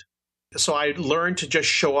second. So I learned to just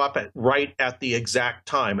show up right at the exact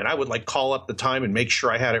time. And I would call up the time and make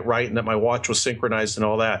sure I had it right and that my watch was synchronized and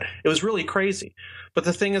all that. It was really crazy. But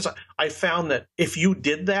the thing is, I found that if you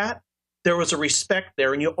did that, there was a respect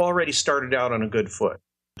there and you already started out on a good foot.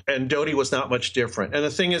 And Doty was not much different. And the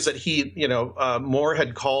thing is that he, Moore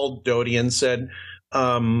had called Doty and said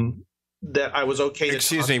that I was okay.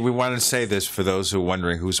 Excuse me, we want to say this for those who are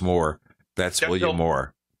wondering who's Moore. That's William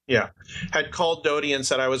Moore. Yeah, had called Doty and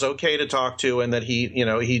said I was okay to talk to, and that he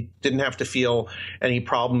didn't have to feel any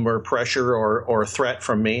problem or pressure or threat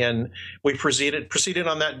from me, and we proceeded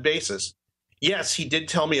on that basis. Yes, he did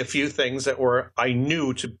tell me a few things that I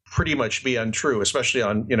knew to pretty much be untrue, especially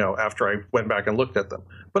on after I went back and looked at them.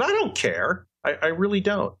 But I don't care. I really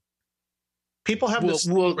don't. People have this.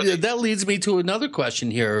 Well, that leads me to another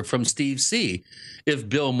question here from Steve C. If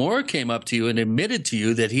Bill Moore came up to you and admitted to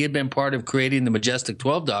you that he had been part of creating the Majestic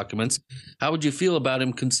 12 documents, how would you feel about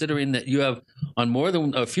him, considering that you have on more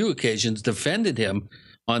than a few occasions defended him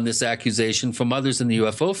on this accusation from others in the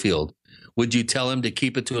UFO field? Would you tell him to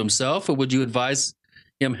keep it to himself, or would you advise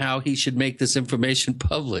him how he should make this information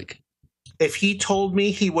public? If he told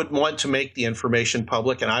me he would want to make the information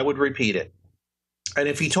public, and I would repeat it. And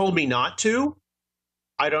if he told me not to,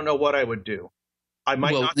 I don't know what I would do. I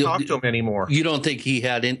might not talk to him anymore. You don't think he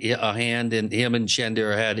had a hand in, him and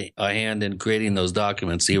Shender had a hand in creating those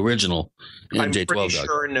documents, the original MJ12 I'm pretty documents?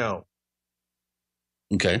 sure no.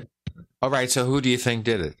 Okay. All right, so who do you think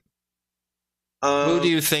did it? Who do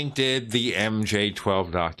you think did the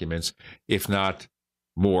MJ12 documents, if not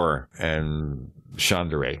Moore and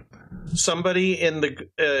Chandere? Somebody in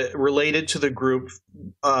the related to the group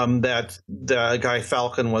that the guy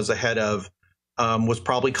Falcon was the head of was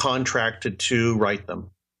probably contracted to write them.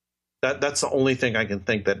 That's the only thing I can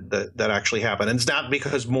think that actually happened. And it's not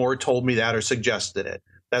because Moore told me that or suggested it.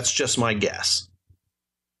 That's just my guess.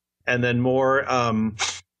 And then Moore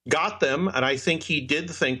got them, and I think he did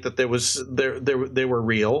think that they were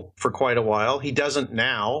real for quite a while. He doesn't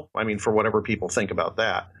now. I mean, for whatever people think about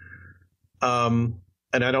that.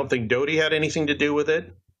 And I don't think Doty had anything to do with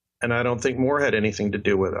it, and I don't think Moore had anything to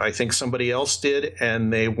do with it. I think somebody else did,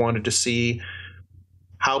 and they wanted to see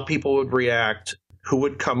how people would react who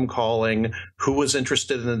would come calling, who was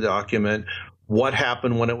interested in the document, what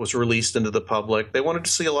happened when it was released into the public. They wanted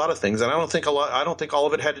to see a lot of things, and I don't think all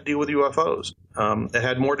of it had to do with UFOs. It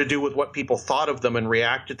had more to do with what people thought of them and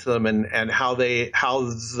reacted to them, and how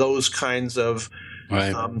those kinds of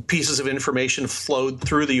pieces of information flowed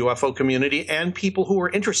through the UFO community, and people who were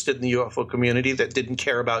interested in the UFO community that didn't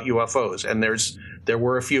care about UFOs. And there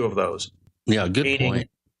were a few of those. Yeah, good point.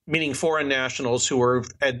 Meaning foreign nationals who were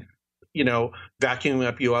vacuuming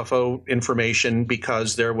up UFO information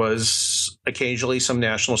because there was occasionally some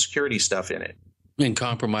national security stuff in it. And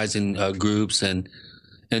compromising groups and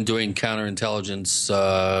doing counterintelligence.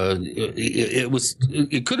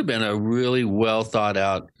 It could have been a really well thought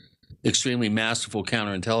out, extremely masterful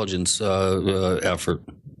counterintelligence effort.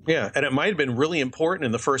 Yeah, and it might have been really important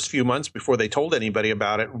in the first few months before they told anybody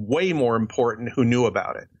about it, way more important who knew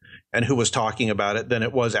about it and who was talking about it than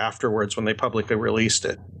it was afterwards when they publicly released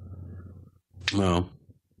it. Well,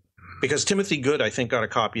 because Timothy Good, I think, got a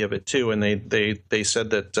copy of it too, and they said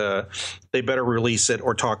that they better release it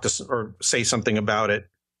or or say something about it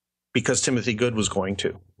because Timothy Good was going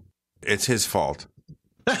to. It's his fault.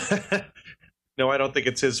 No, I don't think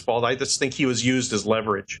it's his fault. I just think he was used as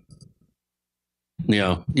leverage.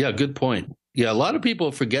 Yeah, good point. Yeah, a lot of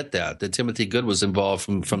people forget that Timothy Good was involved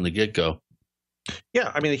from the get-go.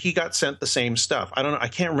 Yeah, I mean, he got sent the same stuff. I don't know. I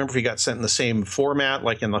can't remember if he got sent in the same format,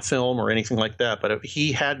 like in the film or anything like that, but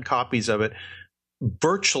he had copies of it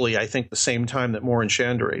virtually, I think, the same time that Moore and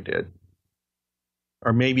Chandray did.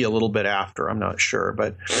 Or maybe a little bit after, I'm not sure.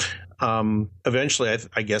 But eventually,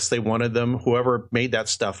 I guess they wanted them, whoever made that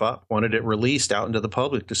stuff up, wanted it released out into the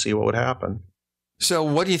public to see what would happen. So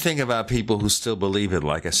what do you think about people who still believe it,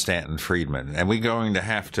 like a Stanton Friedman? And we're going to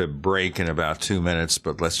have to break in about 2 minutes,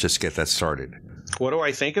 but let's just get that started. What do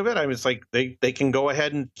I think of it? I mean, it's like they can go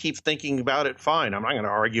ahead and keep thinking about it. Fine. I'm not going to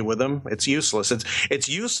argue with them. It's useless. It's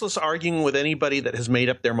useless arguing with anybody that has made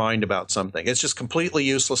up their mind about something. It's just completely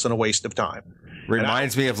useless and a waste of time.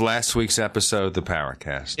 Reminds me of last week's episode, the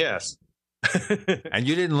Paracast. Yes. And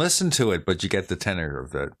you didn't listen to it, but you get the tenor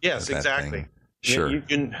of that. Yes, of that exactly. thing. Sure.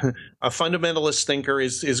 A fundamentalist thinker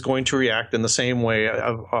is going to react in the same way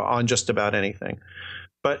on just about anything.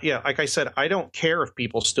 But yeah, like I said, I don't care if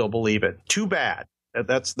people still believe it. Too bad.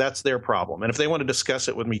 That's their problem. And if they want to discuss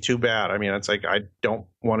it with me, too bad. I mean, it's like I don't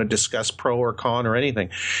want to discuss pro or con or anything.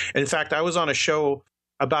 In fact, I was on a show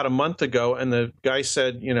about a month ago, and the guy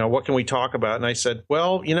said, what can we talk about? And I said,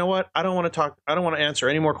 well, you know what? I don't want to answer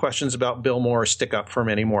any more questions about Bill Moore or stick up for him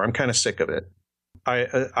anymore. I'm kind of sick of it.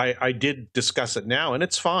 I did discuss it now, and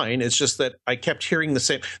it's fine. It's just that I kept hearing the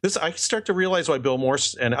same. I start to realize why Bill Moore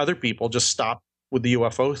and other people just stop with the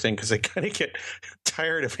UFO thing, because they kind of get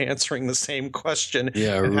tired of answering the same question.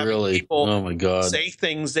 Yeah, really. Oh my God. Say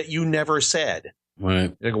things that you never said.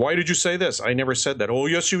 Right. Like, why did you say this? I never said that. Oh,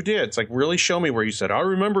 yes, you did. It's like, really, show me where you said. I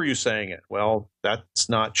remember you saying it. Well, that's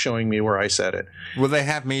not showing me where I said it. Well, they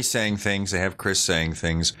have me saying things. They have Chris saying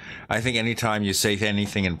things. I think anytime you say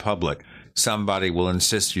anything in public, somebody will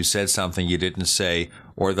insist you said something you didn't say,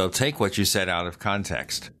 or they'll take what you said out of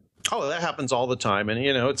context. Oh, that happens all the time. And,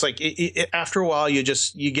 it's like after a while, you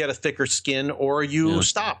get a thicker skin, or you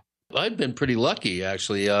stop. I've been pretty lucky,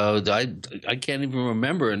 actually. I can't even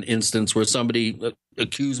remember an instance where somebody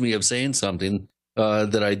accused me of saying something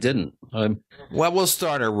that I didn't. Well, we'll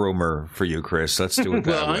start a rumor for you, Chris. Let's do it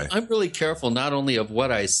that way. I'm really careful not only of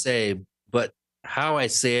what I say, but how I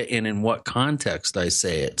say it and in what context I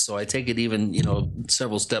say it. So I take it even,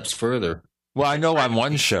 several steps further. Well, I know on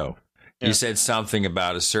one show, you said something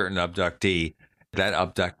about a certain abductee. That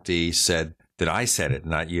abductee said that I said it,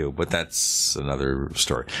 not you, but that's another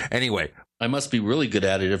story. Anyway. I must be really good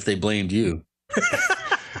at it if they blamed you.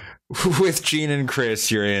 With Gene and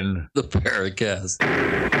Chris, you're in the Paracast.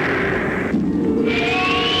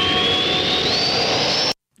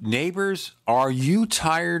 Neighbors, are you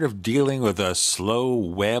tired of dealing with a slow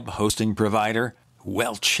web hosting provider?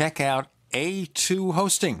 Well, check out A2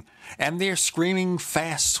 Hosting and their screaming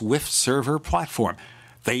fast Swift server platform.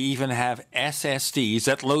 They even have SSDs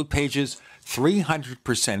that load pages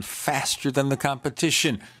 300% faster than the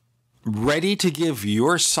competition. Ready to give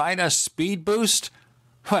your site a speed boost?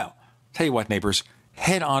 Well, tell you what, neighbors,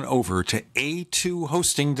 head on over to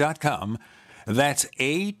a2hosting.com. That's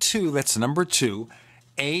A2, that's number 2,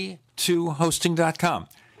 a2hosting.com.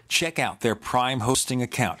 Check out their Prime hosting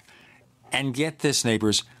account. And get this,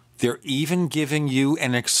 neighbors, they're even giving you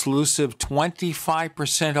an exclusive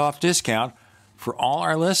 25% off discount for all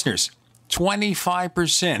our listeners.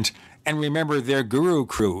 25%. And remember, their Guru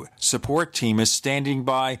Crew support team is standing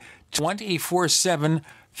by 24/7,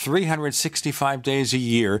 365 days a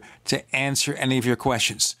year to answer any of your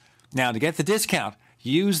questions. Now, to get the discount,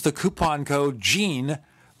 use the coupon code GENE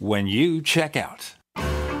when you check out.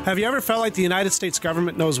 Have you ever felt like the United States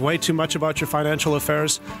government knows way too much about your financial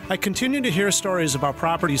affairs? I continue to hear stories about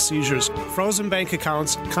property seizures, frozen bank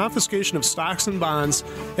accounts, confiscation of stocks and bonds.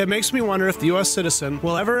 It makes me wonder if the U.S. citizen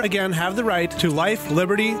will ever again have the right to life,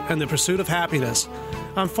 liberty, and the pursuit of happiness.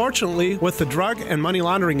 Unfortunately, with the Drug and Money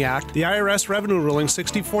Laundering Act, the IRS Revenue Ruling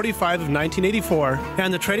 6045 of 1984,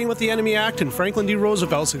 and the Trading with the Enemy Act and Franklin D.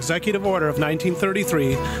 Roosevelt's Executive Order of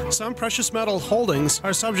 1933, some precious metal holdings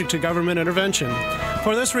are subject to government intervention.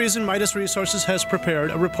 For this reason, Midas Resources has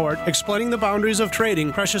prepared a report explaining the boundaries of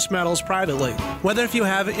trading precious metals privately. Whether if you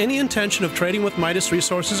have any intention of trading with Midas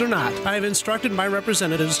Resources or not, I have instructed my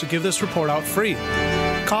representatives to give this report out free.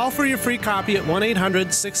 Call for your free copy at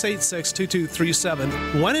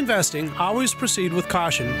 1-800-686-2237. When investing, always proceed with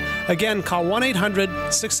caution. Again, call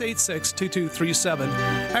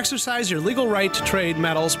 1-800-686-2237. Exercise your legal right to trade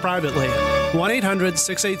metals privately.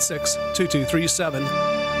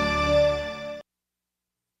 1-800-686-2237.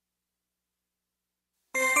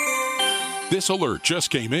 This alert just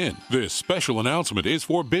came in. This special announcement is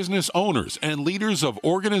for business owners and leaders of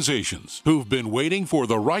organizations who've been waiting for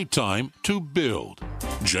the right time to build.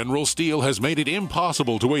 General Steel has made it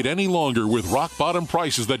impossible to wait any longer with rock-bottom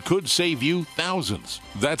prices that could save you thousands.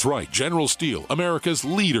 That's right, General Steel, America's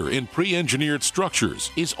leader in pre-engineered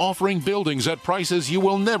structures, is offering buildings at prices you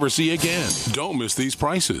will never see again. Don't miss these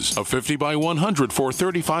prices. A 50 by 100 for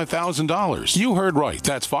 $35,000. You heard right.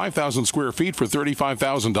 That's 5,000 square feet for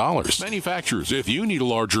 $35,000. Manufacturers, if you need a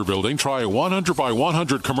larger building, try a 100 by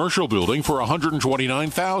 100 commercial building for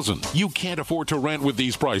 $129,000. You can't afford to rent with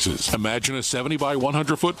these prices. Imagine a 70 by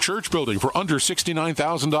 100-foot church building for under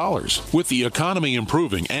 $69,000. With the economy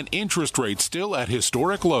improving and interest rates still at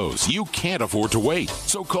historic lows, you can't afford to wait.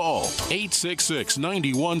 So call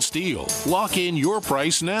 866-91-STEEL. Lock in your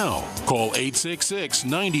price now. Call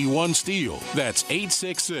 866-91-STEEL. That's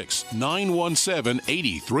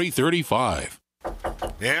 866-917-8335.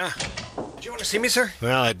 Yeah? Do you want to see me, sir?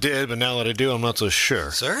 Well, I did, but now that I do, I'm not so sure.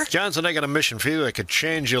 Sir? Johnson, I got a mission for you that could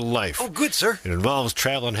change your life. Oh, good, sir. It involves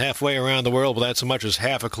traveling halfway around the world without so much as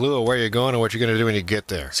half a clue of where you're going or what you're going to do when you get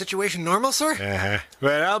there. Situation normal, sir? Uh-huh.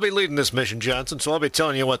 But I'll be leading this mission, Johnson, so I'll be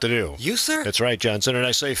telling you what to do. You, sir? That's right, Johnson, and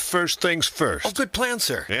I say first things first. Oh, good plan,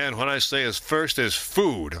 sir. And what I say is first is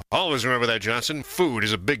food. Always remember that, Johnson. Food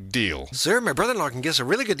is a big deal. Sir, my brother-in-law can give us a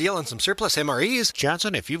really good deal on some surplus MREs.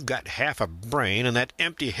 Johnson, if you've got half a brain and that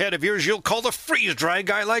empty head of yours, you'll call the freeze-dry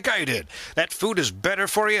guy like I did. That food is better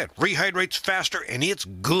for you, it rehydrates faster, and it's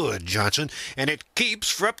good, Johnson. And it keeps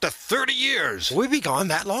for up to 30 years. Will we be gone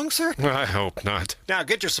that long, sir? I hope not. Now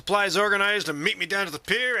get your supplies organized and meet me down to the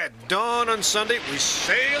pier at dawn on Sunday. We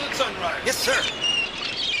sail at sunrise. Yes, sir.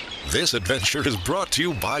 This adventure is brought to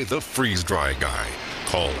you by the Freeze-Dry Guy.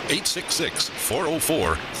 Call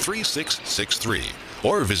 866-404-3663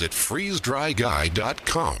 or visit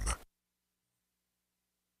freezedryguy.com.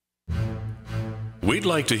 We'd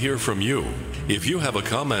like to hear from you. If you have a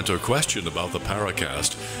comment or question about the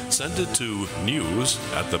Paracast, send it to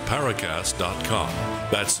news@theparacast.com.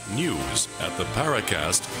 That's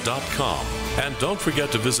news@theparacast.com. And don't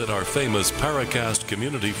forget to visit our famous Paracast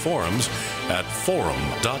community forums at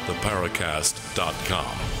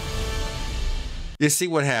forum.theparacast.com. You see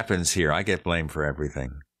what happens here. I get blamed for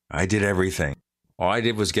everything. I did everything. All I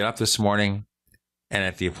did was get up this morning, and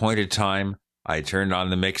at the appointed time, I turned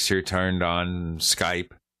on the mixer, turned on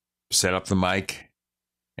Skype, set up the mic,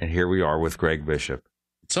 and here we are with Greg Bishop.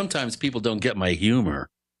 Sometimes people don't get my humor.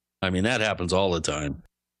 I mean, that happens all the time.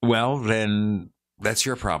 Well, then that's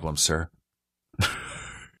your problem, sir.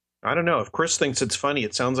 I don't know. If Chris thinks it's funny,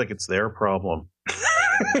 it sounds like it's their problem.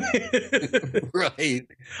 Right.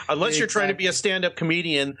 Unless you're trying to be a stand-up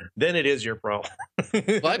comedian, then it is your problem.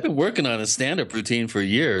 Well, I've been working on a stand-up routine for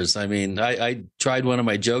years. I mean, I tried one of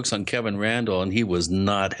my jokes on Kevin Randall, and he was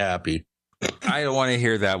not happy. I don't want to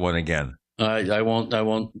hear that one again. I won't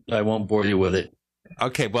bore you with it.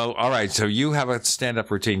 Okay, well, all right. So you have a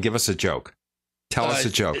stand-up routine. Give us a joke. Tell us a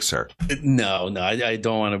joke, sir. No, I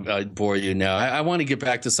don't want to bore you now. I want to get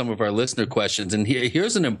back to some of our listener questions. And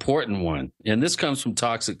here's an important one. And this comes from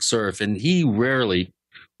Toxic Surf. And he rarely,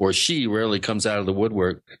 or she rarely comes out of the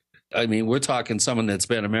woodwork. I mean, we're talking someone that's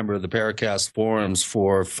been a member of the Paracast forums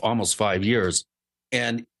for almost 5 years.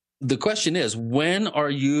 And the question is, when are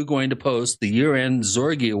you going to post the year-end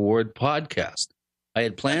Zorgi Award podcast? I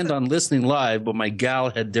had planned on listening live, but my gal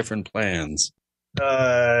had different plans.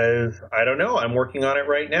 I don't know. I'm working on it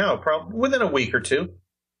right now, probably within a week or two.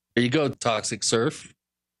 There you go, Toxic Surf.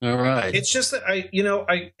 All right. It's just that I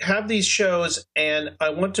have these shows, and I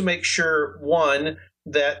want to make sure, one,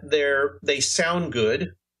 that they sound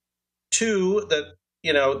good, 2, that,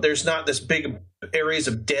 you know, there's not this big areas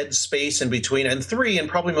of dead space in between. And 3, and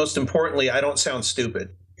probably most importantly, I don't sound stupid.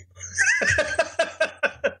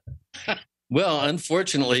 Well,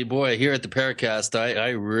 unfortunately, boy, here at the Paracast, I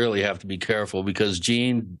really have to be careful because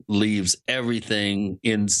Gene leaves everything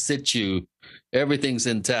in situ. Everything's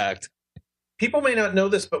intact. People may not know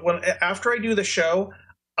this, but after I do the show,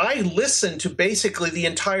 I listen to basically the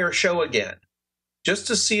entire show again, just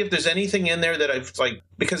to see if there's anything in there that I've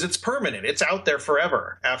because it's permanent. It's out there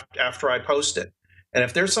forever after I post it. And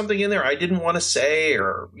if there's something in there I didn't want to say,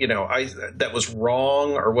 or, you know, that was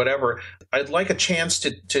wrong or whatever, I'd like a chance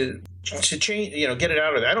to change, you know, get it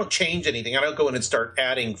out of there. I don't change anything. I don't go in and start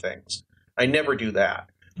adding things. I never do that.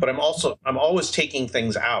 But I'm always taking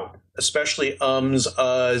things out, especially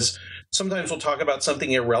uhs. Sometimes we'll talk about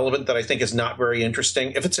something irrelevant that I think is not very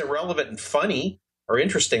interesting. If it's irrelevant and funny or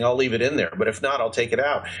interesting, I'll leave it in there. But if not, I'll take it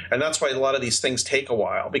out. And that's why a lot of these things take a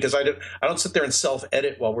while, because I don't sit there and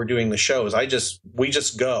self-edit while we're doing the shows. We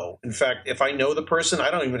just go. In fact, if I know the person,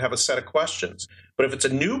 I don't even have a set of questions. But if it's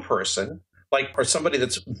a new person, or somebody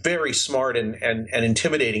that's very smart and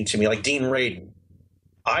intimidating to me, like Dean Radin,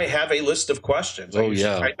 I have a list of questions. Oh,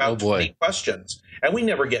 yeah. I have 20 questions. And we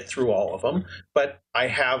never get through all of them, but I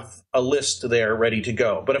have a list there ready to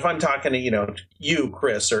go. But if I'm talking to, you know, you,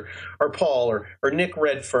 Chris, or Paul, or Nick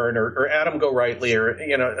Redfern, or Adam Gorightly, or,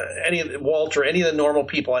 you know, Walter, any of the normal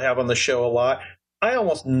people I have on the show a lot, I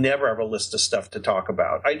almost never have a list of stuff to talk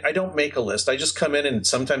about. I don't make a list. I just come in, and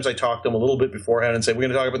sometimes I talk to them a little bit beforehand and say, we're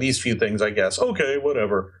going to talk about these few things, I guess. Okay,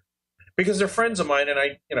 whatever. Because they're friends of mine, and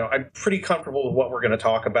I'm pretty comfortable with what we're going to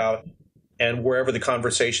talk about and wherever the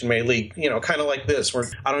conversation may lead. You know, kind of like this, where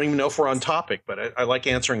I don't even know if we're on topic, but I like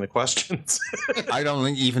answering the questions. I don't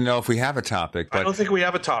even know if we have a topic. But I don't think we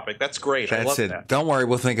have a topic. That's great. I love that. Don't worry,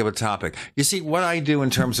 we'll think of a topic. You see, what I do in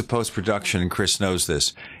terms of post-production, and Chris knows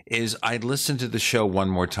this, is I listen to the show one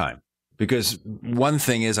more time. Because one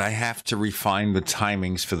thing is I have to refine the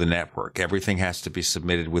timings for the network. Everything has to be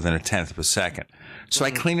submitted within 1/10 of a second. So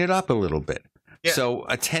I clean it up a little bit. Yeah. So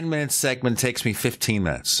a 10-minute segment takes me 15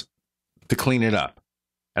 minutes to clean it up.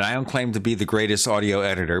 And I don't claim to be the greatest audio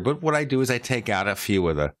editor, but what I do is I take out a few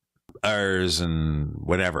of the ers and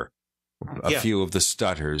whatever, a few of the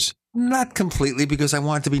stutters. Not completely, because I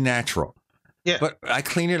want it to be natural. Yeah. But I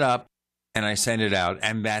clean it up and I send it out,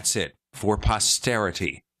 and that's it for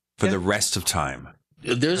posterity. For the rest of time.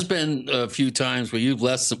 There's been a few times where you've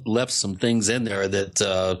left some things in there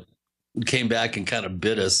that came back and kind of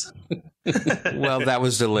bit us. Well, that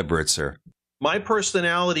was deliberate, sir. My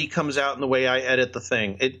personality comes out in the way I edit the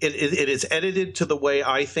thing. It is edited to the way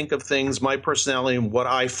I think of things, my personality, and what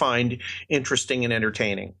I find interesting and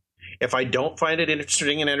entertaining. If I don't find it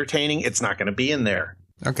interesting and entertaining, it's not going to be in there.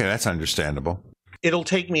 Okay, that's understandable. It'll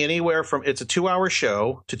take me anywhere from, it's a 2-hour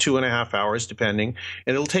show to 2.5 hours, depending.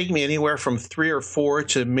 And it'll take me anywhere from 3 or 4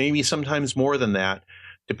 to maybe sometimes more than that,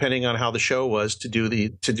 depending on how the show was, to do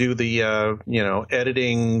the you know,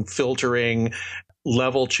 editing, filtering,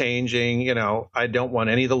 level changing. You know, I don't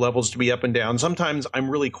want any of the levels to be up and down. Sometimes I'm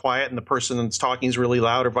really quiet and the person that's talking is really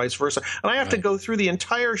loud, or vice versa. And I have to go through the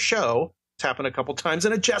entire show, it's happened a couple times,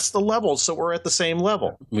 and adjust the levels so we're at the same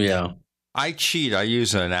level. Yeah. I cheat. I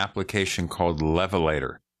use an application called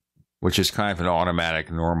Levelator, which is kind of an automatic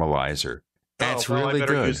normalizer. That's really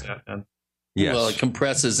good. Use that, then. Yes. Well, it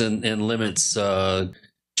compresses and limits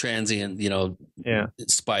transient, you know,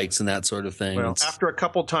 spikes and that sort of thing. Well, after a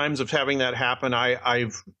couple times of having that happen,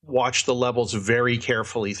 I've watched the levels very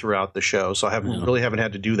carefully throughout the show, so I really haven't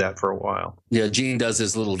had to do that for a while. Yeah, Gene does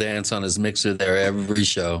his little dance on his mixer there every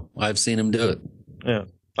show. I've seen him do it. Yeah.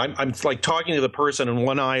 I'm like talking to the person, and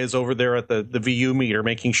one eye is over there at the VU meter,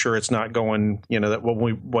 making sure it's not going, you know, that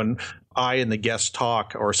when I and the guest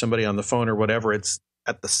talk, or somebody on the phone or whatever, it's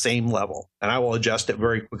at the same level. And I will adjust it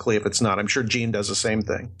very quickly if it's not. I'm sure Gene does the same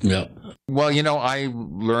thing. Yeah. Well, you know, I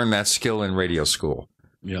learned that skill in radio school,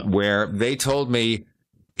 where they told me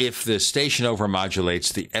if the station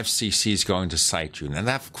overmodulates, the FCC is going to cite you. Now,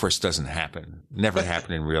 that, of course, doesn't happen. Never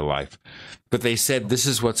happened in real life. But they said this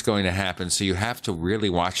is what's going to happen, so you have to really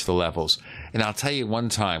watch the levels. And I'll tell you one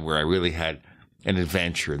time where I really had an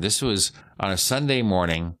adventure. This was on a Sunday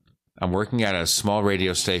morning. I'm working at a small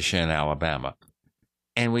radio station in Alabama.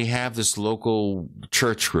 And we have this local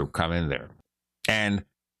church group come in there. And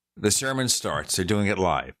the sermon starts. They're doing it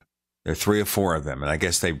live. There are 3 or 4 of them, and I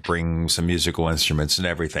guess they bring some musical instruments and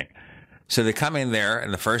everything. So they come in there,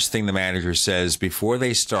 and the first thing the manager says before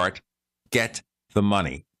they start, get the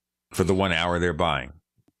money for the 1 hour they're buying.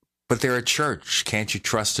 But they're a church. Can't you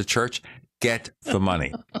trust a church? Get the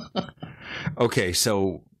money. Okay,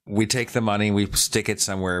 so we take the money, we stick it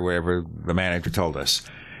somewhere, wherever the manager told us.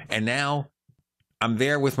 And now I'm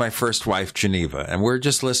there with my first wife, Geneva, and we're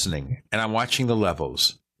just listening, and I'm watching the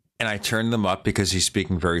levels. And I turn them up because he's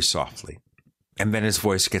speaking very softly. And then his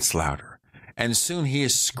voice gets louder. And soon he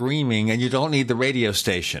is screaming, and you don't need the radio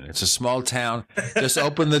station. It's a small town. Just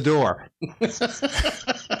open the door.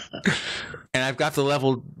 And I've got the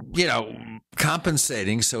level,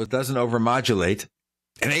 compensating so it doesn't overmodulate.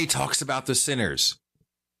 And then he talks about the sinners.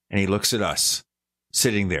 And he looks at us,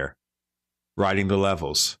 sitting there, riding the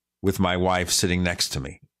levels, with my wife sitting next to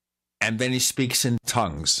me. And then he speaks in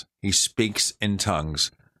tongues. He speaks in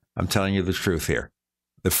tongues. I'm telling you the truth here.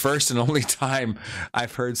 The first and only time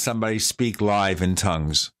I've heard somebody speak live in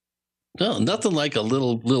tongues. No, nothing like a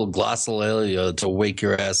little glossolalia to wake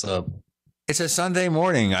your ass up. It's a Sunday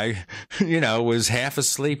morning. I, was half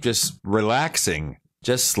asleep, just relaxing,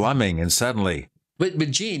 just slumming, and suddenly. But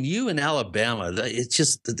Gene, you in Alabama,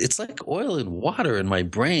 it's like oil and water in my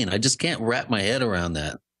brain. I just can't wrap my head around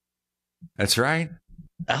that. That's right.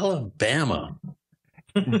 Alabama.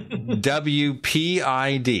 WPID,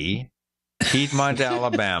 Piedmont,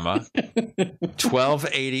 Alabama,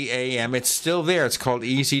 1280 AM. It's still there. It's called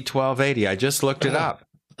Easy 1280. I just looked it up.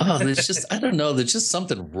 Oh, there's just, I don't know. There's just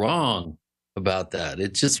something wrong about that.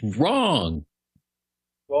 It's just wrong.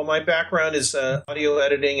 Well, my background is audio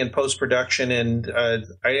editing and post-production, and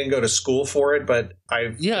I didn't go to school for it, but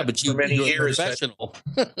for many years, professional.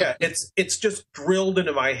 Yeah, it's just drilled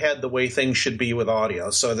into my head the way things should be with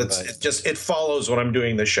audio. So it follows when I'm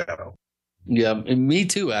doing the show. Yeah, and me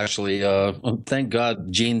too, actually. Thank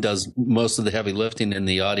God Gene does most of the heavy lifting in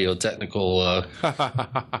the audio technical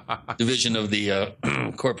division of the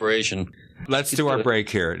corporation. Let's do our break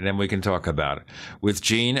here, and then we can talk about it. With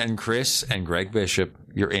Gene and Chris and Greg Bishop,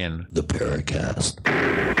 you're in the Paracast.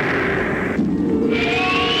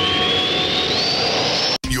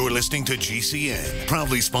 You're listening to GCN,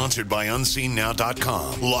 proudly sponsored by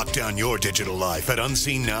UnseenNow.com. Lock down your digital life at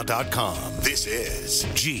UnseenNow.com. This is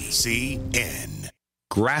GCN.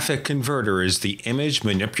 Graphic Converter is the image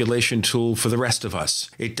manipulation tool for the rest of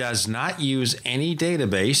us. It does not use any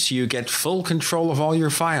database. You get full control of all your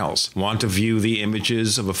files. Want to view the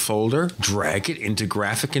images of a folder? Drag it into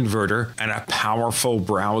Graphic Converter, and a powerful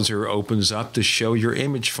browser opens up to show your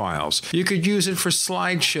image files. You could use it for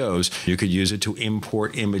slideshows. You could use it to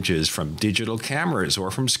import images from digital cameras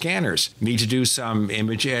or from scanners. Need to do some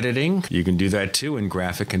image editing? You can do that too in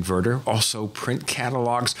Graphic Converter. Also print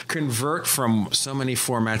catalogs. Convert from so many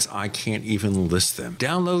formats I can't even list them.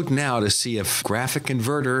 Download now to see if Graphic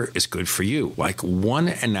Converter is good for you, like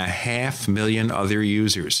 1.5 million other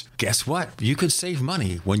users. Guess what? You could save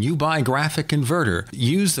money when you buy Graphic Converter.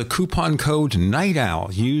 Use the coupon code Night Owl.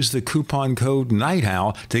 Use the coupon code Night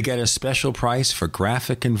Owl to get a special price for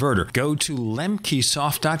Graphic Converter. Go to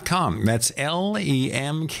lemkesoft.com. That's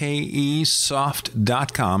LEMKE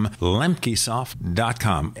soft.com.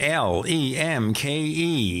 lemkesoft.com.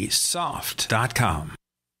 LEMKE soft.com.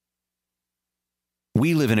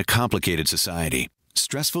 We live in a complicated society.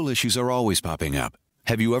 Stressful issues are always popping up.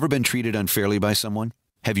 Have you ever been treated unfairly by someone?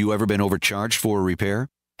 Have you ever been overcharged for a repair?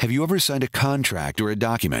 Have you ever signed a contract or a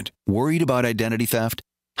document? Worried about identity theft?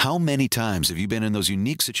 How many times have you been in those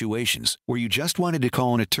unique situations where you just wanted to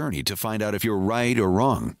call an attorney to find out if you're right or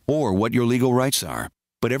wrong, or what your legal rights are?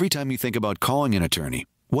 But every time you think about calling an attorney,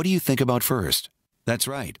 what do you think about first? That's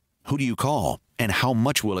right. Who do you call, and how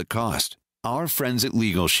much will it cost? Our friends at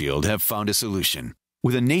Legal Shield have found a solution.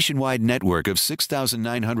 With a nationwide network of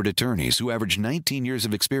 6,900 attorneys who average 19 years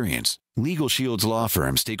of experience, Legal Shield's law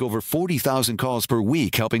firms take over 40,000 calls per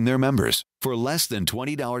week helping their members. For less than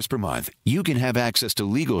 $20 per month, you can have access to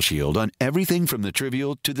Legal Shield on everything from the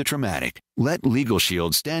trivial to the traumatic. Let Legal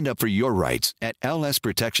Shield stand up for your rights at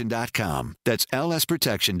lsprotection.com. That's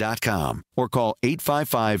lsprotection.com. Or call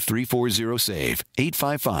 855-340-SAVE,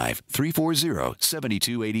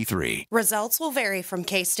 855-340-7283. Results will vary from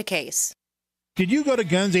case to case. Did you go to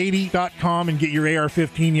guns80.com and get your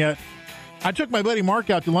AR-15 yet? I took my buddy Mark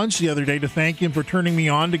out to lunch the other day to thank him for turning me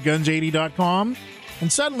on to guns80.com,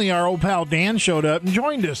 and suddenly our old pal Dan showed up and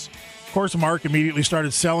joined us. Of course, Mark immediately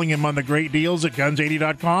started selling him on the great deals at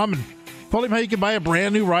guns80.com and told him how you can buy a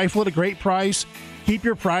brand new rifle at a great price, keep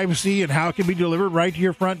your privacy, and how it can be delivered right to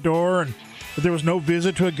your front door, and that there was no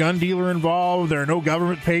visit to a gun dealer involved, there are no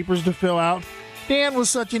government papers to fill out. Dan was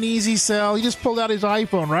such an easy sell. He just pulled out his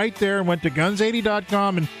iPhone right there and went to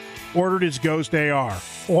guns80.com and ordered his Ghost AR.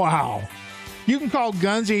 Wow. You can call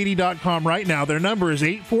guns80.com right now. Their number is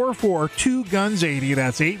 844-2GUNS80.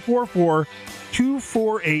 That's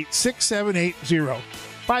 844-248-6780.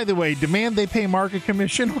 By the way, demand they pay Mark a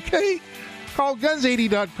commission, okay? Call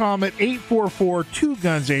guns80.com at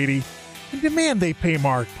 844-2GUNS80 and demand they pay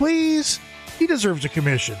Mark, please. He deserves a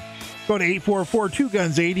commission. Go to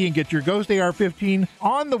 844-2GUNS80 and get your Ghost AR-15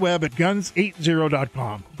 on the web at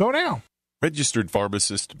guns80.com. Go now. Registered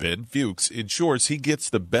pharmacist Ben Fuchs ensures he gets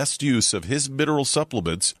the best use of his mineral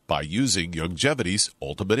supplements by using Youngevity's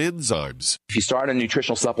Ultimate Enzymes. If you start a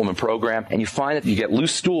nutritional supplement program and you find that you get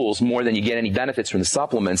loose stools more than you get any benefits from the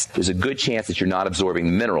supplements, there's a good chance that you're not absorbing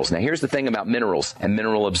the minerals. Now, here's the thing about minerals and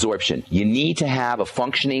mineral absorption. You need to have a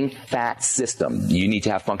functioning fat system. You need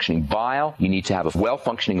to have functioning bile. You need to have a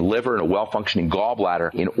well-functioning liver and a well-functioning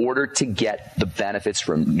gallbladder in order to get the benefits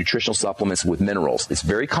from nutritional supplements with minerals. It's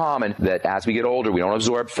very common that as we get older, we don't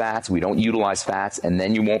absorb fats, we don't utilize fats, and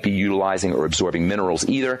then you won't be utilizing or absorbing minerals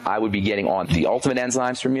either. I would be getting on the Ultimate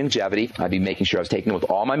Enzymes from Youngevity. I'd be making sure I was taking them with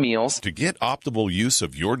all my meals. To get optimal use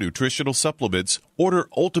of your nutritional supplements, order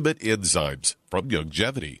Ultimate Enzymes from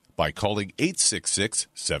Youngevity by calling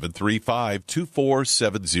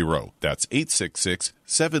 866-735-2470. That's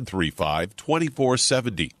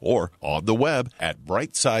 866-735-2470. Or on the web at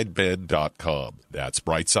brightsideben.com. That's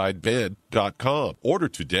brightsideben.com. Order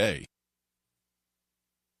today.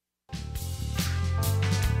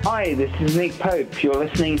 Hi, this is Nick Pope. You're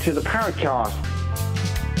listening to the Paracast.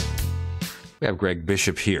 We have Greg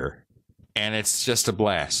Bishop here, and it's just a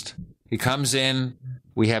blast. He comes in,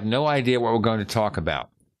 we have no idea what we're going to talk about,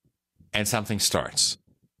 and something starts.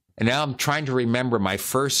 And now I'm trying to remember my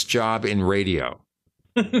first job in radio.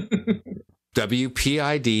 WPID,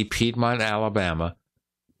 Piedmont, Alabama.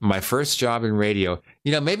 My first job in radio.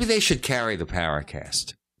 You know, maybe they should carry the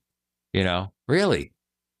Paracast. You know, really.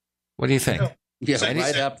 What do you think? Yeah,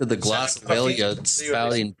 right after the Glossolalia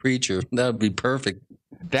spouting preacher. That would be perfect.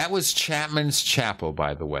 That was Chapman's Chapel,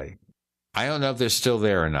 by the way. I don't know if they're still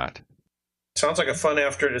there or not. Sounds like a fun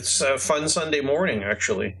fun Sunday morning,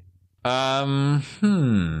 actually. Can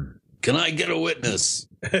I get a witness?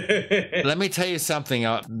 Let me tell you something.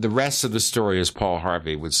 The rest of the story, as Paul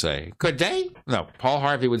Harvey would say. Could they? No, Paul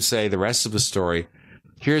Harvey would say the rest of the story.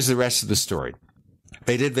 Here's the rest of the story.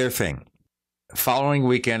 They did their thing. Following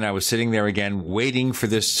weekend, I was sitting there again, waiting for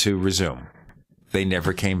this to resume. They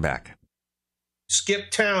never came back. Skip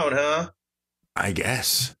town, huh? I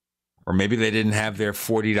guess. Or maybe they didn't have their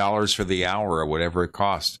 $40 for the hour or whatever it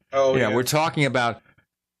cost. Oh, yeah. We're talking about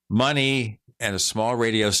money and a small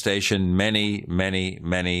radio station many, many,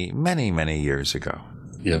 many, many, many years ago.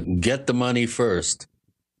 Yeah, get the money first.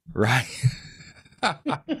 Right.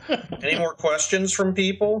 Any more questions from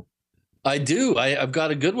people? I do. I've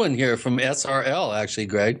got a good one here from SRL, actually,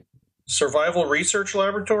 Greg. Survival Research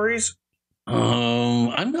Laboratories?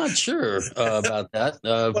 I'm not sure about that.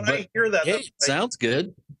 When I hear that, hey, sounds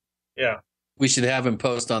good. Yeah. We should have him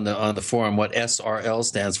post on the forum what SRL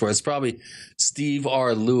stands for. It's probably Steve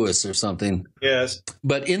R. Lewis or something. Yes.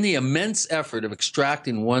 But in the immense effort of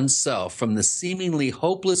extracting oneself from the seemingly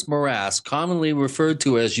hopeless morass commonly referred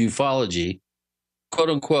to as ufology,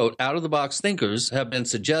 quote unquote, out-of-the-box thinkers have been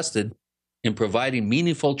suggested in providing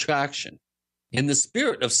meaningful traction. In the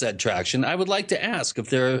spirit of said traction, I would like to ask if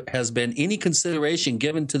there has been any consideration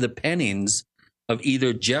given to the pennings of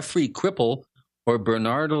either Jeffrey Cripple or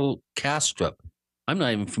Bernardo Kastrup. I'm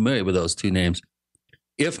not even familiar with those two names.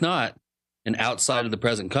 If not, and outside of the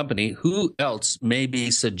present company, who else may be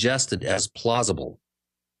suggested as plausible?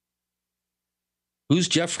 Who's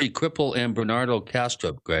Jeffrey Cripple and Bernardo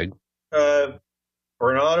Kastrup, Greg?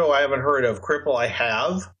 Bernardo I haven't heard of. Cripple I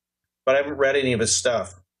have, but I haven't read any of his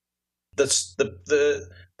stuff. The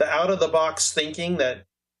out-of-the-box thinking that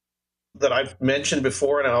I've mentioned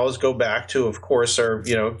before and I always go back to, of course, are,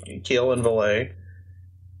 Keel and Valet.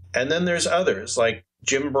 And then there's others, like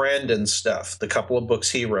Jim Brandon's stuff, the couple of books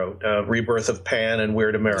he wrote, Rebirth of Pan and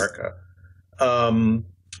Weird America. Who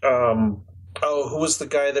was the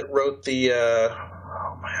guy that wrote the...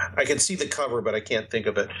 oh, man, I can see the cover, but I can't think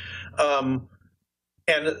of it.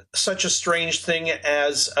 And Such a Strange Thing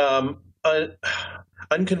as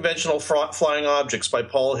Unconventional Flying Objects by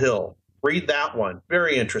Paul Hill. Read that one.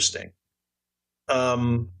 Very interesting.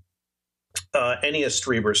 Any of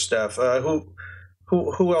Strieber's stuff.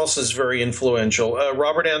 Who else is very influential?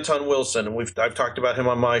 Robert Anton Wilson, and I've talked about him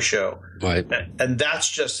on my show. Right. And that's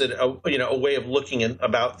just a way of looking at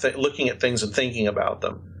things and thinking about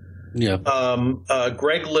them. Yeah.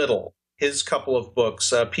 Greg Little, his couple of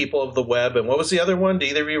books, People of the Web, and what was the other one? Do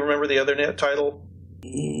either of you remember the other title?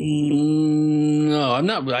 No, I'm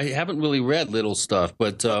not. I haven't really read Little stuff,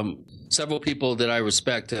 but several people that I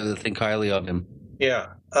respect think highly of him.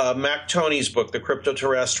 Yeah. Mac Toney's book, The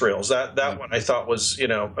Cryptoterrestrials, that one I thought was,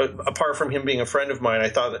 apart from him being a friend of mine, I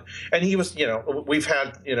thought that, and he was, we've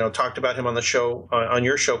had, talked about him on the show, on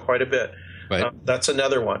your show quite a bit. Right. That's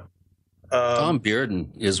another one. Tom Bearden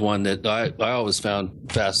is one that I always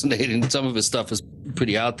found fascinating. Some of his stuff is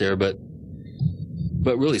pretty out there, but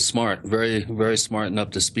really smart, very, very smart and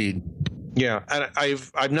up to speed. Yeah, and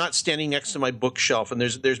I'm not standing next to my bookshelf, and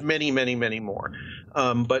there's many, many, many more.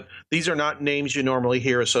 But these are not names you normally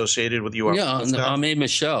hear associated with UFOs. Yeah, Ahmed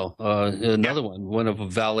Michel, another one of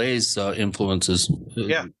Valet's influences.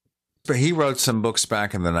 Yeah. But he wrote some books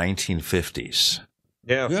back in the 1950s.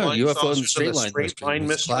 Yeah, UFO and Straight Line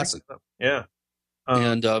Mystery. Classic. Yeah.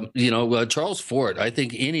 And, Charles Fort, I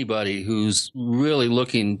think anybody who's really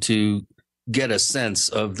looking to get a sense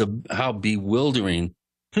of how bewildering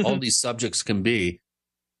all these subjects can be,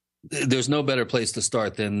 there's no better place to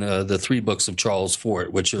start than the 3 books of Charles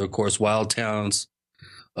Fort, which are, of course, Wild Towns,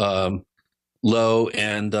 Low,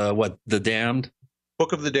 and The Damned?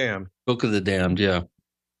 Book of the Damned. Book of the Damned, yeah.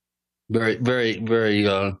 Very, very, very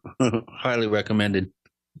highly recommended.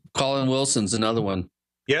 Colin Wilson's another one.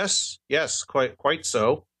 Yes, quite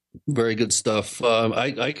so. Very good stuff.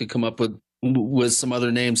 I could come up with some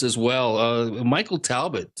other names as well. Michael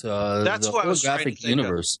Talbot. That's what I was trying to think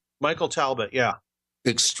Universe. Of. Michael Talbot, yeah.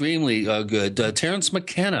 Extremely good. Terrence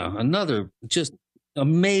McKenna, another just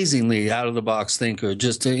amazingly out-of-the-box thinker,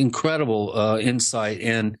 just an incredible insight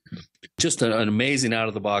and just an amazing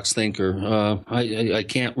out-of-the-box thinker. I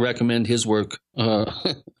can't recommend his work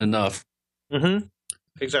enough. Mm-hmm.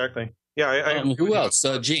 Exactly. Yeah. Who else?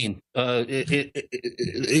 Gene.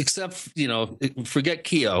 Except, forget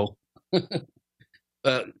Keogh.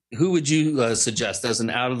 Who would you suggest as an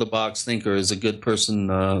out-of-the-box thinker is a good person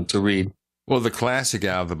to read? Well, the classic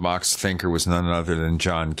out-of-the-box thinker was none other than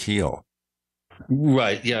John Keel.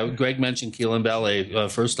 Right. Yeah. Greg mentioned Keel and Ballet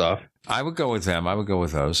first off. I would go with them. I would go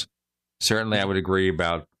with those. Certainly, I would agree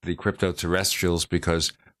about the crypto-terrestrials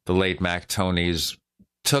because the late Mac Tonys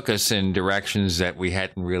took us in directions that we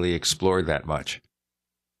hadn't really explored that much.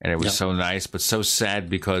 And it was so nice, but so sad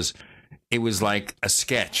because it was like a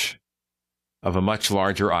sketch of a much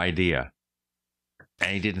larger idea.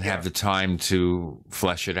 And he didn't have the time to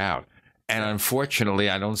flesh it out. And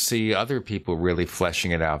unfortunately, I don't see other people really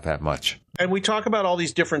fleshing it out that much. And we talk about all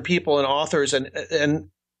these different people and authors, and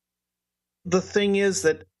the thing is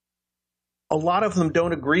that a lot of them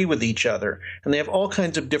don't agree with each other, and they have all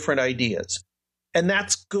kinds of different ideas. And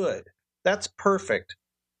that's good. That's perfect.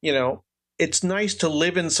 It's nice to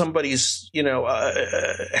live in somebody's,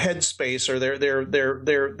 headspace or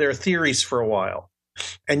their theories for a while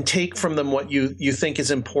and take from them what you think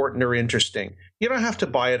is important or interesting. You don't have to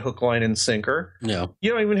buy it hook, line, and sinker. No.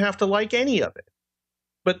 You don't even have to like any of it.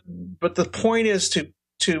 But the point is to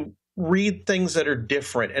read things that are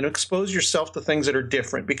different and expose yourself to things that are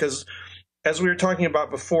different, because as we were talking about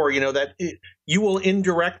before, you will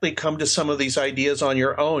indirectly come to some of these ideas on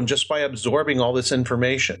your own just by absorbing all this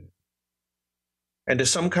information and to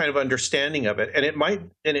some kind of understanding of it. And it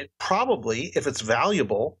probably, if it's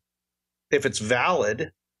valuable, if it's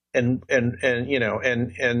valid, and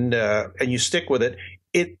you stick with it,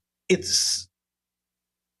 it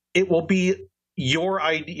will be your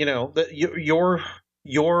idea,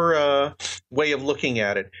 your way of looking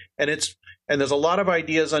at it. And there's a lot of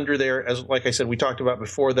ideas under there, as like I said, we talked about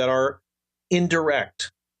before, that are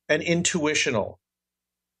indirect and intuitional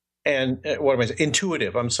and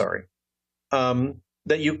intuitive. I'm sorry,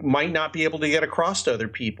 that you might not be able to get across to other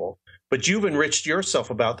people, but you've enriched yourself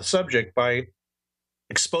about the subject by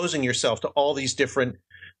exposing yourself to all these different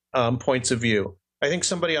points of view. I think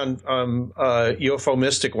somebody on UFO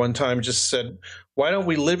Mystic one time just said, "Why don't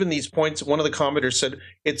we live in these points?" One of the commenters said,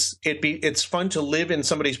 "It's fun to live in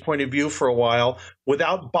somebody's point of view for a while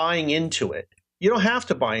without buying into it." You don't have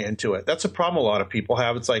to buy into it. That's a problem a lot of people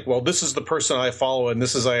have. It's like, well, this is the person I follow, and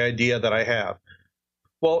this is the idea that I have.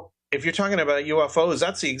 Well, if you're talking about UFOs,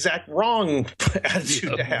 that's the exact wrong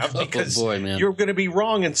attitude to have, because you're going to be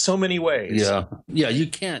wrong in so many ways. Yeah. You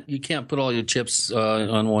can't put all your chips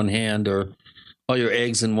on one hand or all your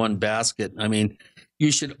eggs in one basket. I mean,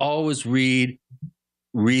 you should always read,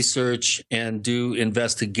 research, and do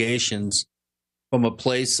investigations from a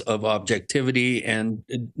place of objectivity and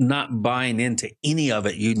not buying into any of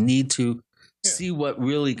it. You need to see what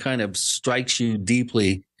really kind of strikes you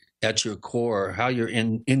deeply at your core, how your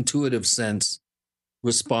intuitive sense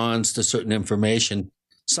responds to certain information.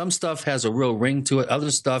 Some stuff has a real ring to it.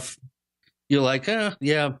 Other stuff, you're like,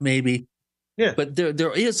 yeah, maybe. Yeah. But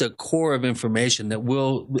there is a core of information that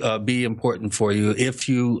will be important for you if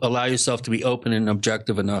you allow yourself to be open and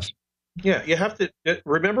objective enough. Yeah, you have to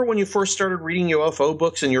remember when you first started reading UFO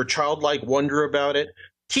books and your childlike wonder about it.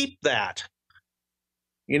 Keep that.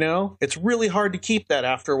 It's really hard to keep that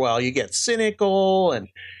after a while. You get cynical and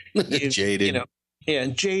jaded.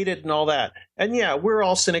 and jaded and all that. And yeah, we're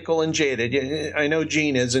all cynical and jaded. I know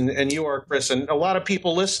Gene is, and you are, Chris, and a lot of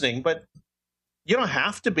people listening, but you don't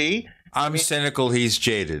have to be. I'm cynical. He's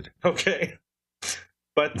jaded. Okay.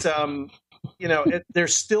 But,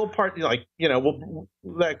 there's still part, the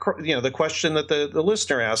question that the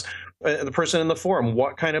listener asked, the person in the forum,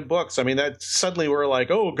 what kind of books? I mean, that suddenly we're like,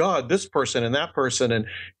 oh God, this person and that person. And,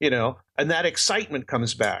 and that excitement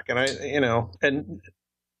comes back. And and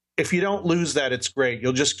if you don't lose that, it's great.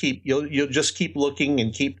 You'll just keep looking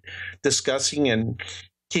and keep discussing and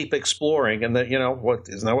keep exploring. And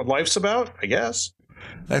isn't that what life's about? I guess.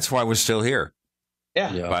 That's why we're still here.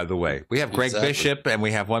 Yeah. By the way, we have Greg Bishop, and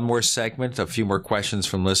we have one more segment, a few more questions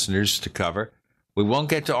from listeners to cover. We won't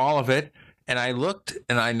get to all of it. And I looked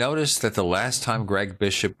and I noticed that the last time Greg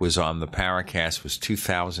Bishop was on the Paracast was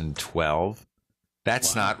 2012.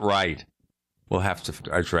 That's not right. We'll have to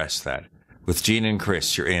address that. With Gene and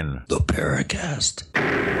Chris, you're in the Paracast.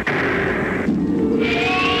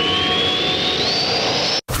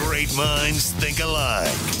 Great minds think alike.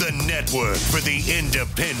 The network for the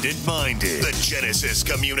independent-minded. The Genesis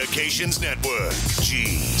Communications Network.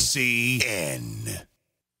 GCN.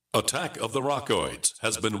 Attack of the Rockoids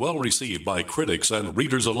has been well received by critics and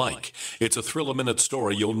readers alike. It's a thrill-a-minute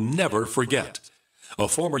story you'll never forget. A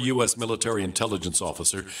former U.S. military intelligence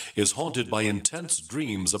officer is haunted by intense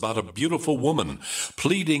dreams about a beautiful woman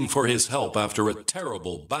pleading for his help after a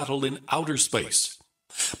terrible battle in outer space.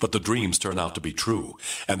 But the dreams turn out to be true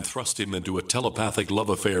and thrust him into a telepathic love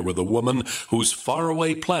affair with a woman whose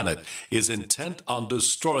faraway planet is intent on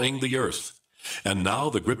destroying the Earth. And now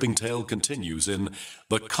the gripping tale continues in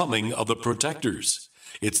The Coming of the Protectors.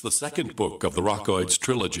 It's the second book of the Rockoids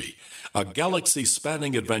trilogy, a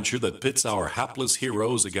galaxy-spanning adventure that pits our hapless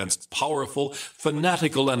heroes against powerful,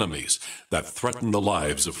 fanatical enemies that threaten the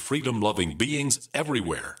lives of freedom-loving beings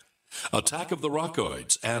everywhere. Attack of the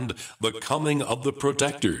Rockoids and The Coming of the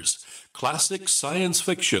Protectors. Classic science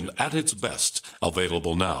fiction at its best,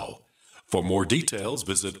 available now. For more details,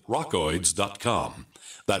 visit rockoids.com.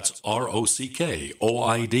 That's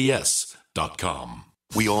ROCKOIDS.com.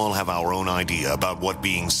 We all have our own idea about what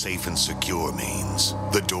being safe and secure means.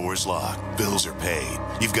 The door's locked, bills are paid,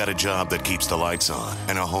 you've got a job that keeps the lights on,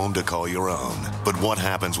 and a home to call your own. But what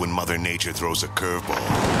happens when Mother Nature throws a curveball?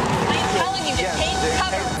 I'm telling you to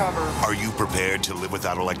take cover. Are you prepared to live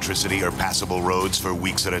without electricity or passable roads for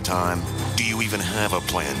weeks at a time? Do you even have a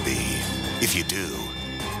plan B? If you do,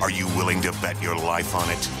 are you willing to bet your life on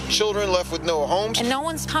it? Children left with no homes. And no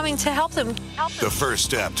one's coming to help them. The first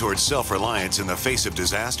step towards self-reliance in the face of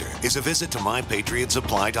disaster is a visit to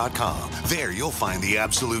mypatriotsupply.com. There you'll find the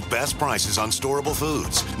absolute best prices on storable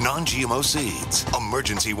foods, non-GMO seeds,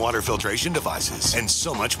 emergency water filtration devices, and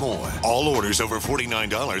so much more. All orders over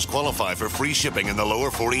 $49 qualify for free shipping in the lower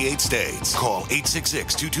 48 states. Call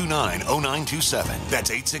 866-229-0927. That's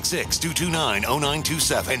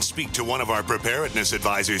 866-229-0927 and speak to one of our preparedness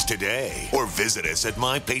advisors today, or visit us at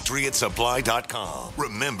mypatriotsupply.com.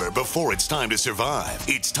 Remember, before it's time to survive,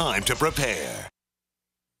 it's time to prepare.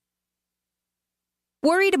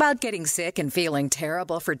 Worried about getting sick and feeling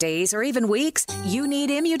terrible for days or even weeks? You need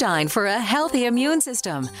Immudyne for a healthy immune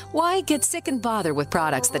system. Why get sick and bother with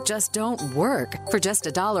products that just don't work? For just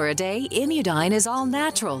 $1 a day, Immudyne is all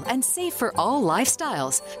natural and safe for all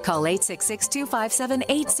lifestyles. Call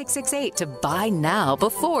 866-257-8668 to buy now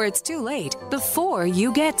before it's too late, before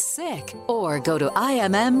you get sick. Or go to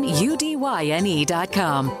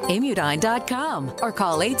IMMUDYNE.com, Immudyne.com, or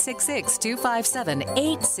call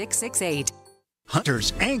 866-257-8668.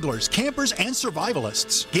 Hunters, anglers, campers, and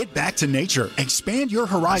survivalists. Get back to nature. Expand your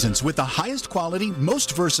horizons with the highest quality,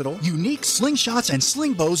 most versatile, unique slingshots and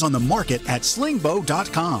sling bows on the market at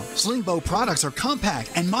slingbow.com. Slingbow products are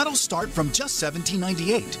compact and models start from just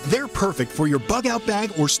 $17.98. They're perfect for your bug out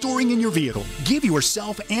bag or storing in your vehicle. Give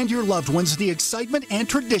yourself and your loved ones the excitement and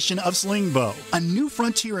tradition of slingbow. A new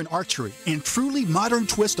frontier in archery and truly modern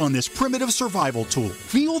twist on this primitive survival tool.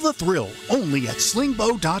 Feel the thrill only at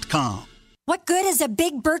slingbow.com. What good is a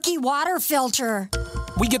Big Berkey water filter?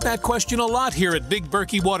 We get that question a lot here at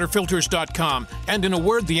BigBerkeyWaterFilters.com, and in a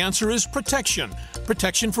word, the answer is protection.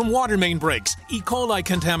 Protection from water main breaks, E. coli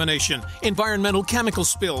contamination, environmental chemical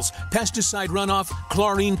spills, pesticide runoff,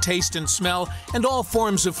 chlorine taste and smell, and all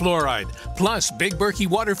forms of fluoride. Plus, Big Berkey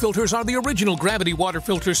water filters are the original gravity water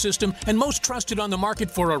filter system and most trusted on the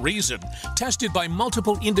market for a reason. Tested by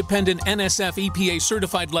multiple independent NSF EPA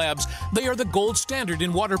certified labs, they are the gold standard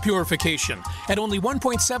in water purification. At only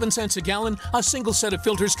 1.7 cents a gallon, a single set of filters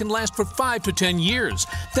filters can last for 5 to 10 years.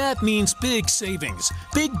 That means big savings.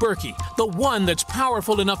 Big Berkey, the one that's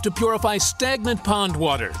powerful enough to purify stagnant pond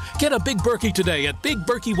water. Get a Big Berkey today at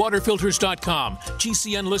BigBerkeyWaterFilters.com.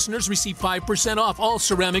 GCN listeners receive 5% off all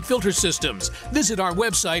ceramic filter systems. Visit our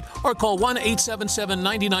website or call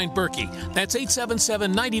 1-877-99-BERKEY. That's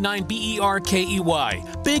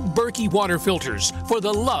 877-99-BERKEY. Big Berkey Water Filters, for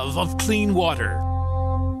the love of clean water.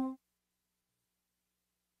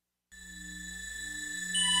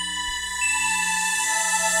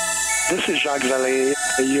 This is Jacques Vallée.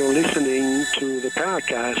 You're listening to the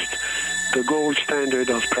Paracast, the gold standard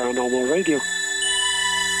of paranormal radio.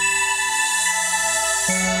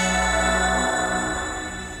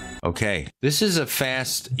 Okay, this is a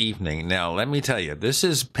fast evening. Now, let me tell you, this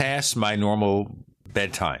is past my normal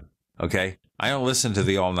bedtime, okay? I don't listen to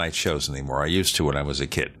the all-night shows anymore. I used to when I was a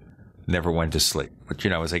kid. Never went to sleep. But,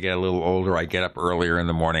 as I get a little older, I get up earlier in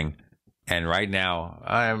the morning. And right now,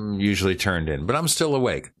 I'm usually turned in. But I'm still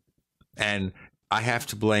awake. And I have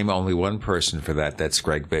to blame only one person for that. That's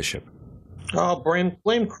Greg Bishop. Oh,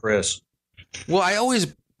 blame Chris. Well, I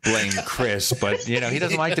always blame Chris, but, he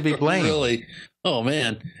doesn't like to be blamed. Really? Oh,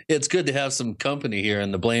 man. It's good to have some company here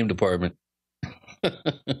in the blame department.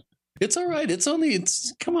 It's all right.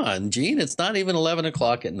 Come on, Gene. It's not even 11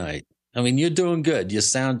 o'clock at night. I mean, you're doing good. You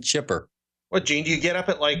sound chipper. What, Gene? Do you get up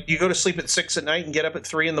at do you go to sleep at 6 at night and get up at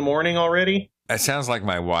 3 in the morning already? That sounds like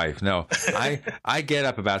my wife. No, I get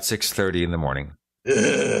up about 6:30 in the morning.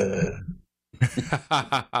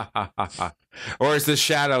 Or as the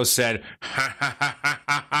shadow said,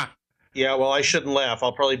 yeah, well, I shouldn't laugh.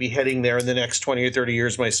 I'll probably be heading there in the next 20 or 30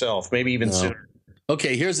 years myself, maybe even sooner.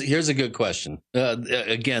 Okay, here's a good question.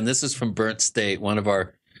 Again, this is from Burnt State, one of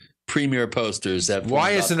our premier posters.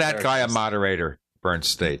 Why isn't that guy a moderator, Burnt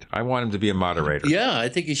State? I want him to be a moderator. Yeah, I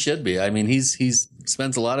think he should be. I mean, he's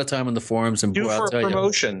spends a lot of time on the forums and due for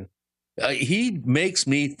promotion. He makes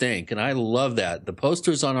me think, and I love that. The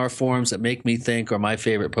posters on our forums that make me think are my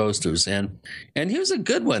favorite posters. And here's a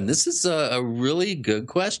good one. This is a really good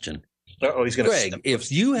question. He's going to Greg,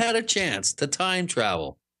 if you had a chance to time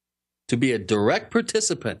travel, to be a direct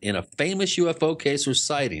participant in a famous UFO case or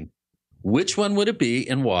sighting, which one would it be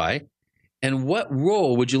and why? And what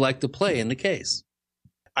role would you like to play in the case?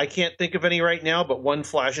 I can't think of any right now, but one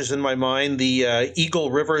flashes in my mind, the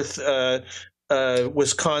Eagle River,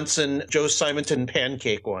 Wisconsin, Joe Simonton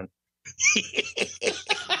pancake one.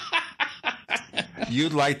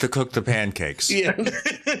 You'd like to cook the pancakes. Yeah.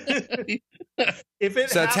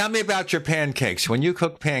 Tell me about your pancakes. When you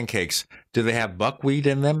cook pancakes, do they have buckwheat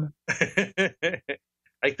in them?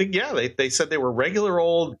 I think, yeah, they said they were regular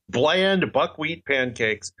old bland buckwheat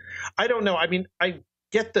pancakes. I don't know. I mean, I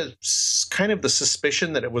get the kind of the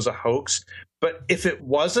suspicion that it was a hoax, but if it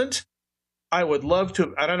wasn't, I would love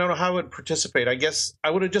to. I don't know how I would participate. I guess I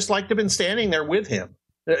would have just liked to have been standing there with him,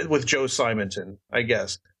 with Joe Simonton. I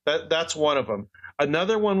guess that's one of them.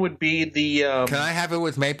 Another one would be the. Can I have it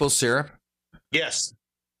with maple syrup? Yes.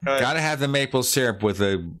 Got to have the maple syrup with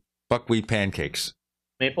the buckwheat pancakes.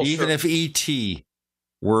 Maple Even syrup. if E.T.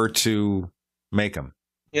 were to make them.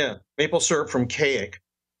 Yeah, maple syrup from Caic,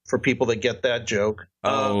 for people that get that joke.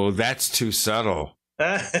 Oh, that's too subtle.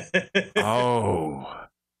 Oh.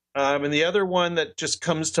 And the other one that just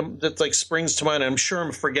springs to mind, I'm sure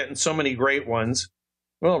I'm forgetting so many great ones.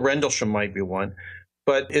 Well, Rendlesham might be one,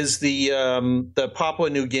 but is the Papua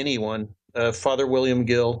New Guinea one, Father William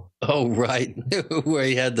Gill. Oh, right. Where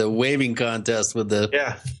he had the waving contest with the...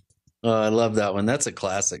 Yeah. Oh, I love that one. That's a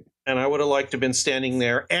classic. And I would have liked to have been standing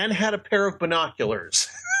there and had a pair of binoculars.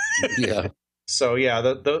 Yeah. So, yeah,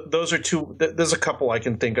 those are two. There's a couple I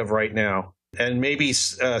can think of right now. And maybe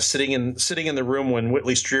sitting in the room when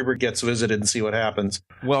Whitley Strieber gets visited and see what happens.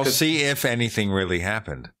 Well, see if anything really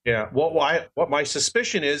happened. Yeah. What my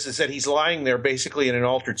suspicion is that he's lying there basically in an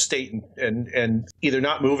altered state and either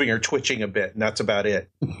not moving or twitching a bit, and that's about it.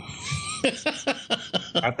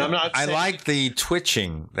 I'm not. I like the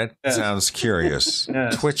twitching. That sounds curious.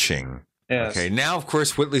 Yes. Twitching. Yes. Okay. Now, of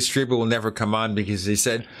course, Whitley Strieber will never come on because he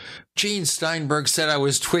said, Gene Steinberg said I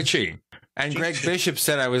was twitching, and Greg Bishop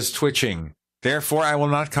said I was twitching. Therefore, I will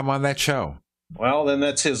not come on that show. Well, then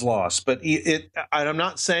that's his loss. But I'm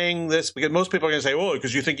not saying this because most people are going to say, oh,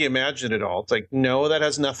 because you think he imagined it all. It's like, no, that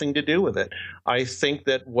has nothing to do with it. I think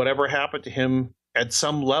that whatever happened to him at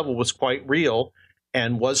some level was quite real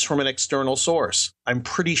and was from an external source. I'm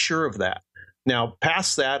pretty sure of that. Now,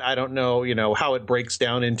 past that, I don't know, how it breaks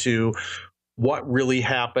down into what really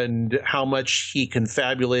happened, how much he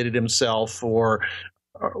confabulated himself or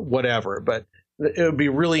whatever. But it would be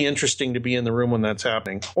really interesting to be in the room when that's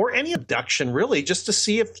happening, or any abduction, really, just to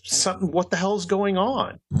see what the hell is going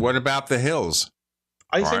on. What about the hills?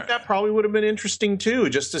 I think that probably would have been interesting too,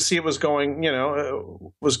 just to see what was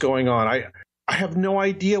going on. I have no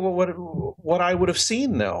idea what I would have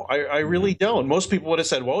seen, though. I really don't. Most people would have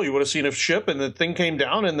said, well, you would have seen a ship and the thing came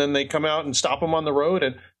down and then they come out and stop them on the road.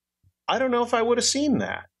 And I don't know if I would have seen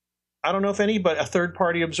that. I don't know if a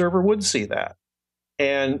third-party observer would see that.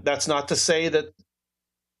 And that's not to say that,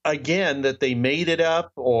 again, that they made it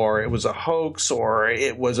up or it was a hoax or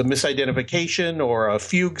it was a misidentification or a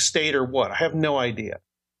fugue state or what. I have no idea.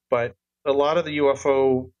 But a lot of the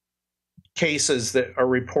UFO cases that are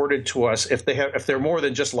reported to us, if they're more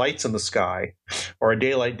than just lights in the sky or a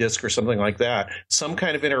daylight disk or something like that, some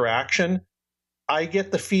kind of interaction, I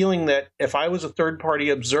get the feeling that if I was a third-party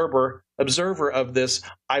observer of this,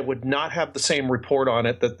 I would not have the same report on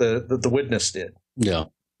it that the witness did. Yeah.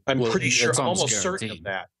 I'm pretty sure, almost certain of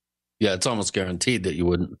that. Yeah, it's almost guaranteed that you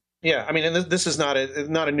wouldn't. Yeah, I mean, and this is not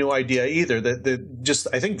a new idea either.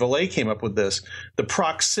 I think Valet came up with this. The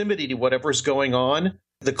proximity to whatever's going on,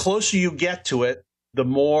 the closer you get to it, the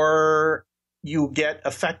more you get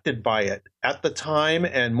affected by it at the time,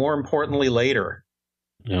 and more importantly, later.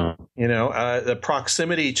 Yeah, the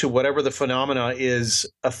proximity to whatever the phenomena is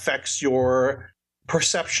affects your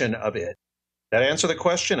perception of it. That answer the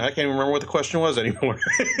question? I can't even remember what the question was anymore.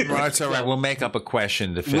 Well, it's all right. We'll make up a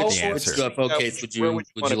question to fit the answer.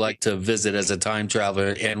 Would you like to visit as a time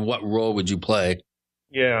traveler, and what role would you play?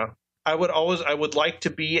 Yeah, I would like to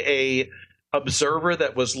be a observer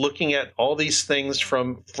that was looking at all these things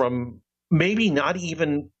from maybe not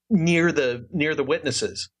even near the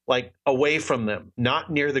witnesses, like away from them, not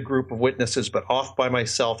near the group of witnesses, but off by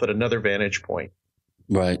myself at another vantage point.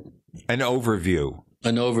 Right. An overview.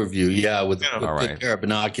 Yeah, with a pair of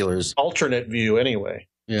binoculars. Alternate view, anyway.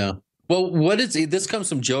 Yeah. Well, this comes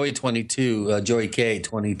from Joey 22, Joey K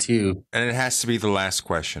 22, and it has to be the last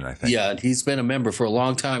question, I think. Yeah, he's been a member for a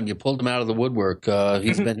long time. You pulled him out of the woodwork.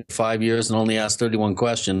 He's been here 5 years and only asked 31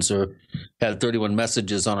 questions, or had 31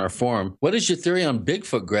 messages on our forum. What is your theory on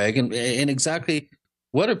Bigfoot, Greg? And exactly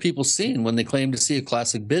what are people seeing when they claim to see a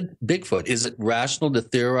classic Bigfoot? Is it rational to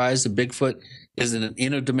theorize that Bigfoot is an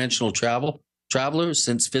interdimensional traveler,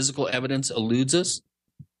 since physical evidence eludes us?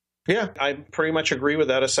 Yeah, I pretty much agree with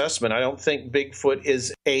that assessment. I don't think Bigfoot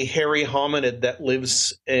is a hairy hominid that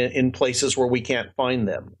lives in places where we can't find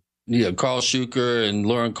them. Yeah, Carl Schuker and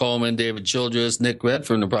Lauren Coleman, David Childress, Nick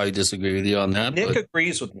Redfern will probably disagree with you on that. Nick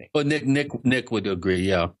agrees with me. But Nick would agree,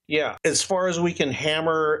 yeah. Yeah, as far as we can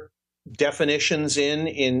hammer definitions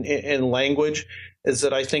in language, is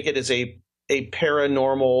that I think it is a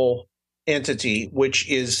paranormal entity which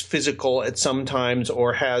is physical at some times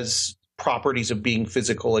or has properties of being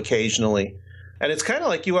physical occasionally. And it's kind of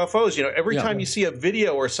like UFOs, every time you see a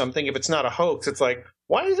video or something, if it's not a hoax, it's like,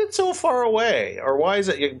 why is it so far away? Or why is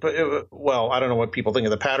it, well, I don't know what people think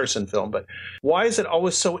of the Patterson film, but why is it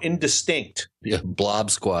always so indistinct? Yeah, blob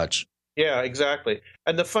squatch. Yeah, exactly.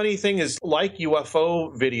 And the funny thing is, like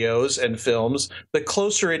UFO videos and films, the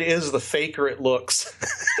closer it is, the faker it looks.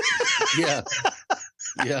 Yeah.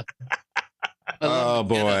 Yeah. Oh,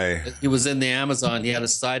 boy. He was in the Amazon. He had a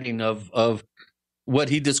sighting of what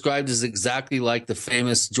he described as exactly like the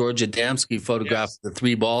famous George Adamski photograph, the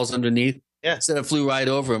three balls underneath. Yeah. Said it flew right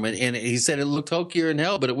over him. And he said it looked hokier than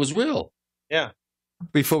hell, but it was real. Yeah.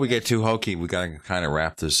 Before we get too hokey, we got to kind of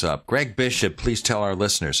wrap this up. Greg Bishop, please tell our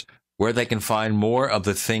listeners where they can find more of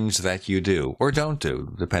the things that you do or don't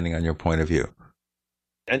do, depending on your point of view.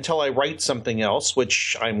 Until I write something else,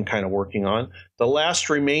 which I'm kind of working on. The last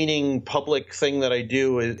remaining public thing that I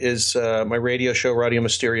do is my radio show, Radio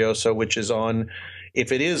Misterioso, which is on,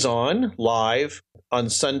 if it is on, live on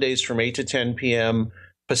Sundays from 8 to 10 p.m.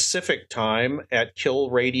 Pacific time at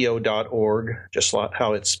killradio.org, just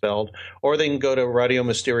how it's spelled. Or they can go to Radio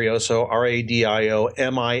Misterioso, RADIO,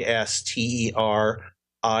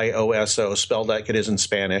 spelled like it is in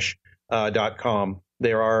Spanish, .com.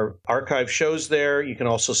 There are archive shows there. You can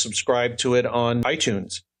also subscribe to it on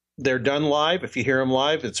iTunes. They're done live. If you hear them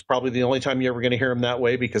live, it's probably the only time you're ever going to hear them that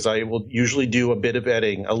way, because I will usually do a bit of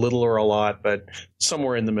editing, a little or a lot, but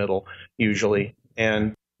somewhere in the middle usually.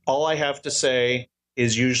 And all I have to say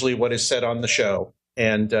is usually what is said on the show,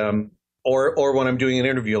 and or when I'm doing an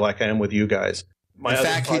interview like I am with you guys. In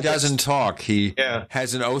fact, he doesn't talk. He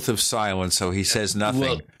has an oath of silence, so he says nothing.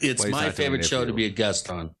 Well, it's my favorite show to be a guest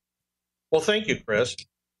on. Well, thank you, Chris.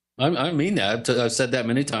 I mean that. I've said that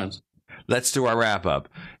many times. Let's do our wrap-up.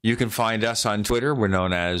 You can find us on Twitter. We're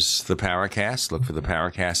known as the Paracast. Look for the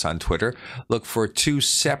Paracast on Twitter. Look for 2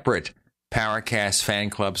 separate Paracast fan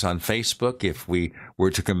clubs on Facebook. If we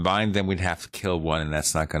were to combine them, we'd have to kill one, and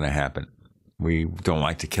that's not going to happen. We don't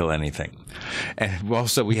like to kill anything. And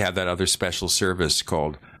also, we have that other special service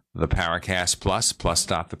called the Paracast Plus,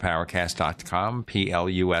 plus.theparacast.com,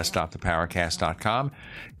 plus.theparacast.com.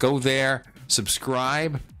 Go there,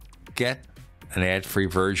 subscribe, get an ad-free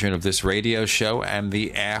version of this radio show and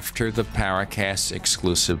the After the Paracast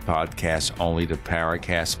exclusive podcast only to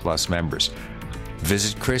Paracast Plus members.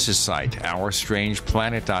 Visit Chris's site,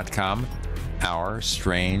 OurStrangePlanet.com,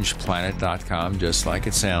 OurStrangePlanet.com, just like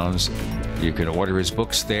it sounds. You can order his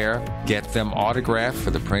books there, get them autographed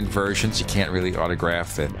for the print versions. You can't really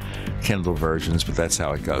autograph the Kindle versions, but that's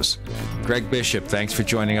how it goes. Greg Bishop, thanks for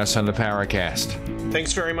joining us on the Paracast.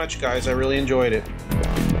 Thanks very much, guys. I really enjoyed it.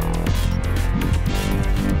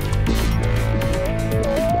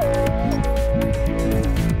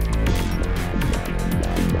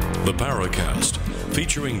 The Paracast,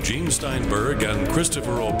 featuring Gene Steinberg and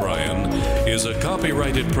Christopher O'Brien, is a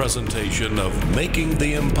copyrighted presentation of Making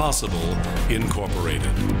the Impossible,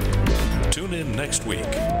 Incorporated. Tune in next week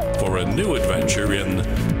for a new adventure in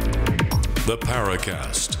The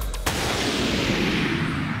Paracast.